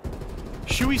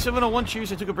 Shuey701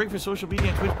 cheers. I took a break for social media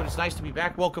and Twitch, but it's nice to be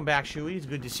back. Welcome back, Shuey. It's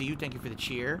good to see you. Thank you for the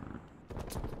cheer.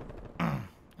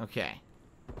 Okay.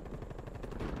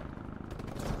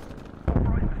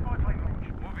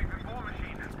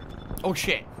 Oh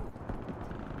shit.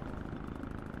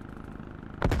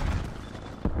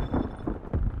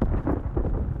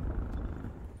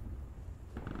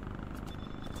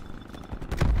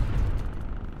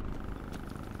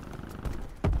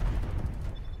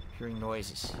 Hearing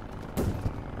noises.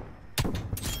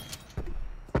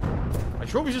 My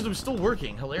trophy system's still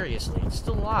working, hilariously. It's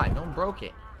still alive. No one broke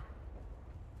it.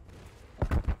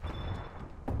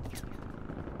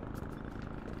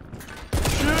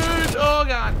 Shoot! Oh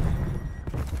god!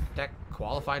 That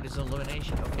qualified as an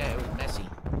elimination. Okay, it was messy.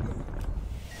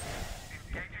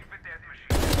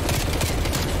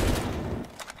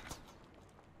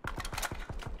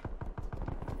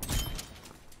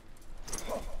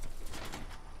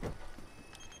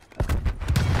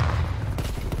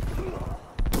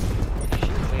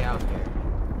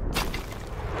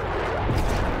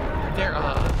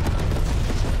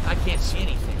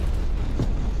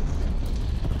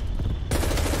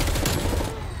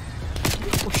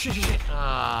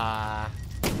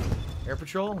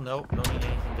 Patrol? Nope, don't need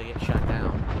anything to get shot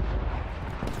down.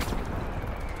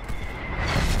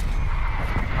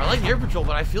 I like air patrol,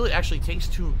 but I feel it actually takes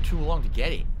too long to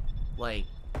get it. Like,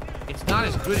 it's not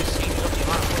as good as saving up the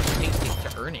amount of points it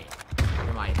takes to earn it,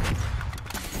 in my opinion.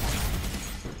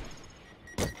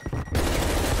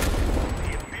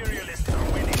 The Imperialists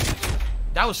are winning.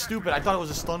 That was stupid. I thought it was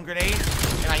a stun grenade,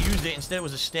 and I used it. Instead, it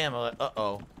was a stem. I'm like,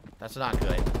 uh-oh. That's not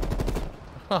good.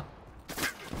 Huh.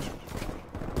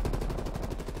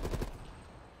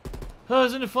 Oh,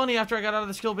 isn't it funny after I got out of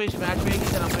the skill-based matchmaking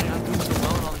that I'm doing so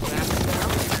well in all these matches now?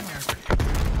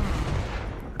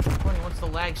 Funny, once the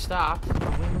lag stopped, the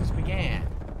wins began.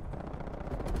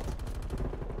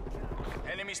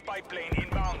 Enemy spy plane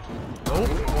inbound. Nope,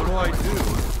 what do I do?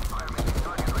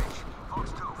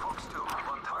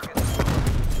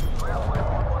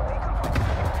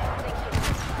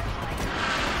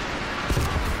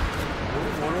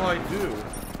 What do I do?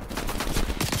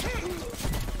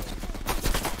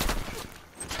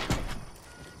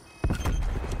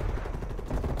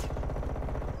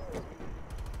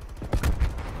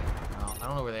 I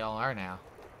don't know where they all are now.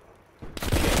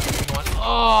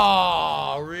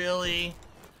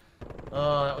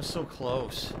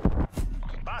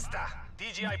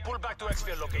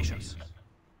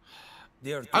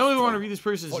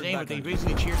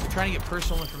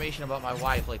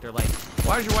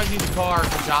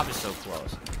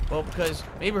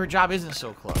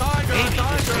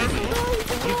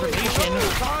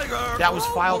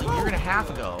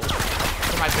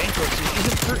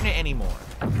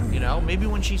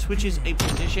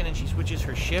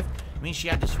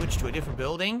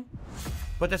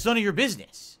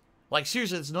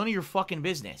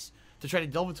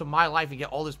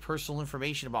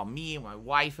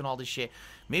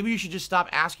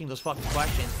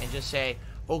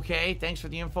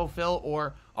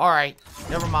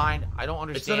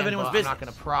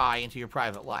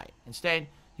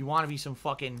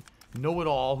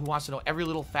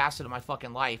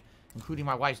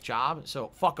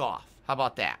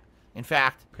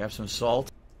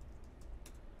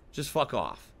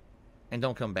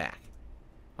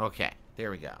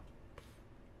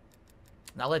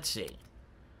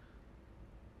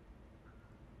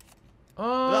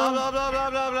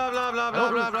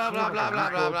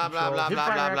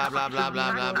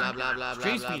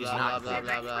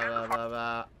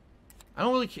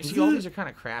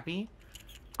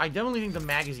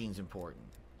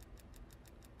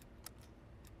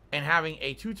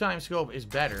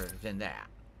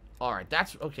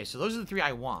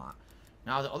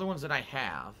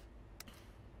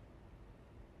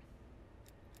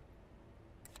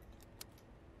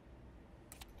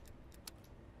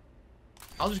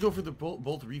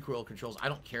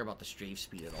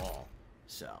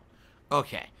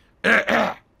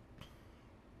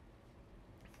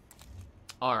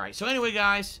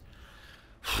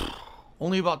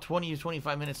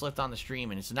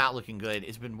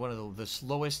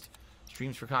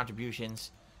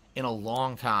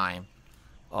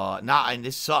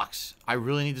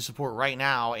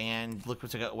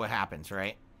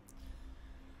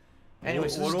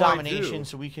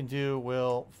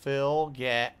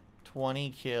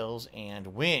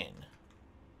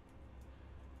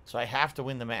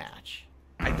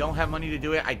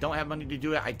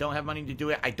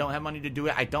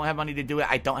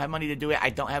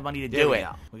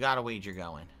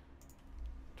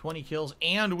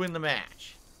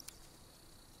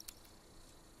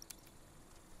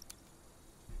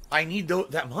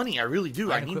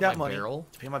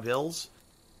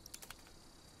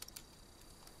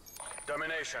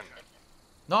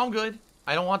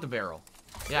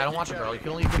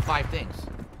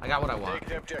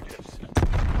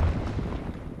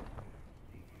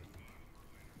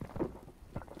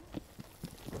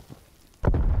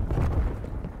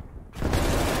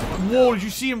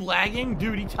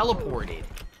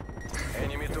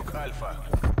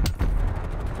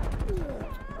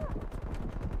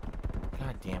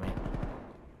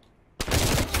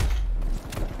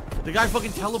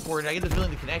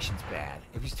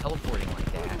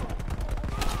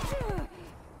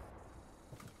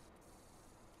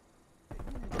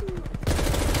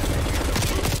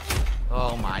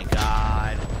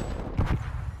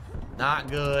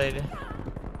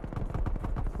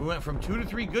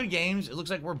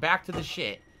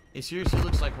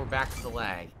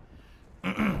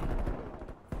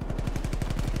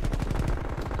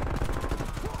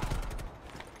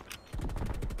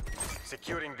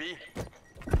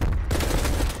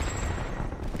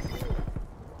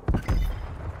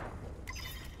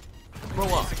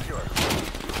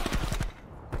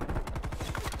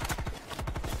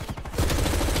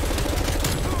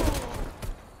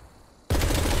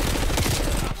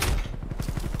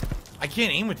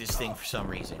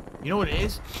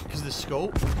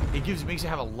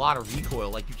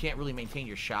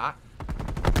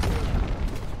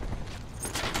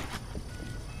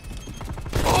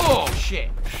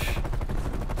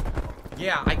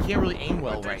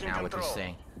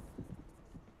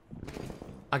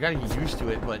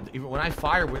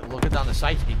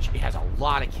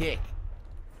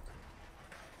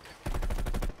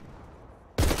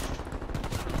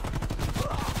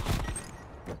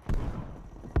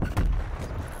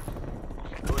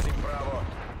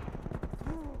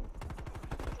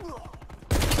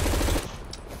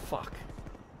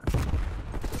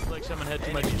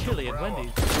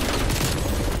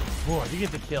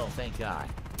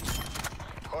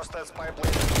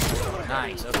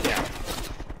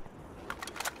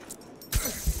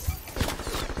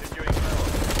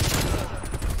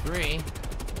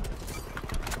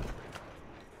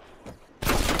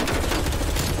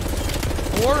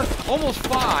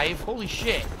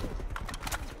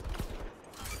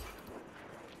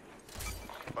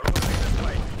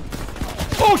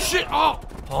 Oh shit! Oh,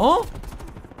 huh?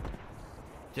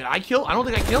 Did I kill? I don't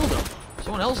think I killed him.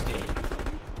 Someone else did.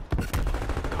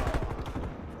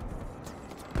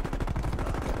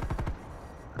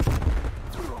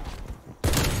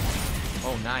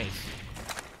 Oh, nice.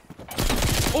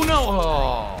 Oh no!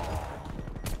 Oh.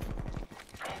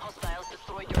 Hostiles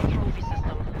destroyed your trophy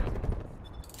system.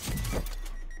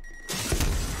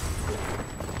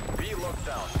 Be locked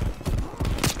down.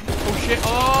 Oh shit!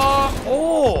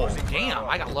 Oh! Damn!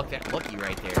 I got lucky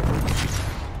right there.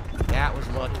 That was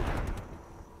lucky.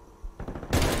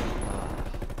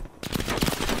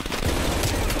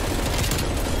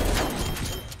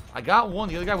 I got one.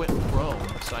 The other guy went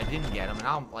prone, so I didn't get him, and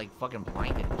now I'm like fucking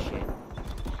blinded and shit.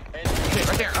 Shit,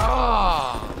 right there.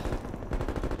 Oh!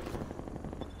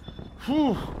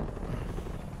 Whew.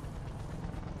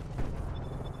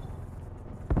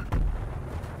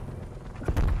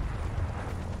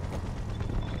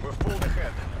 We're full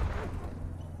ahead.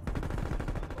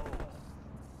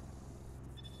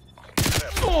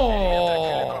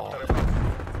 Oh!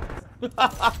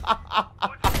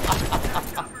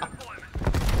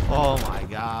 Oh my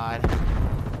god.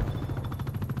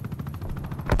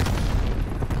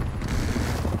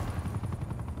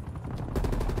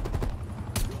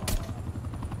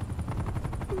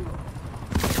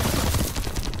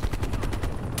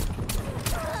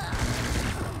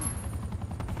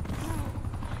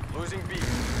 Losing B.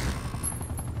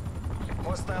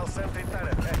 Hostile sentry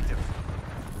turret active.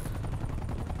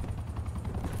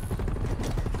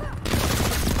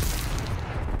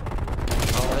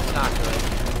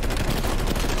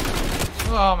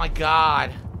 Oh my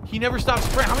god. He never stopped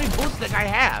spraying. How many bullets did that guy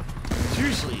have?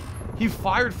 Seriously. He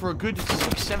fired for a good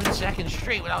 6-7 seconds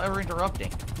straight without ever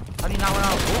interrupting. How do you not run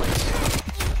out of bullets?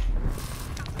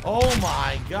 Oh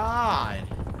my god.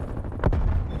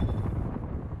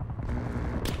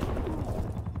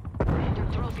 Your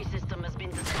trophy system has been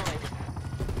destroyed.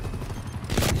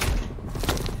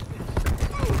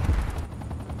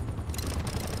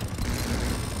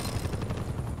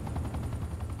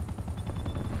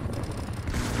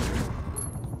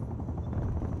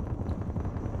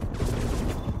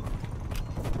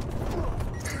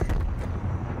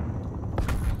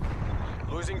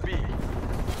 Losing B.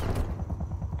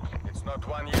 It's not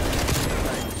one yet.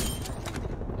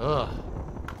 Ugh.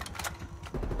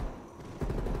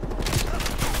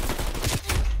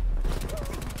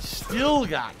 Still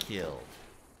got killed.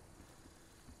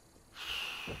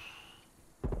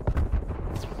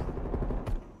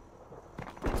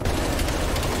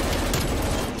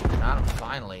 Got him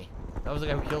finally. That was the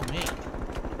guy who killed me.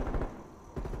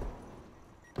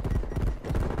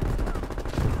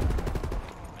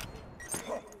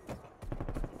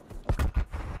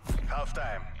 Half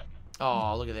time.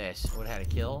 Oh, look at this. Would have had a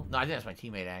kill? No, I think that's my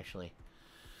teammate, actually.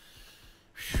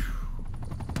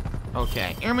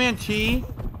 Okay. Airman T,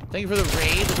 thank you for the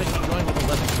raid. Looks like you joined with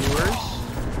 11 viewers.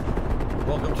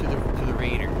 Welcome to the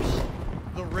Raiders.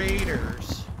 The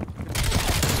Raiders.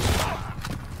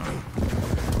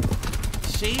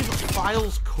 Save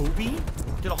Files Kobe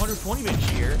did 120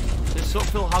 this year. Says so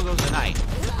Phil, how goes the night?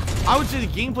 I would say the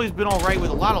gameplay's been alright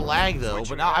with a lot of lag though,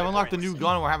 but now I've unlocked the new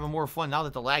gun and we're having more fun now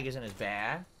that the lag isn't as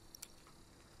bad.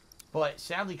 But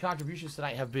sadly, contributions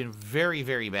tonight have been very,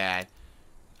 very bad.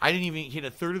 I didn't even hit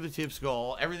a third of the tips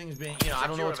goal. Everything's been, you know, I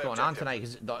don't know what's going on tonight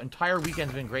because the entire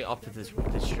weekend's been great up to this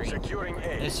stream. Securing A.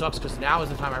 And it sucks because now is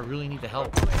the time I really need the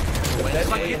help. When it's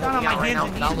like, get down on my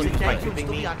hands and knees and tag you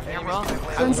still be on camera.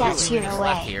 When's that shooter away?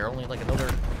 Left here, only like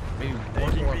another, maybe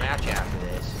one more match after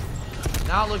this.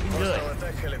 Not looking good. Hostile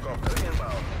attack helicopter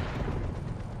inbound.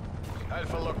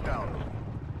 Alpha lockdown.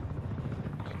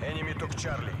 Enemy took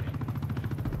Charlie.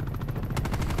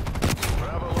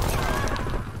 Bravo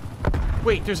lockdown.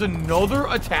 Wait, there's another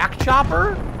attack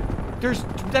chopper?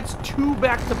 That's two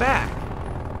back to back.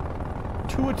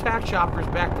 Two attack choppers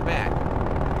back to back.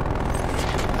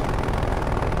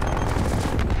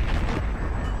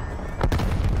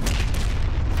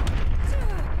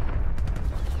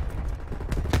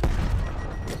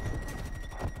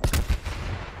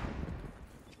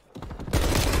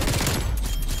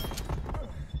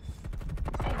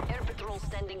 Air patrol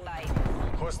standing by.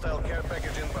 Hostile care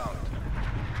package inbound.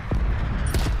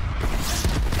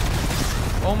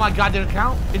 Oh my god, did it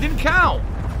count? It didn't count!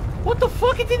 What the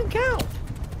fuck? It didn't count!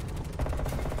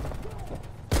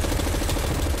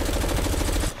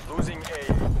 Losing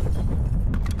A.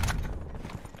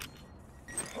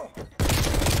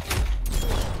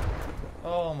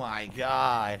 Oh my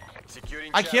god.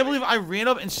 Securing I can't Charlie. believe I ran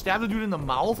up and stabbed the dude in the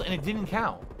mouth and it didn't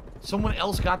count. Someone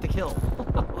else got the kill.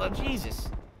 Oh, Jesus.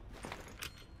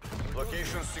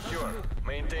 Location secure.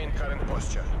 Maintain current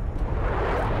posture.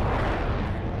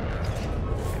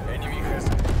 Enemy has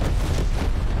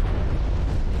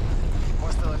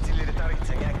hostile artillery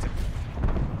targeting active.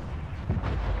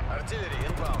 Artillery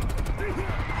inbound.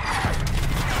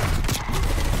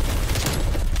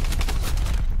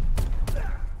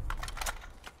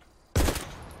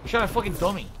 You shot a fucking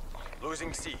dummy.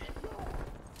 Losing C.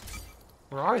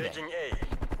 Where are they? Taking A.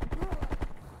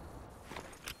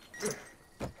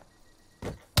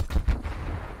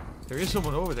 There is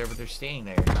someone over there, but they're staying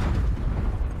there.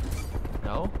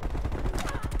 No?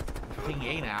 We're taking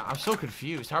A now. I'm so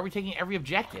confused. How are we taking every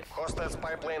objective? Hostile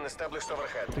spy plane established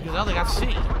overhead. Because now they got C.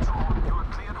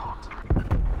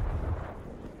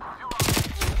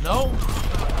 No?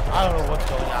 I don't know what's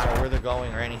going on or where they're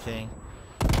going or anything.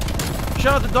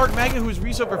 Shout out to Dark Magnet, who's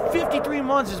resub for 53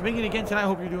 months. Is making it again tonight.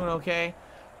 Hope you're doing okay.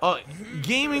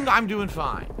 Gaming, I'm doing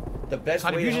fine. The best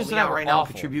way to Contributions help me out were right now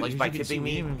awful. contribute Like, is by as you can see, tipping we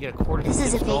me. didn't even get a quarter. This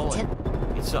is a fake tip.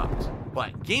 It sucks.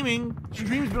 But gaming,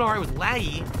 stream's been alright with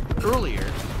laggy earlier.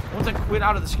 Once I quit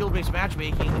out of the skill-based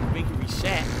matchmaking and make it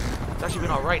reset, it's actually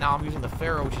been alright. Now I'm using the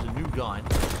Pharaoh, which is a new gun.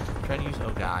 I'm trying to use,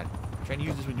 oh god. I'm trying to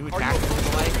use this with new attacks. I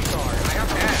got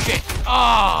that. Shit! Oh!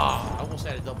 I almost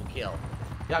had a double kill.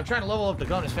 Yeah, I'm trying to level up the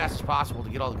gun as fast as possible to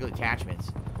get all the good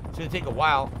attachments. It's gonna take a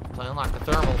while until I unlock the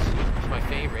thermals, which is my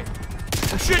favorite.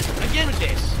 Oh shit! Again with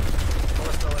this!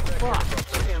 Hostile attack Fuck.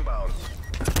 helicopter inbound.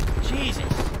 Jesus!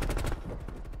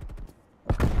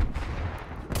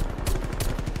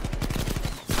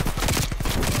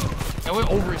 I went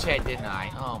over his head, didn't I?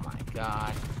 Oh my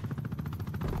god.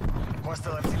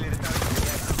 Hostile artillery targeting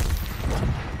active.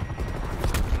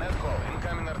 Net call.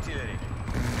 Incoming artillery.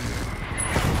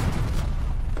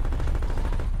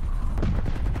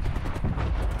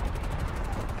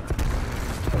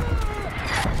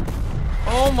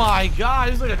 Oh my god,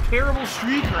 this is like a terrible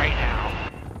streak right now.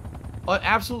 An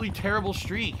absolutely terrible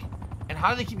streak. And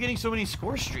how do they keep getting so many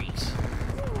score streaks?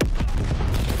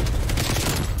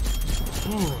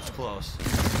 Ooh, it's close.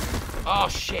 Oh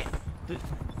shit.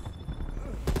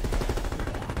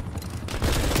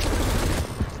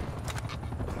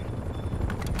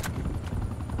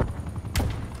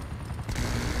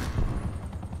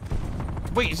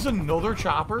 Wait, is this another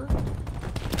chopper?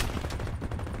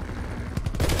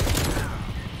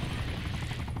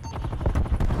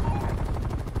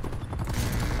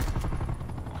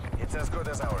 It's as good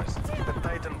as ours. Keep it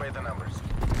tight and by the numbers.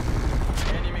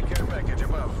 Enemy care package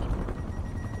above.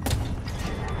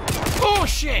 Oh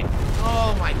shit!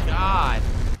 Oh my god.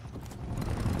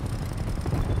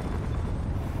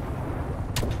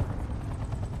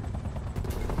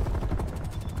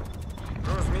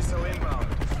 Cruise missile inbound.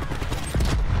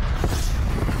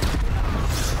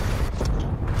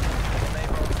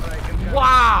 Napalm strike incoming.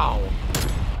 Wow!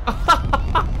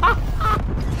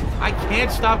 I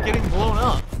can't stop getting blown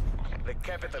up. The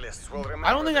capitalists will remember.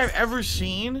 I don't think this. I've ever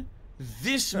seen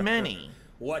this many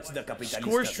Watch the capitalista.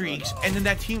 score streaks and then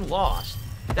that team lost.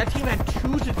 That team had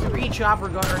 2 to 3 chopper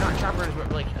gun, or not choppers,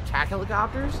 but like attack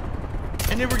helicopters.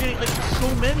 And they were getting like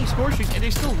so many score streaks and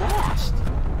they still lost.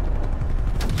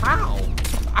 How?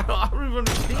 I don't even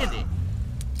understand it.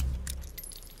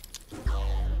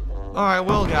 Alright,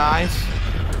 well guys.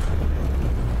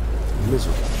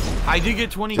 Miserable. I did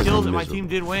get 20 kills and my team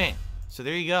did win. So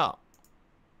there you go.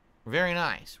 Very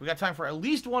nice. We got time for at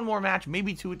least one more match,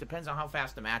 maybe 2. It depends on how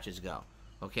fast the matches go.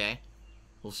 Okay?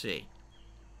 We'll see.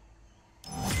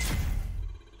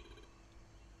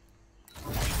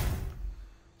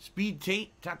 Speed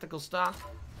tape, tactical stock.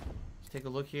 Let's take a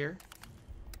look here.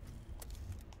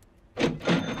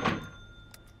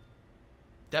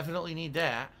 Definitely need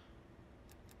that.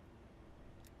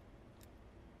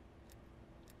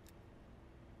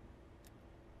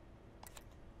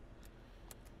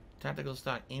 Tactical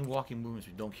stock, aim, walking movements,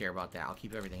 we don't care about that. I'll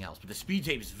keep everything else. But the speed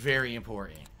tape is very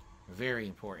important. Very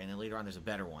important. And later on there's a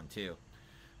better one too.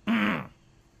 But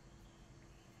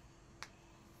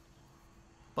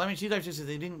I mean, T-Type just says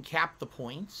they didn't cap the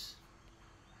points.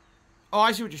 Oh,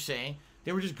 I see what you're saying.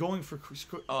 They were just going for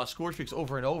score streaks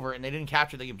over and over, and they didn't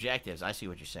capture the objectives. I see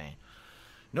what you're saying.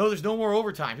 No, there's no more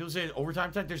overtime. People say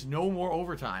overtime time. There's no more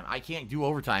overtime. I can't do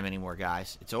overtime anymore,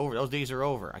 guys. It's over. Those days are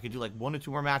over. I could do like 1 or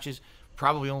 2 more matches.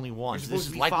 Probably only one. So this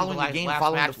is like following the game,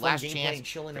 last match, last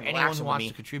chance. For anyone who wants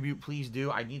to contribute, please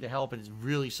do. I need the help, and it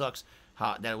really sucks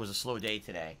that it was a slow day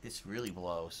today. This really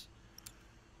blows.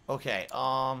 Okay,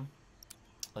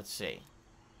 let's see.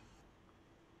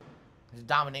 This is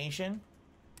domination.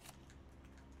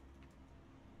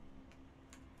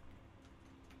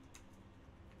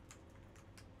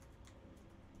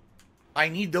 I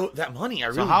need that money. I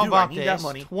really do. How about I need this? that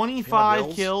money.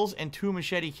 25 kills and 2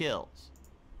 machete kills.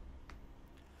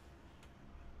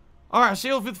 All right,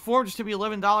 sale fifth form just to be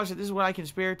 $11. This is what I can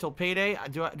spare till payday.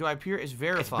 Do I appear as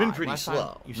verified? It's been pretty Last time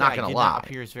slow. You said Not I gonna did lie. not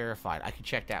appear as verified. I can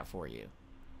check that for you.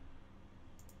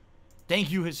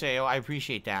 Thank you, Haseo. I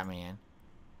appreciate that, man.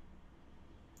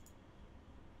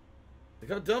 Look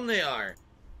how dumb they are.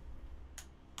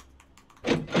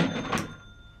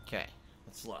 Okay,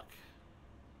 let's look.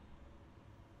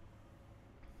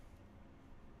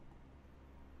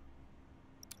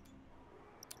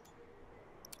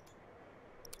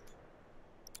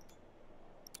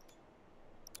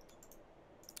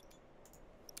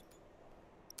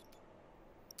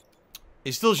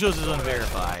 It still shows as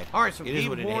unverified. All right, so it is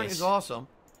what Gabe it Horn is. is awesome.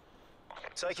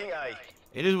 Taking A.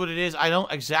 It is what it is. I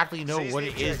don't exactly know Seize what the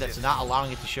it is that's objectives. not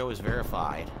allowing it to show as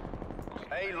verified.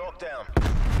 A lockdown.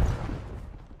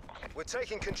 We're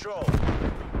taking control.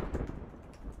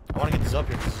 I want to get this up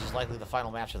here because this is likely the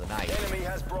final match of the night. Enemy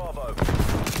has Bravo.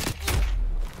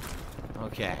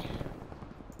 Okay.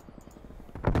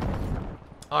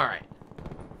 Alright.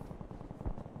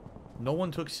 No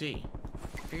one took C.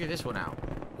 Figure this one out.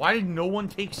 Why did no one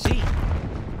take C?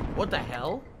 What the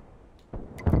hell?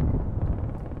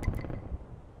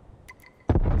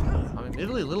 I'm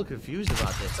admittedly a little confused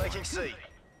about this. Taking C.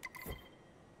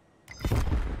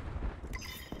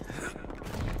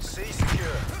 C secure.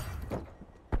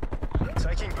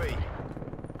 Taking B.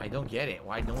 I don't get it.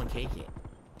 Why did no one take it?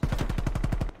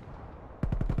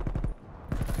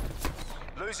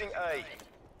 Losing A.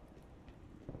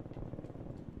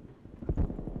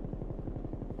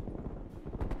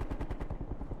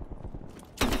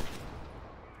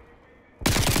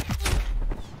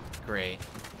 Great.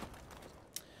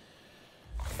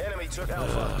 Enemy took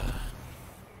Alpha.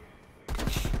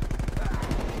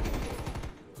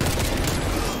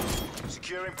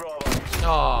 Securing Bravo.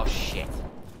 Oh, shit.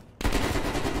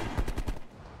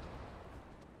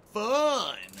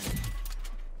 Fun!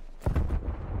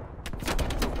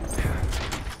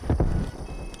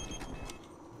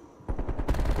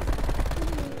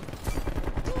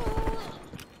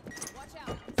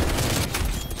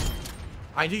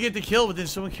 I did get the kill, but then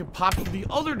someone popped through the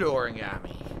other door and got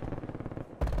me.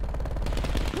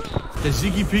 The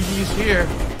Ziggy Piggy is here.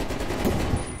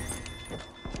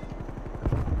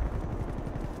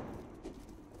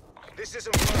 This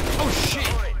isn't working. Oh shit!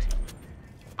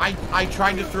 I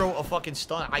tried to throw a fucking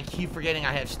stun. I keep forgetting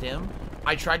I have stim.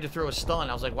 I tried to throw a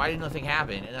stun. I was like, why did nothing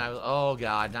happen? And I was, oh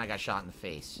god, now I got shot in the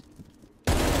face.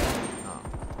 Oh.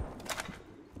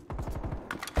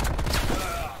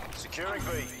 Securing B.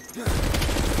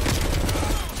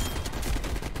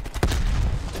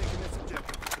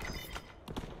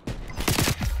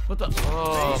 What the?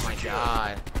 Oh my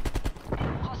god.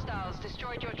 Hostiles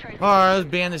destroyed your trade. Alright, let's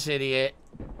ban this idiot.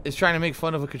 He's trying to make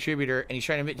fun of a contributor, and he's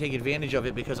trying to take advantage of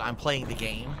it because I'm playing the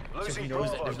game. So he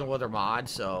knows that there's no other mod,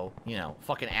 so, you know,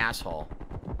 fucking asshole.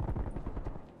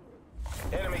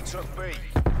 Enemy took B.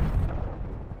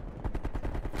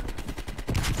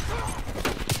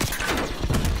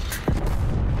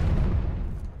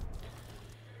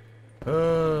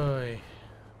 Oy.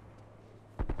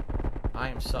 I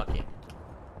am sucking.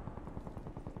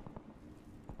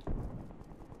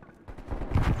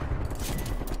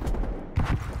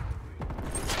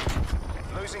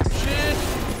 Losing C. Shit!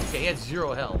 Okay, he had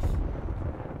 0 health.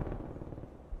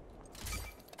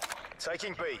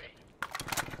 Taking B.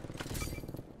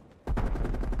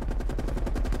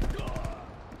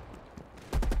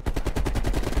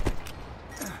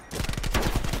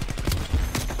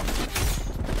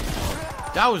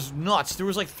 That was nuts. There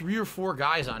was like 3 or 4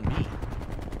 guys on B.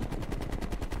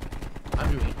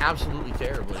 I'm doing absolutely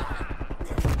terribly.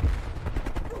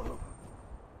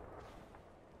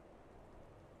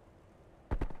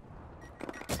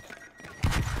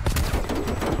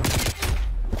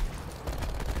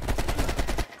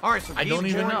 Alright, so I don't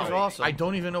even know. Awesome. I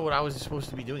don't even know what I was supposed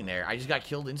to be doing there. I just got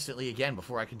killed instantly again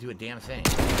before I could do a damn thing.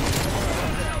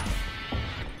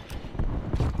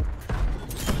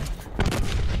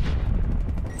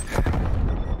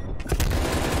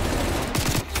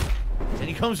 And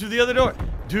he comes through the other door.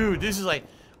 Dude, this is like,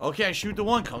 okay, I shoot the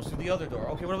one, comes through the other door.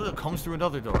 Okay, whatever, comes through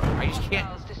another door. I just can't.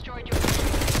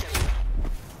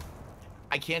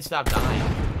 I can't stop dying.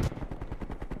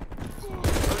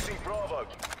 Losing Bravo.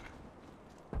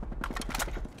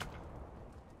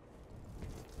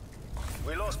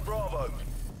 We lost Bravo.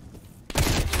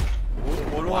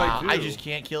 What do Wow, I do? I just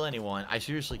can't kill anyone. I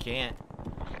seriously can't.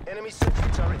 Enemy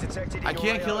sentry turret detected in I your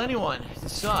can't kill AO. anyone. It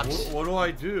sucks. What do I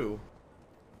do?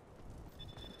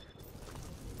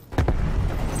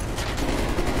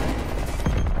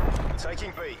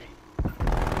 Taking B.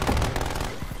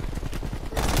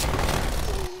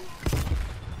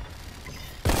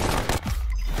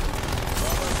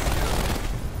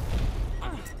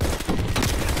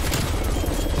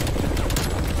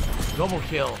 double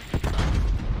kill.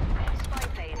 Spy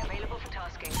plane available for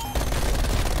tasking. Spy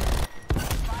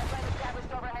plane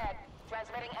established overhead.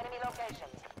 Transmitting enemy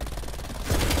locations.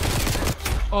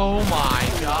 Oh my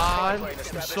god.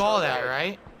 You saw that,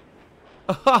 right?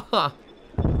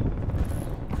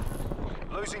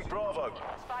 Losing Bravo.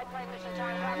 Spy plane mission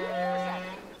time around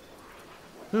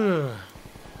 50%.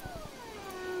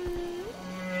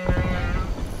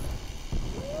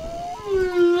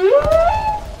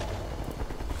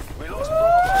 We lost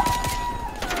Bravo.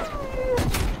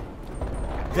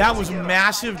 That was a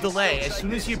massive delay. As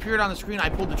soon as he appeared on the screen, I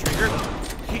pulled the trigger.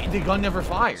 The gun never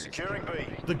fired. Securing B.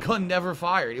 The gun never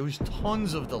fired. It was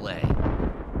tons of delay.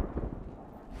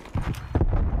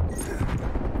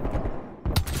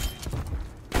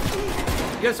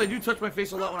 Yes, I do touch my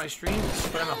face a lot when I stream,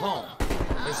 but I'm at home.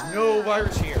 There's no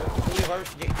virus here. The only virus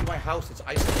to get into my house, it's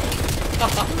isolated. I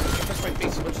touch my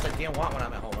face as much as I damn want when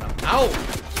I'm at home. When I'm out,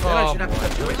 then I should have to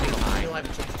touch my face. I don't have a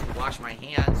chance to wash my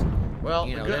hands. Well,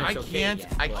 You know, good. then I it's okay can't.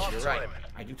 again, I but can't. you're Right.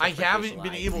 I do touch I my face a haven't lot.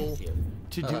 been able Thank you.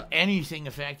 to do anything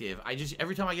effective. I just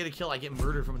every time I get a kill, I get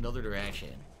murdered from another direction.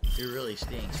 It really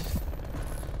stinks.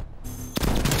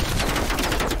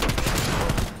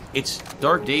 It's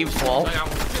Dark Dave's fault.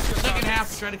 Second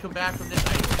half to try to come back from this.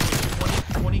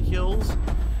 I 20 kills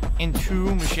and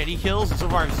 2 machete kills. And so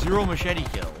far, 0 machete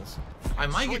kills. I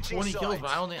might get 20 kills,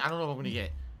 but I don't know if I'm gonna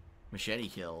get machete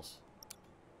kills.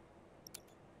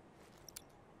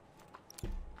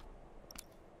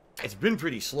 It's been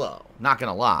pretty slow, not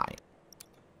gonna lie.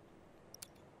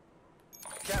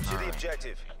 Capture the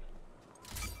objective.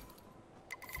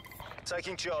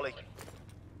 Taking Charlie.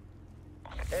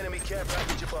 Enemy care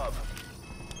package above.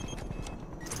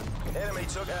 Enemy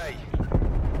took A.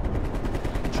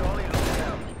 Charlie locked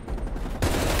down.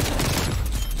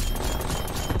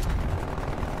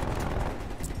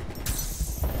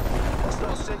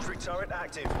 Hostile sentry turret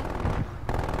active.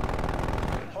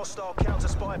 Hostile counter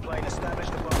spy plane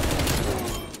established above.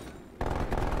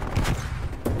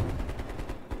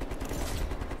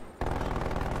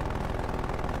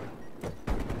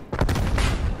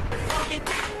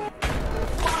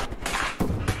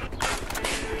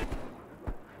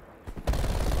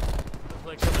 Looks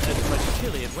like someone had too much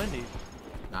chili at Wendy's.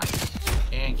 Nice.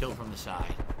 And killed from the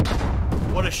side.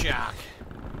 What a shock.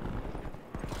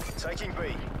 Taking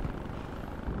B.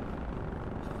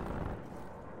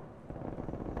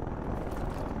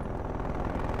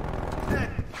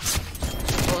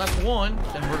 Well, that's one.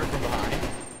 Then murder from behind.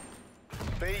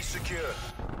 B secure.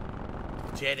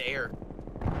 Dead air.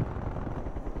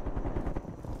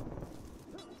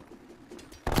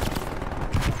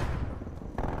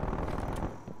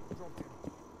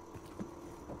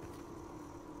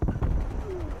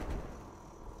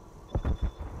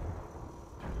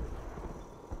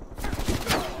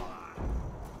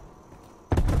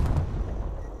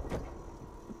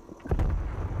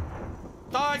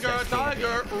 Tiger,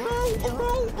 tiger,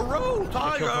 row,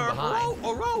 tiger,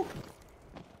 row.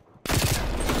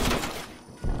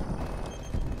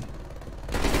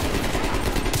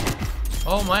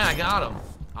 Oh man, I got him.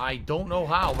 I don't know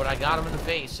how, but I got him in the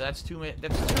face. That's two.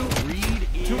 That's two.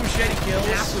 Two machete kills.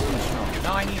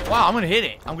 Now I need. Wow, I'm gonna hit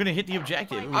it. I'm gonna hit the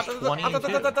objective. It was 20 and 2,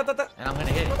 and I'm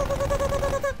gonna hit it.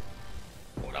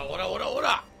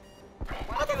 Ora.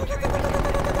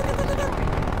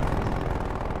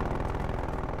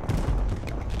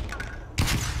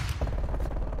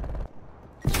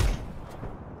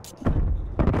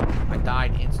 I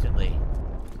died instantly.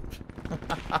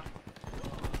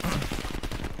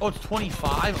 Oh, it's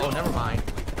 25? Oh, never mind.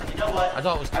 You know what? I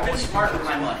thought it was 20. I've been smart with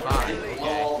my money. I didn't blow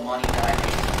all the money that I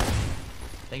made.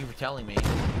 Thank you for telling me.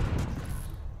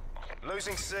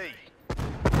 Losing C.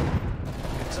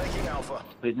 Taking Alpha.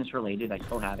 Business related, I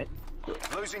still have it.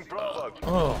 Losing Bravo.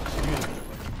 Oh, excuse me.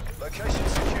 Location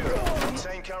secure.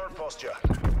 Maintain current posture.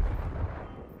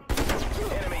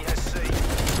 Enemy has C.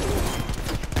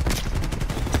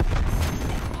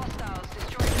 Hostiles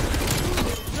destroyed.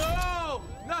 No!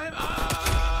 Not him!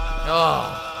 Oh.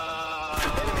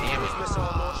 Enemy cruise missile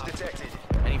launch detected.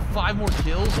 I need 5 more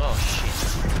kills? Oh, shit.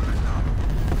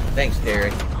 Thanks,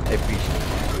 Derek. I appreciate it.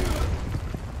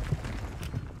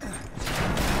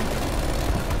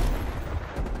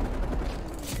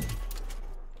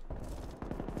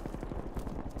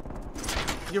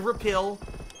 You repill,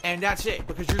 and that's it,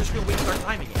 because you're just going to waste our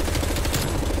time again.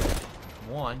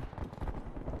 1.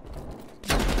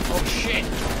 Oh, shit.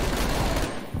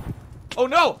 Oh,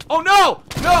 no! Oh, no!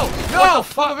 No! No! What the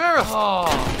fuck?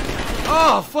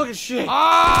 Oh, fucking shit.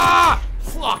 Ah!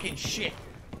 Fucking shit.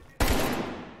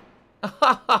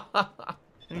 I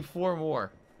need 4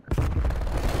 more.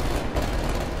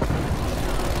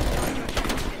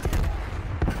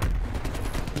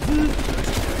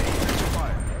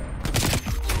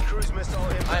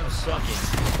 I'm sucking.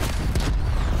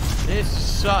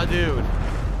 This dude.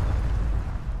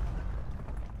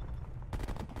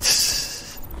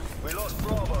 We lost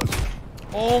Bravo.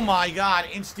 Oh my god,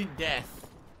 instant death.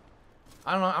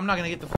 I don't know, I'm not gonna get the